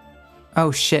right.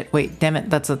 Oh shit, wait, damn it,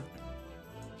 that's a...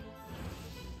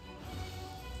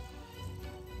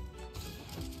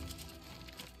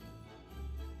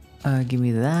 give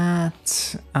me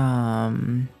that.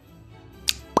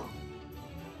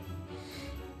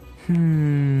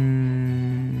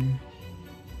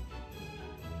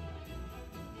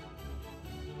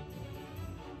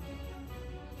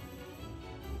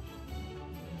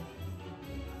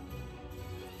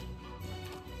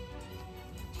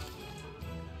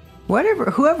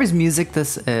 Whatever, whoever's music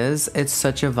this is, it's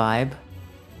such a vibe.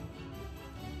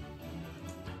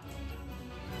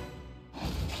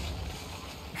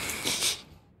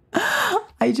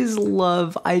 I just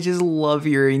love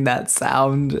hearing that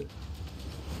sound.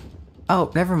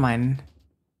 Oh, never mind.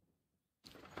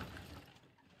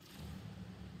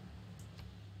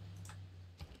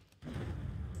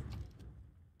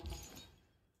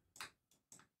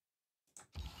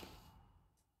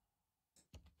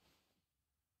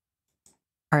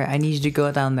 All right, I need you to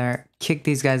go down there, kick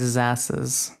these guys'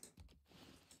 asses.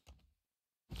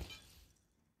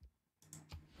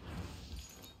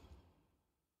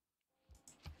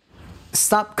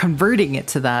 Stop converting it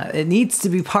to that. It needs to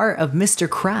be part of Mr.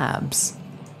 Krabs.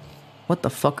 What the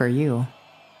fuck are you?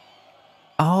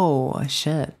 Oh,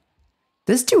 shit.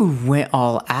 This dude went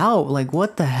all out. Like,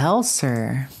 what the hell,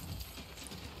 sir?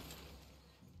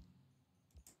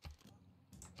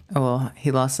 Oh, well,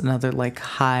 he lost another, like,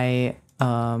 high,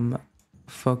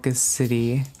 focus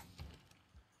city.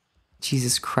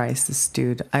 Jesus Christ, this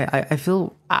dude. I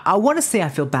feel... I want to say I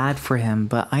feel bad for him,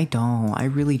 but I don't. I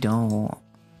really don't.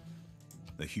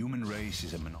 The human race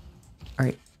is a monopoly. All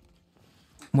right.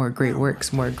 More great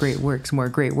works, more great works, more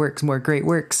great works, more great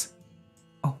works.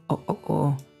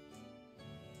 Oh.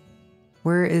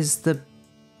 Where is the...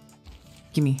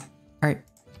 Gimme. All right.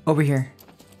 Over here.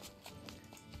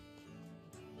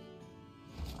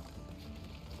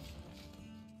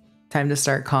 Time to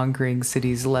start conquering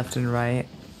cities left and right.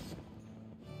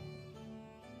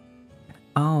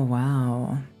 Oh,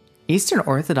 wow. Eastern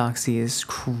Orthodoxy is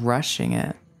crushing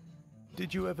it.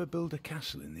 Did you ever build a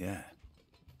castle in the air?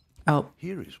 Oh.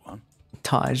 Here is one.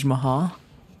 Taj Mahal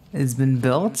has been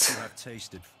built. I've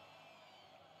tasted.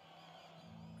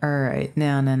 All right.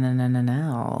 Now.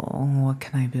 What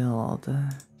can I build?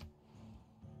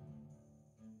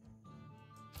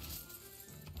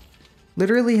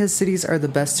 Literally, his cities are the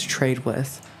best to trade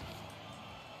with.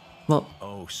 Well,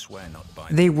 oh, swear not by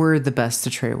they were the best to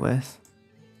trade with.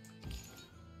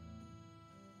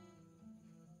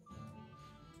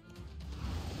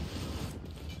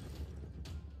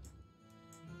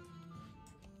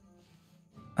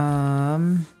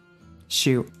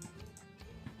 Shoot.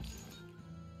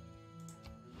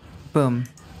 Boom.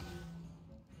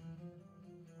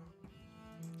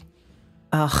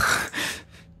 Ugh.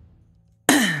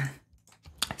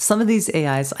 some of these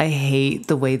AIs, I hate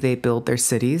the way they build their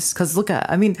cities. Because look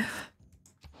at, I mean,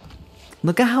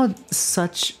 look at how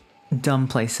such dumb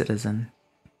place it is in.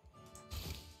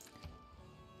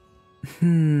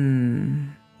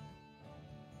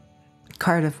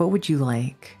 Cardiff, what would you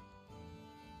like?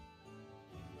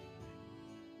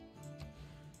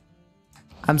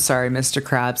 I'm sorry, Mr.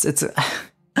 Krabs. It's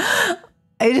I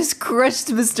just crushed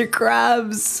Mr.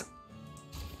 Krabs.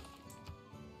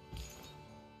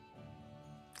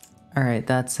 All right,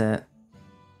 that's it.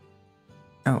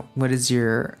 Oh, what is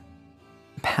your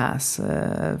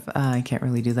passive? I can't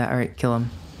really do that. All right, kill him.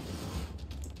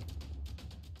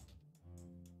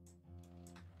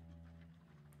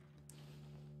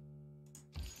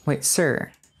 Wait, sir.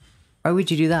 Why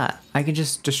would you do that? I can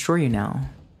just destroy you now.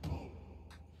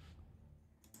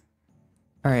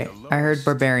 Alright, I heard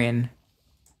barbarian.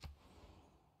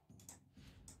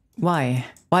 Why?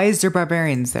 Why is there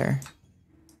barbarians there?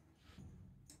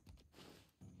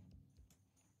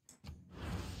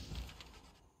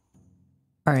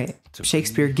 Alright,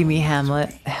 Shakespeare, give me Hamlet.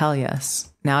 Hell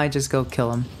yes. Now I just go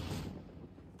kill him.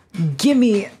 Give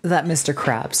me that Mr.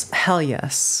 Krabs. Hell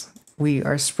yes. We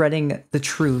are spreading the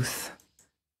truth.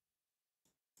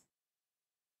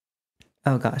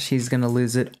 Oh gosh, he's gonna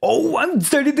lose it. Oh, I'm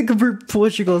starting to convert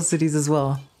Portugal cities as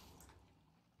well.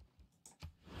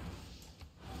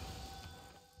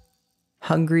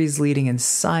 Hungary's leading in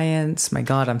science. My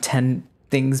god, I'm 10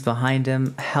 things behind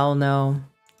him. Hell no.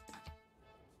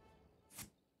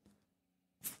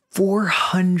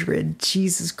 400.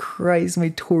 Jesus Christ, my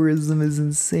tourism is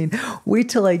insane. Wait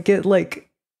till I get like...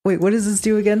 Wait, what does this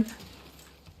do again?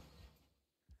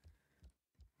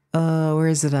 Where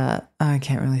is it at? I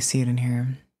can't really see it in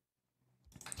here.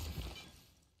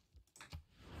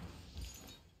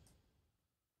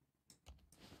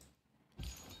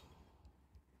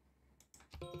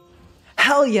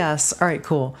 Hell yes! Alright,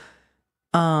 cool.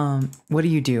 What do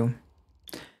you do?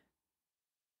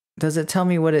 Does it tell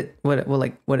me what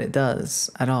it does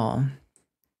at all?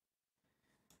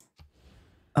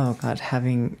 Oh god,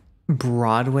 having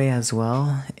Broadway as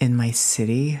well in my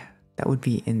city? That would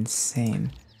be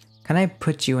insane. Can I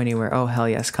put you anywhere? Oh hell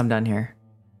yes, come down here.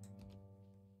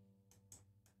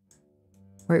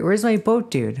 Wait, where's my boat,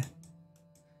 dude?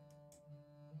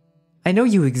 I know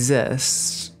you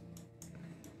exist.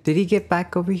 Did he get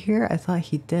back over here? I thought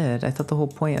he did. I thought the whole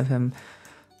point of him,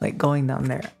 like, going down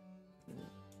there.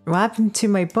 What happened to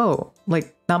my boat?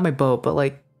 Like, not my boat, but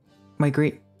like, my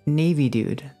great navy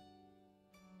dude.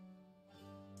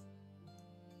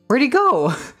 Where'd he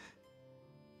go?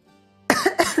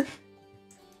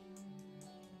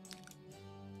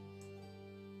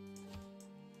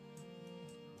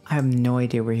 I have no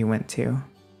idea where he went to.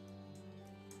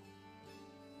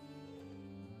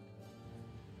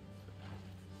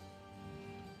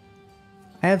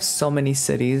 I have so many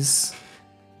cities.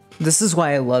 This is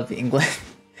why I love England.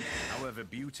 However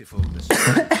beautiful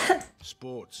the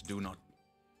sports do not.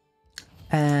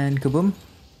 And kaboom.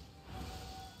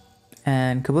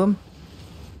 And kaboom.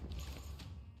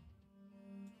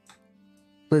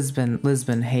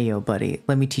 Lisbon, hey yo buddy,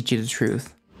 let me teach you the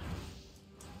truth.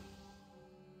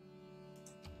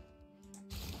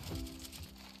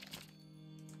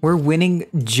 We're winning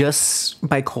just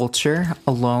by culture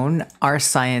alone. Our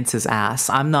science is ass.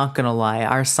 I'm not gonna lie.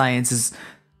 Our science is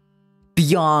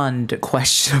beyond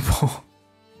questionable.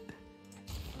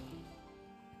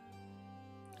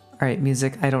 Alright,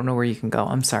 music. I don't know where you can go.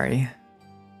 I'm sorry.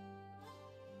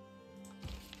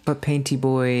 But Painty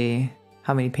Boy,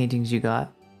 how many paintings you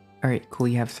got? Alright, cool.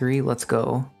 You have 3. Let's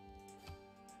go.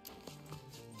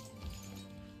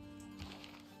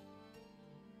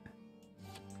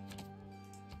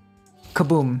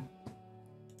 Kaboom.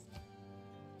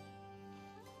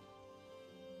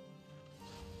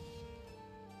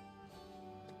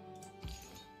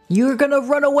 You're gonna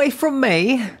run away from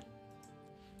me?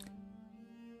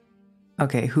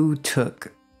 Okay, who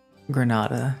took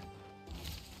Granada?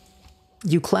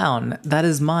 You clown, that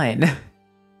is mine.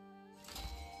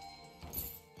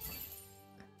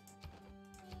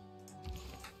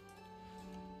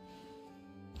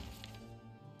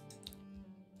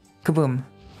 Kaboom.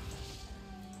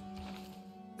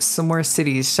 Some more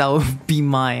cities shall be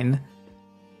mine.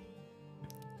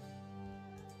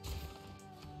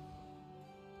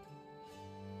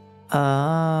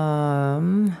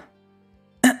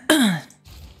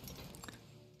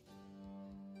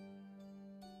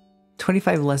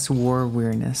 25 less war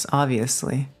weariness,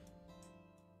 obviously.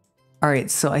 Alright,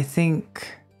 so I think...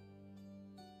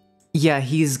 Yeah,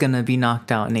 he's gonna be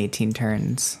knocked out in 18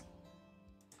 turns.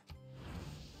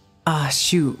 Ah,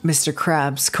 shoot, Mr.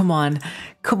 Krabs, come on.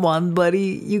 Come on,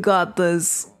 buddy, you got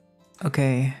this.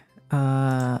 Okay.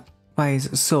 Why is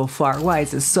it so far? Why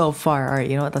is it so far? All right,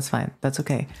 you know what? That's fine. That's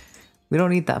okay. We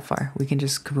don't need that far. We can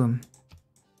just kaboom.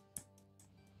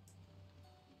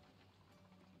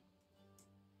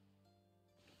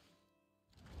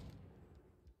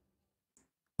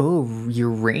 Oh,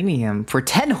 uranium for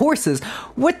 10 horses.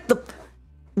 What the?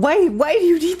 Why do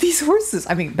you need these horses?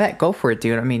 I mean, bet, go for it,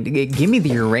 dude. I mean, give me the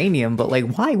uranium, but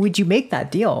like, why would you make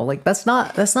that deal? Like, that's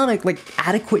not a like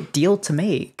adequate deal to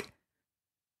make.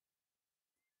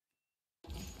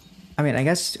 I mean, I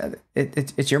guess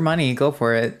it's your money, go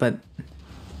for it, but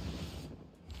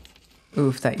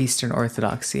oof, that Eastern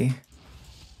Orthodoxy.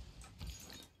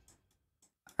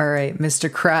 All right, Mr.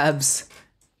 Krabs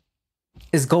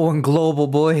is going global,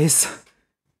 boys.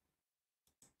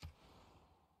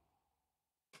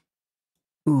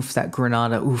 Oof, that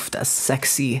Granada. Oof, that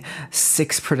sexy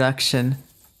 6 production.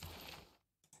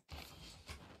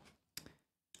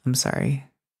 I'm sorry,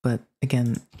 but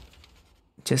again,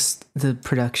 just the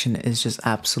production is just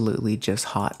absolutely just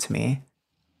hot to me.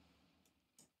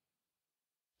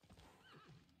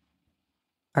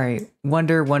 All right,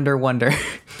 wonder.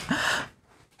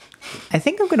 I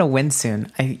think I'm gonna win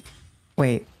soon.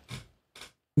 Wait.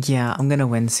 Yeah, I'm gonna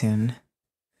win soon.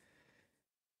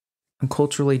 I'm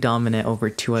culturally dominant over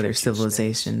 2 other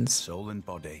civilizations. Soul and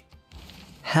body.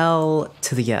 Hell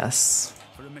to the yes.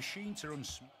 For a machine to run.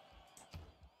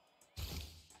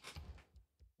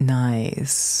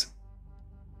 Nice.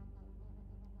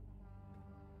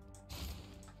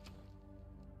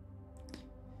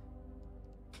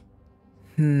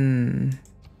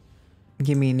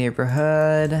 Give me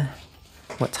neighborhood.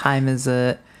 What time is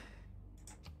it?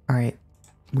 All right.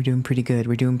 We're doing pretty good.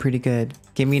 We're doing pretty good.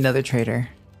 Give me another trader.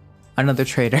 Another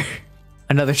trader.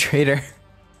 Another trader.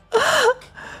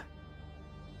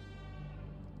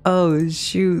 Oh,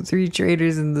 shoot. 3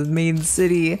 traders in the main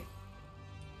city.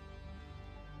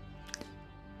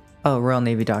 Oh, Royal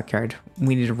Navy Dockyard.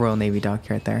 We need a Royal Navy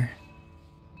Dockyard there.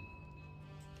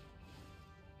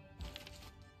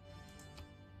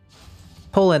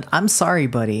 Poland, I'm sorry,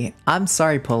 buddy. I'm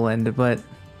sorry, Poland, but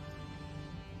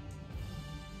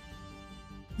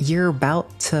you're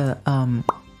about to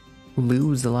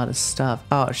lose a lot of stuff.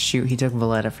 Oh shoot, he took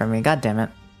Valletta from me. God damn it.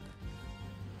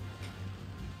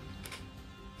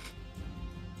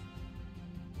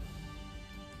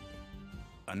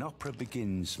 An opera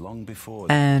begins long before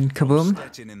and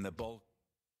kaboom. in the ball.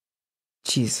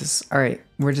 Jesus. All right,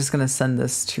 we're just gonna send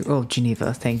this to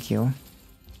Geneva. Thank you.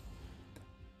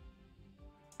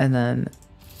 And then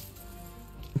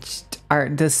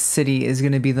this city is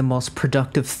gonna be the most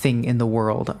productive thing in the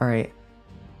world. All right.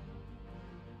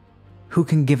 Who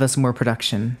can give us more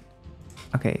production?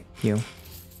 Okay, you.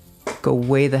 Go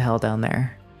way the hell down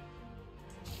there.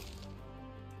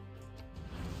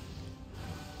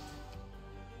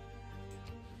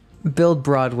 Build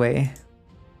Broadway.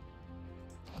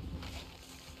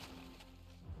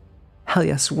 Hell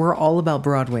yes, we're all about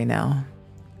Broadway now.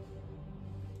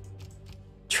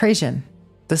 Trajan,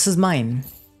 this is mine.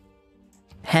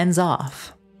 Hands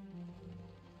off.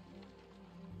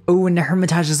 Oh, and the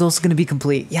Hermitage is also going to be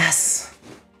complete. Yes!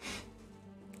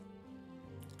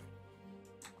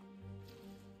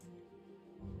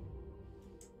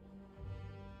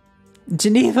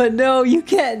 Geneva, no, you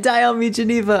can't die on me,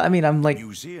 Geneva. I mean, I'm like...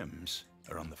 Museums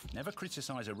are on the... Never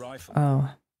criticize a rifle. Oh.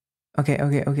 Okay.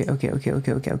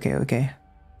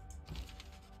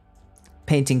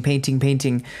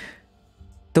 Painting.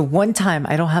 The one time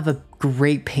I don't have a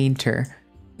great painter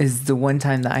is the one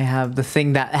time that I have the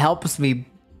thing that helps me.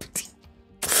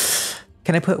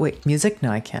 Can I wait, music?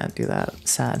 No, I can't do that.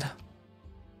 Sad.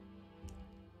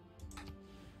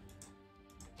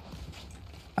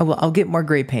 Oh, well, I'll get more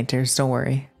great painters, don't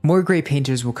worry. More great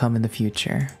painters will come in the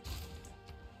future.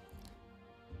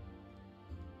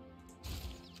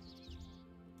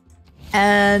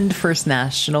 And First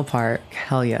National Park,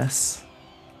 hell yes.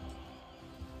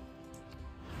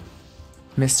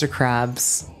 Mr.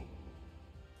 Krabs.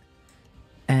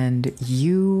 And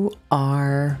you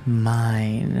are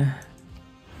mine.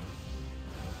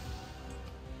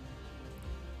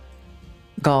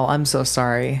 Gaul, I'm so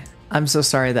sorry. I'm so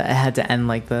sorry that it had to end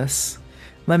like this.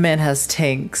 My man has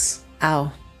tanks.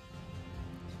 Ow.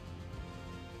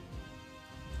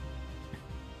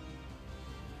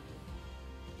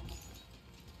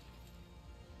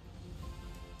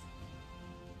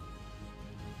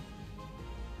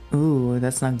 Ooh,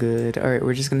 that's not good. Alright,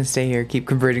 we're just gonna stay here, keep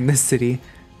converting this city.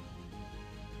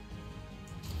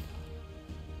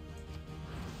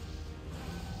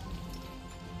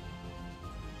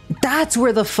 That's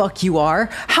where the fuck you are!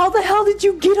 How the hell did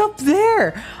you get up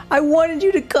there? I wanted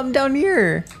you to come down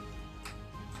here.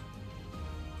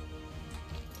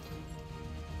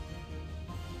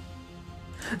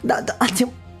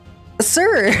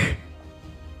 Sir!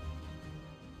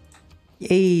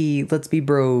 Yay, let's be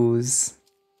bros.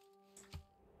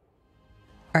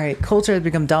 Alright, culture has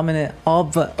become dominant all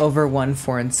but over one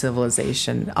foreign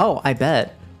civilization. Oh, I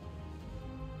bet.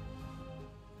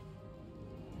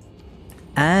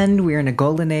 And we're in a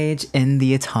golden age in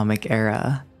the atomic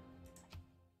era.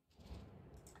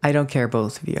 I don't care,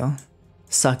 both of you.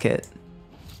 Suck it.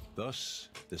 Thus,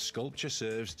 the sculpture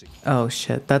serves to... Oh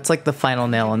shit, that's like the final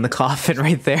nail in the coffin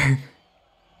right there.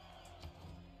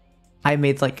 I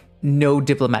made like no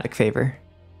diplomatic favor.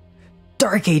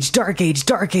 Dark Age, Dark Age,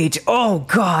 Dark Age. Oh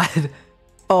god.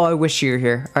 Oh, I wish you were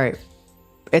here. Alright.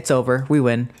 It's over. We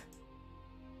win.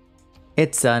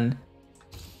 It's done.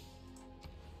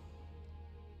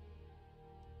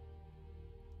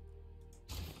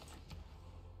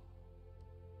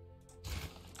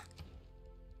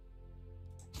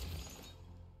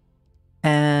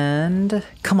 And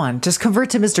come on, just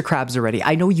convert to Mr. Krabs already.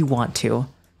 I know you want to.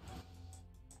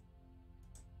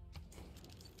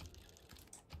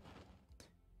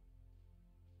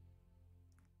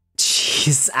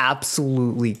 She's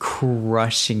absolutely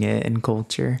crushing it in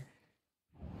culture.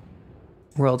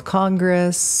 World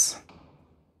Congress.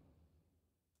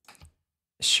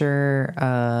 Sure,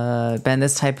 ban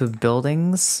this type of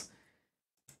buildings.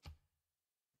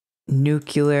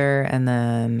 Nuclear, and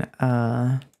then,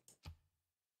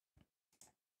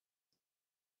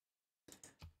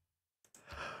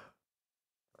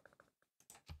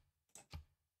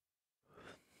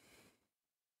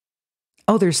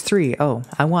 oh, there's 3. Oh,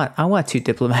 I want 2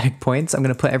 diplomatic points. I'm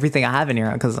gonna put everything I have in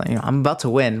here because I'm about to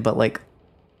win. But like,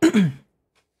 I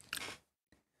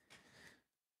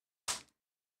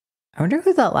wonder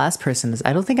who that last person is.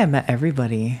 I don't think I met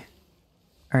everybody.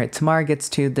 All right, Tamara gets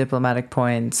 2 diplomatic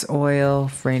points. Oil,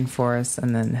 rainforest,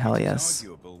 and then hell yes.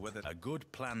 A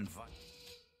good plan.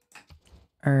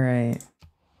 All right.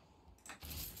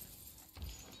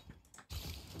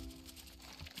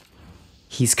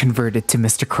 He's converted to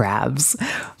Mr. Krabs.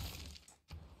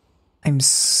 I'm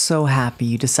so happy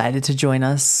you decided to join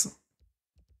us.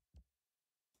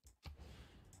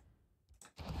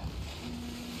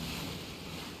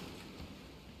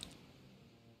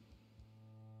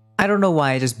 I don't know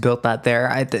why I just built that there.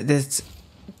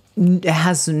 It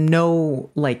has no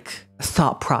like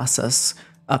thought process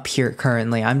up here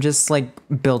currently. I'm just like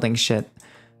building shit.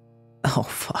 Oh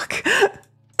fuck.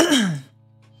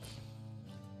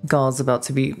 Gaul's about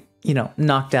to be,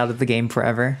 knocked out of the game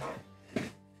forever.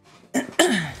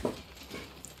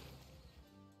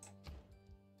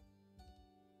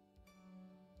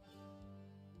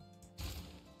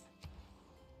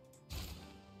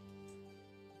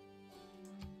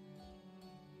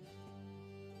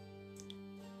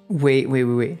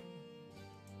 Wait.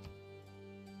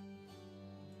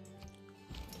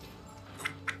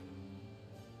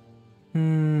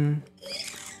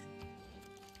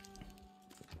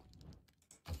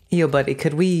 Yo, buddy,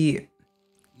 could we...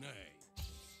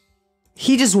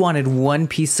 He just wanted 1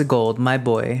 piece of gold, my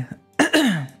boy.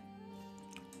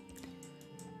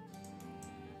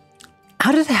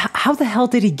 How the hell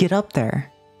did he get up there?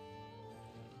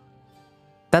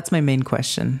 That's my main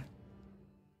question.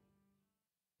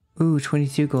 Ooh,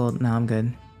 22 gold. No, I'm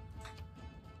good.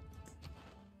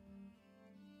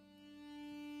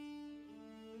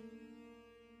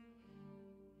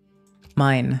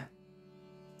 Mine.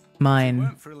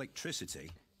 For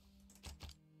electricity.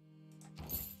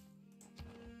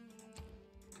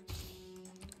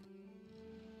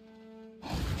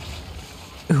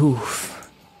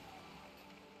 Oof.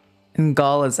 And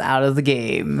Gaul is out of the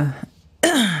game.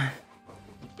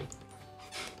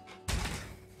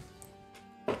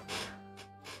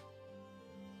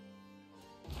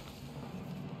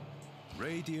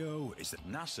 Radio is that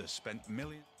NASA spent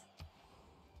millions.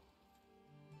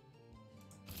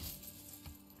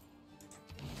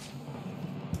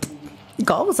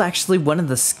 Gaul was actually one of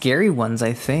the scary ones,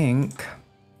 I think.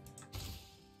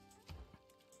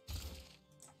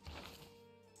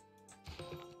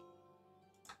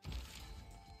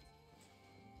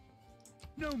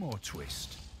 No more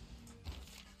twist.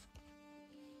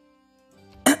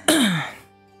 Oh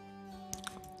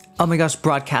my gosh,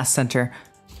 broadcast center.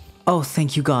 Oh,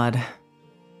 thank you, God.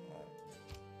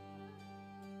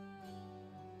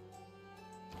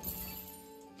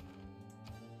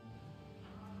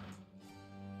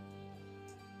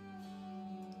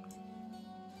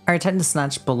 I tend to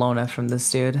snatch Bologna from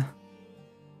this dude.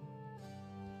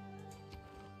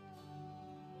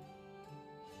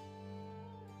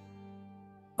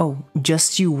 Oh,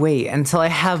 just you wait until I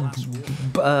have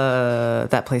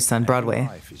that place done, Broadway.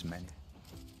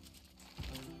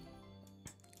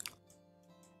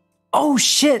 Oh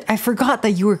shit, I forgot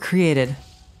that you were created.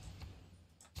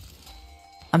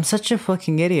 I'm such a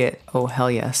fucking idiot. Oh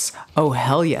hell yes. Oh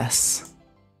hell yes.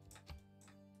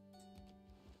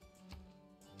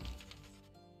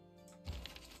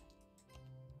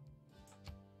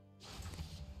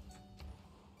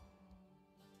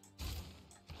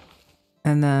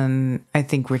 And then I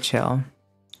think we're chill.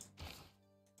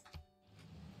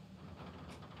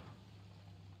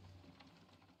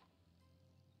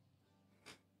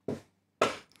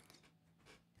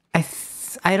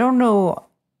 I don't know,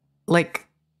 like,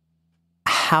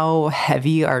 how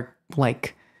heavy our,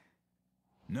 like,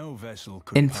 no vessel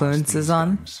could influences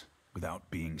on without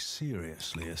being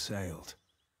seriously assailed.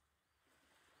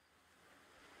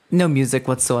 No music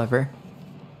whatsoever.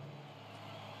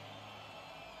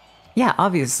 Yeah,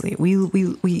 obviously.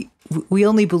 We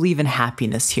only believe in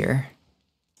happiness here.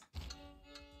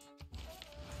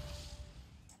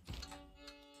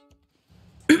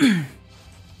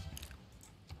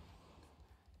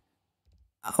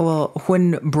 Well,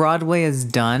 when Broadway is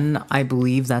done, I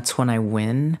believe that's when I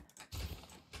win.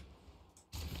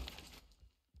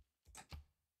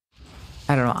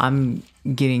 I don't know, I'm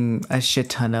getting a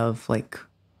shit ton of, like,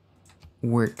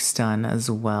 works done as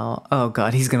well. Oh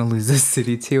god, he's gonna lose this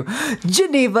city too.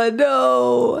 Geneva,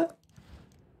 no!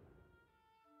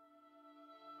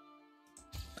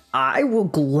 I will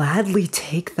gladly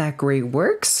take that great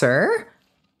work, sir.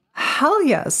 Hell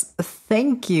yes,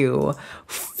 thank you.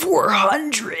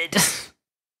 400!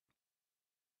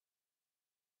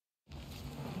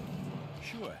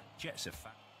 Sure, jets are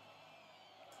fast.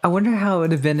 I wonder how it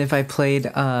would have been if I played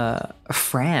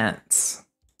France.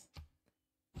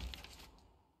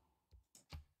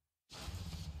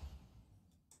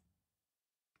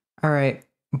 All right,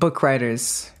 book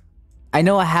writers. I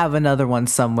know I have another one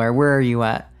somewhere. Where are you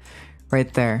at?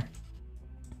 Right there.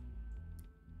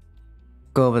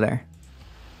 Go over there.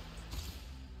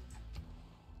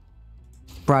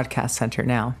 Broadcast center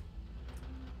now.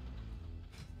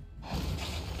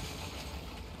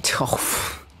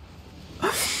 Oh.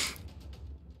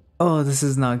 Oh, this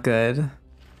is not good.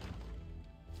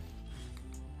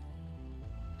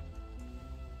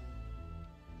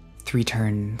 Three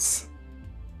turns.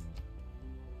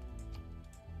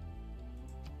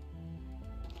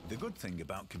 The good thing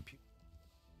about computers.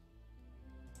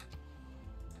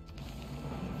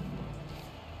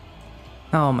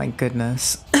 Oh my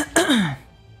goodness.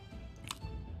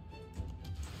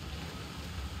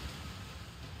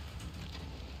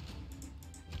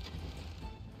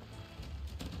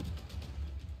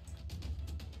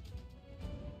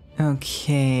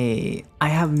 Okay, I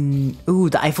have, ooh,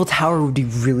 the Eiffel Tower would be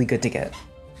really good to get.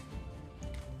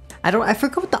 I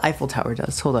forgot what the Eiffel Tower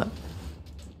does. Hold up.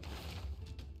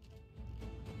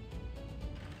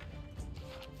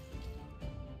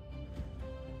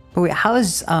 But wait, how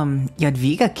is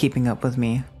Jadwiga keeping up with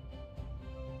me?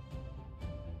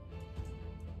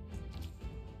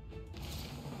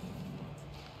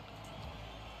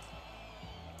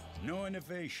 No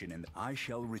innovation, and I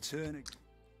shall return.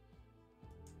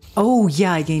 Oh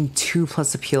yeah, I gained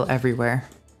 2+ appeal everywhere.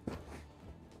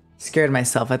 Scared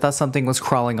myself. I thought something was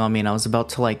crawling on me and I was about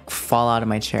to like fall out of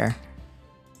my chair.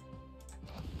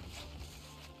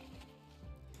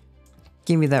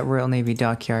 Give me that Royal Navy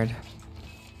dockyard.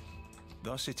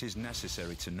 Thus it is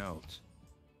necessary to note.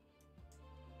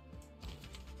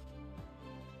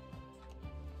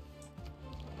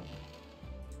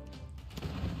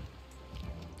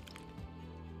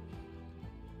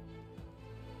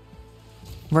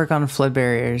 Work on flood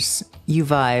barriers. You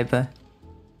vibe.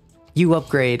 You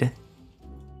upgrade.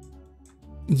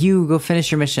 You go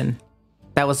finish your mission.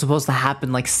 That was supposed to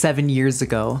happen like 7 years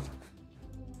ago.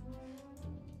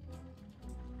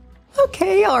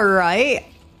 Okay, alright.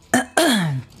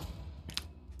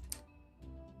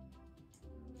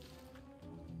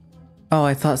 Oh,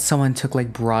 I thought someone took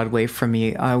like Broadway from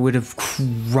me. I would have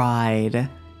cried.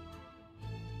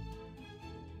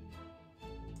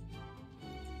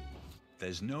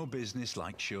 There's no business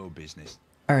like show business.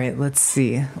 All right, let's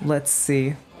see. Let's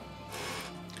see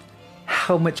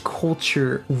how much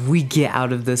culture we get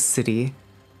out of this city.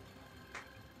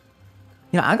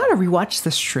 You know, I gotta rewatch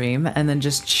the stream and then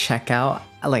just check out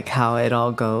like how it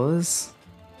all goes.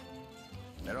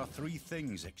 There are three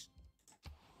things.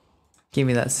 Give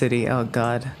me that city. Oh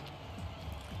god.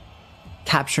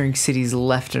 Capturing cities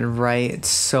left and right. It's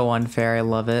so unfair. I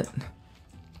love it.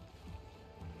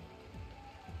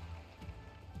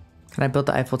 Can I build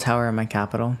the Eiffel Tower in my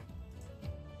capital?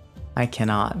 I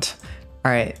cannot.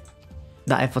 Alright.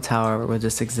 The Eiffel Tower will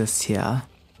just exist here.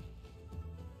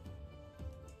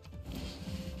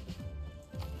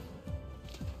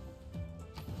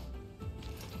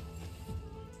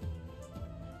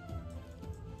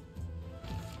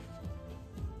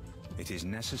 It is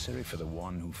necessary for the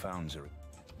one who founds her.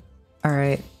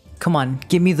 Alright, come on,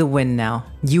 give me the win now.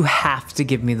 You have to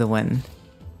give me the win.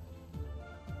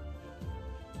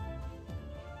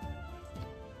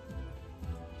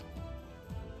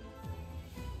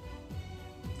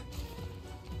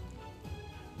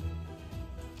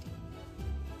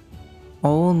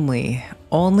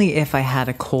 Only if I had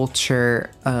a culture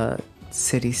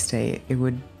city-state, it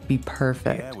would be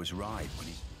perfect. Pierre was right when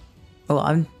he... Oh,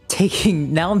 I'm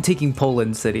taking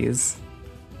Poland cities.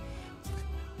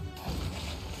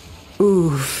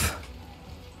 Oof.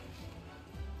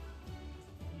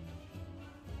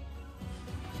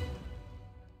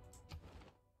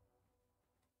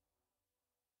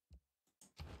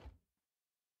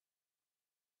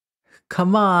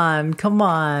 Come on, come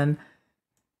on.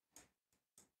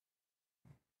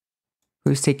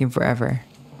 Who's taking forever?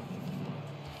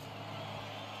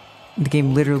 The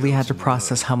game literally had to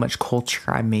process how much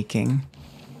culture I'm making.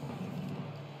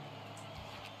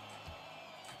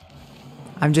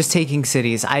 I'm just taking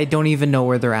cities. I don't even know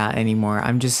where they're at anymore.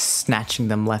 I'm just snatching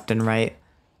them left and right.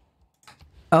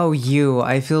 Oh,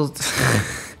 I feel...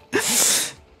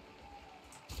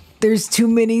 There's too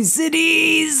many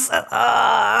cities!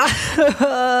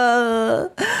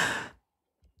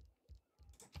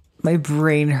 My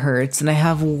brain hurts and I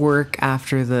have work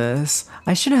after this.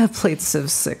 I should have played Civ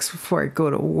 6 before I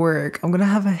go to work. I'm gonna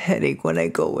have a headache when I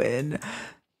go in.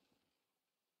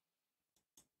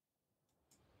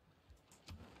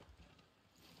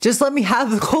 Just let me have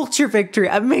the culture victory.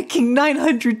 I'm making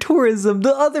 900 tourism.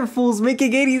 The other fool's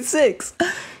making 86.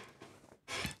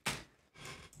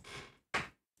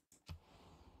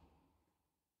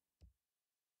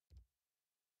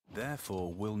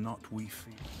 Therefore will not we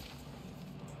fear.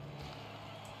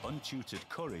 Untutored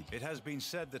courage. It has been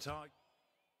said that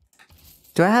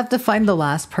Do I have to find the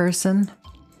last person?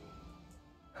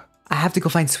 I have to go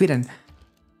find Sweden.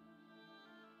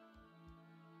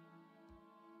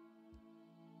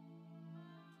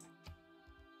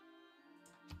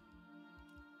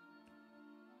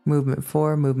 Movement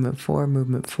 4, movement 4,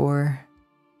 movement 4.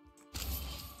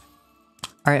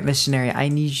 Alright, missionary, I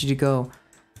need you to go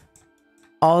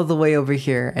all the way over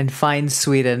here and find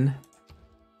Sweden.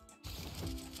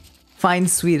 Find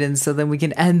Sweden so then we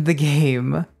can end the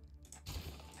game.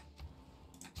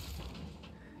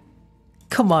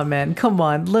 Come on, man. Come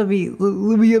on. Let me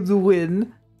have the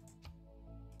win.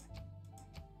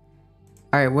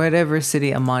 Alright, whatever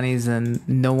city Amani's in,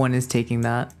 no one is taking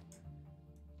that.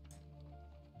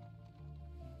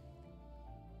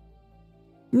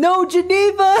 No,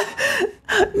 Geneva!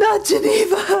 Not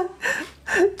Geneva!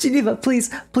 Geneva, please,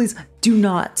 please, do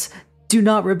not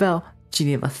rebel.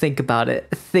 Geneva, think about it.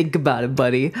 Think about it,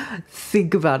 buddy.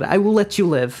 Think about it. I will let you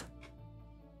live.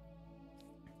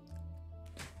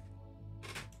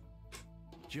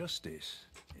 justice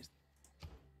is...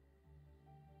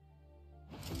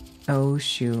 Oh,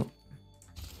 shoot.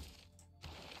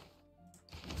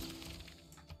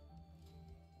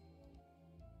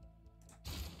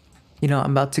 You know,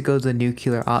 I'm about to go to the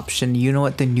nuclear option. You know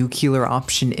what the nuclear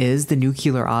option is? The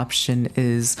nuclear option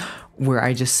is where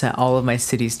I just set all of my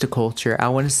cities to culture. I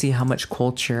want to see how much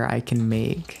culture I can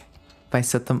make if I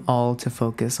set them all to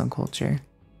focus on culture.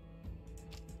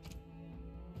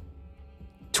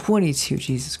 22,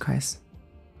 Jesus Christ.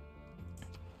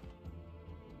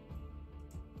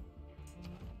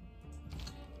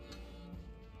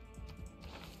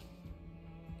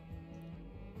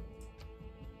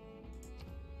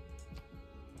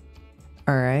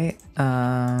 All right.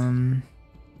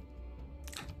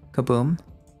 Kaboom.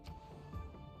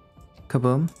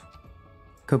 Kaboom.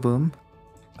 Kaboom.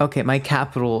 Okay, my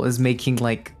capital is making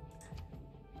like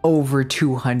over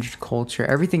 200 culture.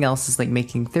 Everything else is like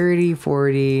making 30,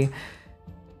 40,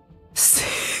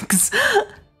 6,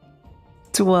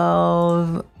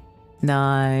 12,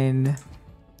 9.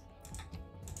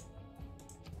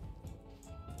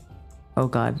 Oh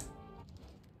God.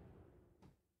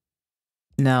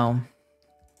 No.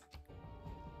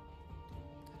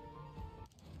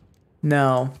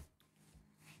 No.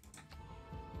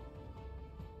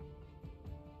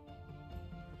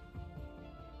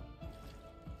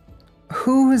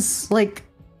 Who is like...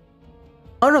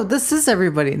 Oh no, this is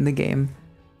everybody in the game.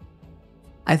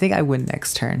 I think I win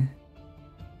next turn.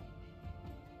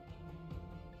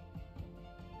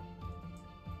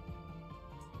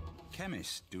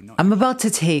 Chemists do not... I'm about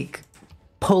to take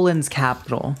Poland's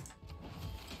capital.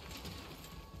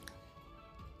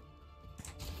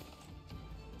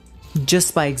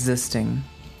 Just by existing.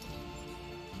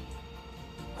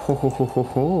 Ho ho ho ho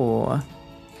ho.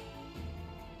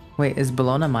 Wait, is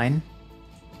Bologna mine?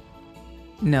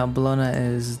 No, Bologna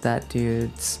is that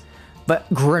dude's.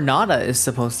 But Granada is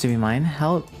supposed to be mine.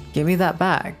 Hell, give me that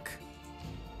back.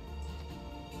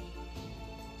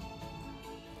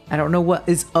 I don't know what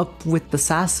is up with the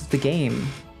sass of the game.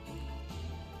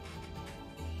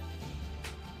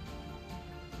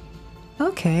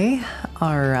 Okay,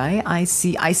 alright. I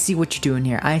see what you're doing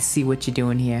here. I see what you're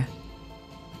doing here.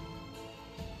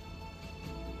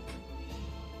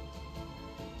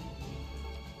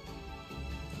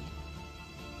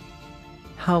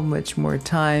 How much more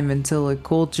time until a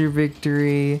culture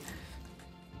victory?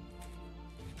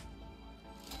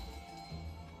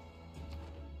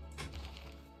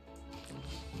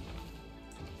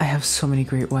 I have so many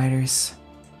great writers.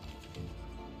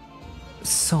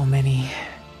 So many.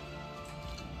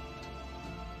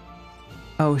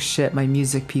 Oh shit, my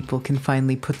music people can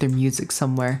finally put their music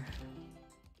somewhere.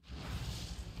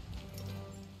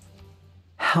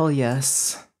 Hell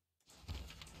yes.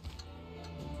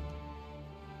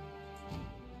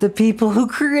 The people who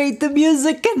create the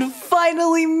music can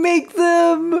finally make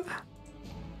them!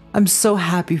 I'm so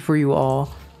happy for you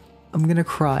all. I'm gonna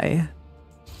cry.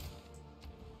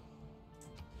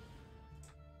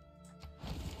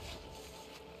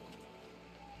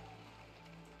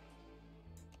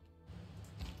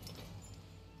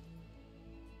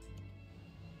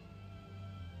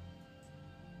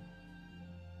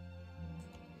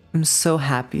 I'm so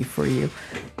happy for you.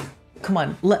 Come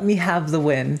on, let me have the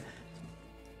win.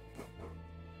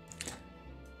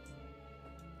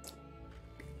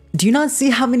 Do you not see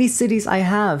how many cities I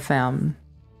have, fam?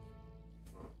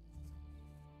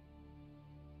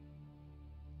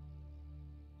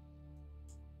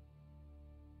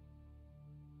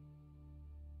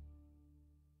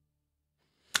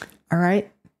 All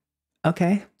right.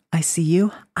 Okay. I see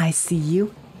you. I see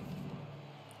you.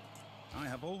 I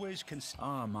have always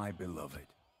my beloved.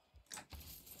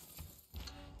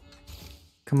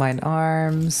 Combine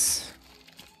arms.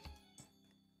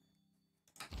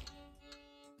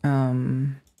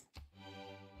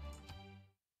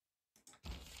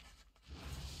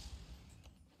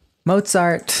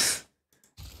 Mozart.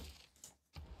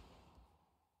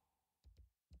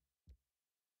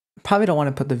 Probably don't want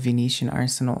to put the Venetian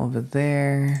arsenal over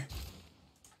there.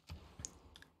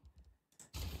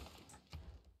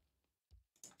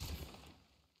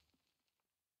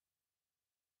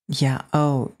 Yeah,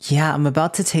 oh, yeah, I'm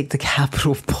about to take the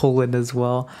capital of Poland as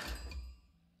well.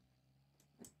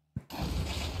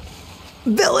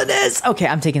 Villainous! Okay,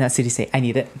 I'm taking that city-state. I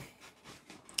need it.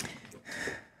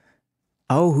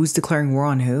 Oh, who's declaring war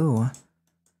on who?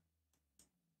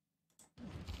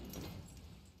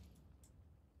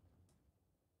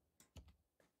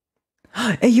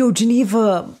 Hey, yo,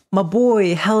 Geneva, my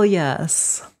boy, hell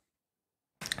yes.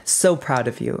 So proud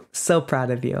of you. So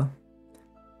proud of you.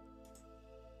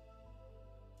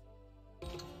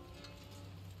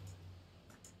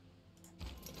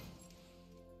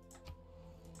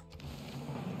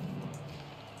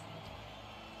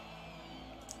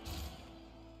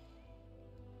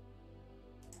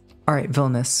 All right,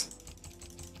 villainous.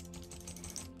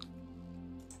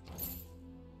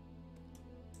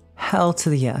 Hell to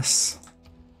the yes.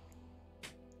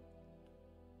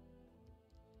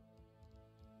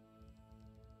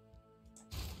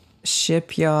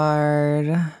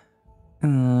 Shipyard.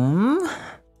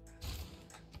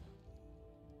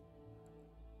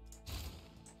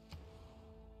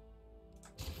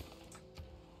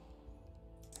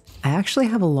 I actually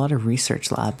have a lot of research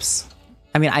labs.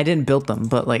 I mean, I didn't build them,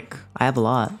 but like, I have a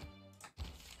lot.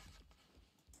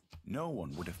 No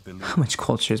one would have believed. How much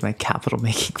culture is my capital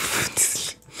making?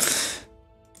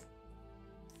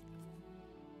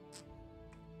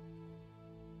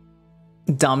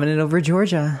 Dominant over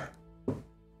Georgia.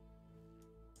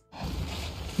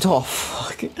 Oh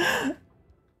fuck.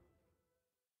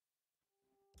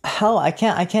 Hell, I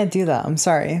can't do that. I'm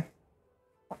sorry.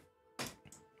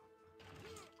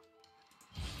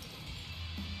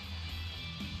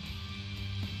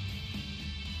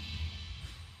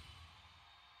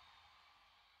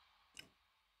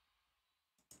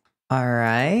 All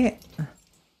right.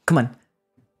 Come on.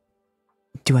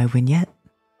 Do I win yet?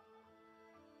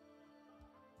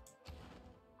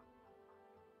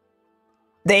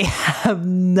 They have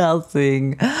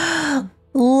nothing.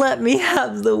 Let me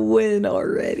have the win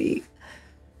already.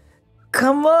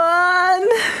 Come on.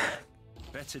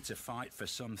 Better to fight for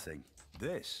something.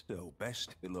 This, though,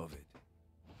 best beloved.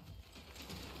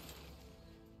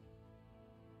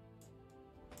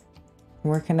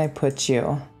 Where can I put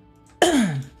you?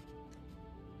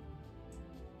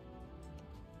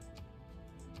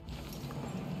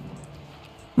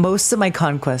 Most of my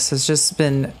conquest has just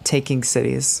been taking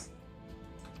cities.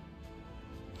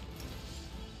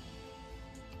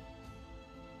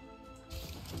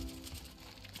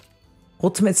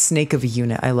 Ultimate snake of a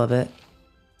unit. I love it.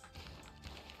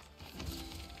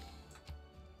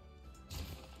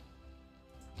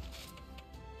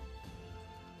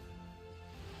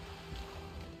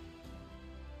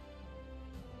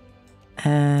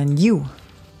 And you.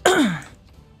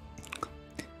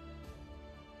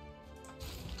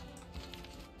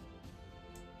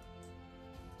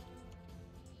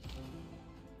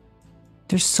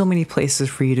 There's so many places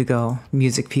for you to go,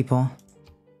 music people.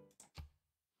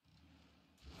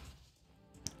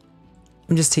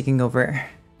 I'm just taking over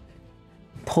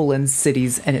Poland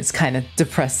cities and it's kind of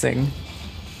depressing.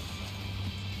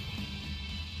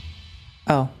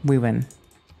 Oh, we win.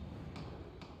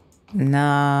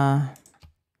 Nah.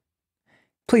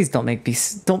 Please don't make me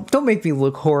don't make me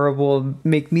look horrible.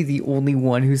 Make me the only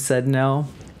one who said no.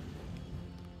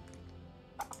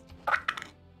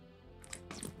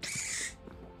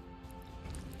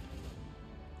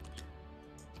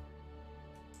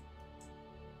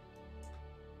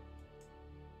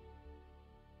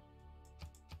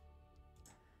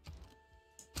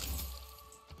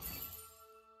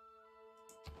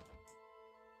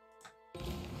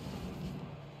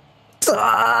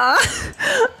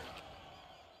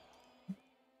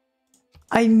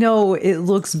 I know it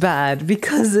looks bad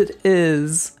because it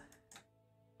is.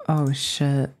 Oh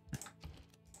shit.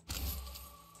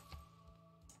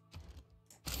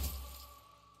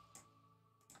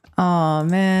 Oh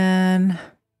man.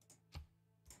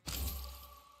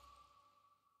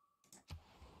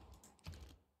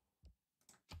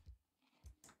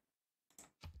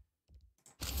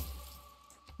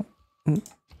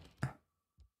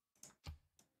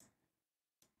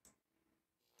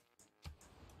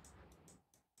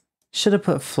 Should have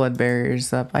put flood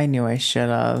barriers up. I knew I should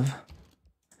have.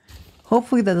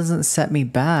 Hopefully that doesn't set me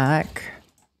back.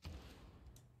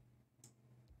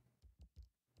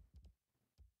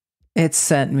 It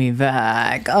sent me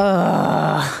back.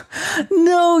 Ugh.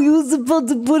 No, he was about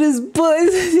to put his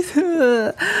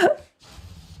butt.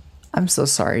 I'm so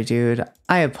sorry, dude.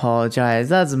 I apologize.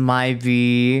 That's my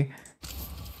V.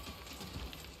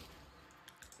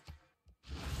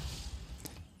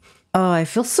 Oh, I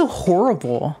feel so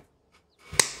horrible.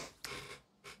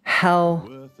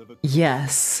 Hell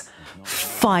yes.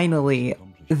 Finally,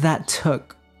 that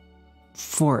took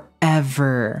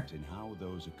forever. In how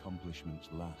those accomplishments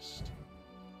last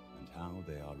and how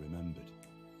they are remembered.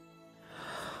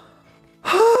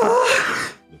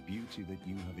 The beauty that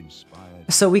you have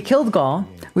inspired. So we killed Gaul.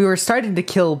 We were starting to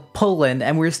kill Poland,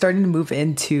 and we were starting to move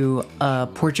into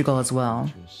Portugal as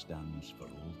well. Stands for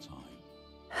all time.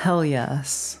 Hell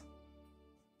yes.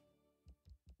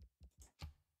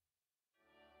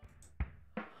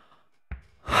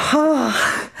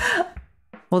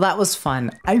 Well, that was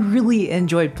fun. I really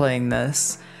enjoyed playing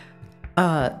this.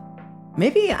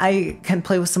 Maybe I can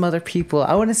play with some other people.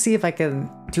 I want to see if I can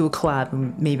do a collab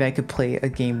and maybe I could play a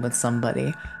game with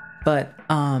somebody. But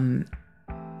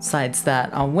besides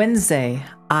that, on Wednesday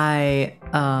I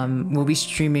will be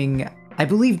streaming, I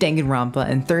believe, Danganronpa,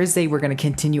 and Thursday we're going to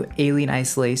continue Alien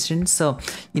Isolation. So,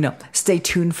 you know, stay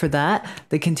tuned for that.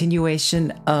 The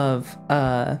continuation of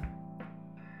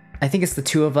I think it's the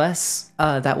two of us.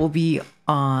 That will be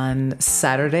on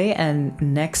Saturday, and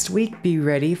next week be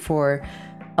ready for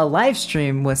a live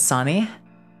stream with Sonny,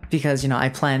 because, you know, I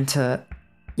plan to,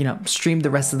 you know, stream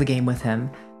the rest of the game with him.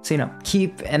 So, you know,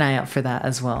 keep an eye out for that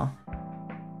as well.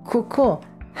 Cool, cool.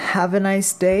 Have a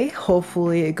nice day.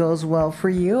 Hopefully it goes well for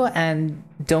you and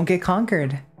don't get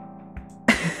conquered.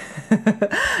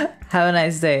 Have a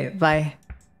nice day. Bye.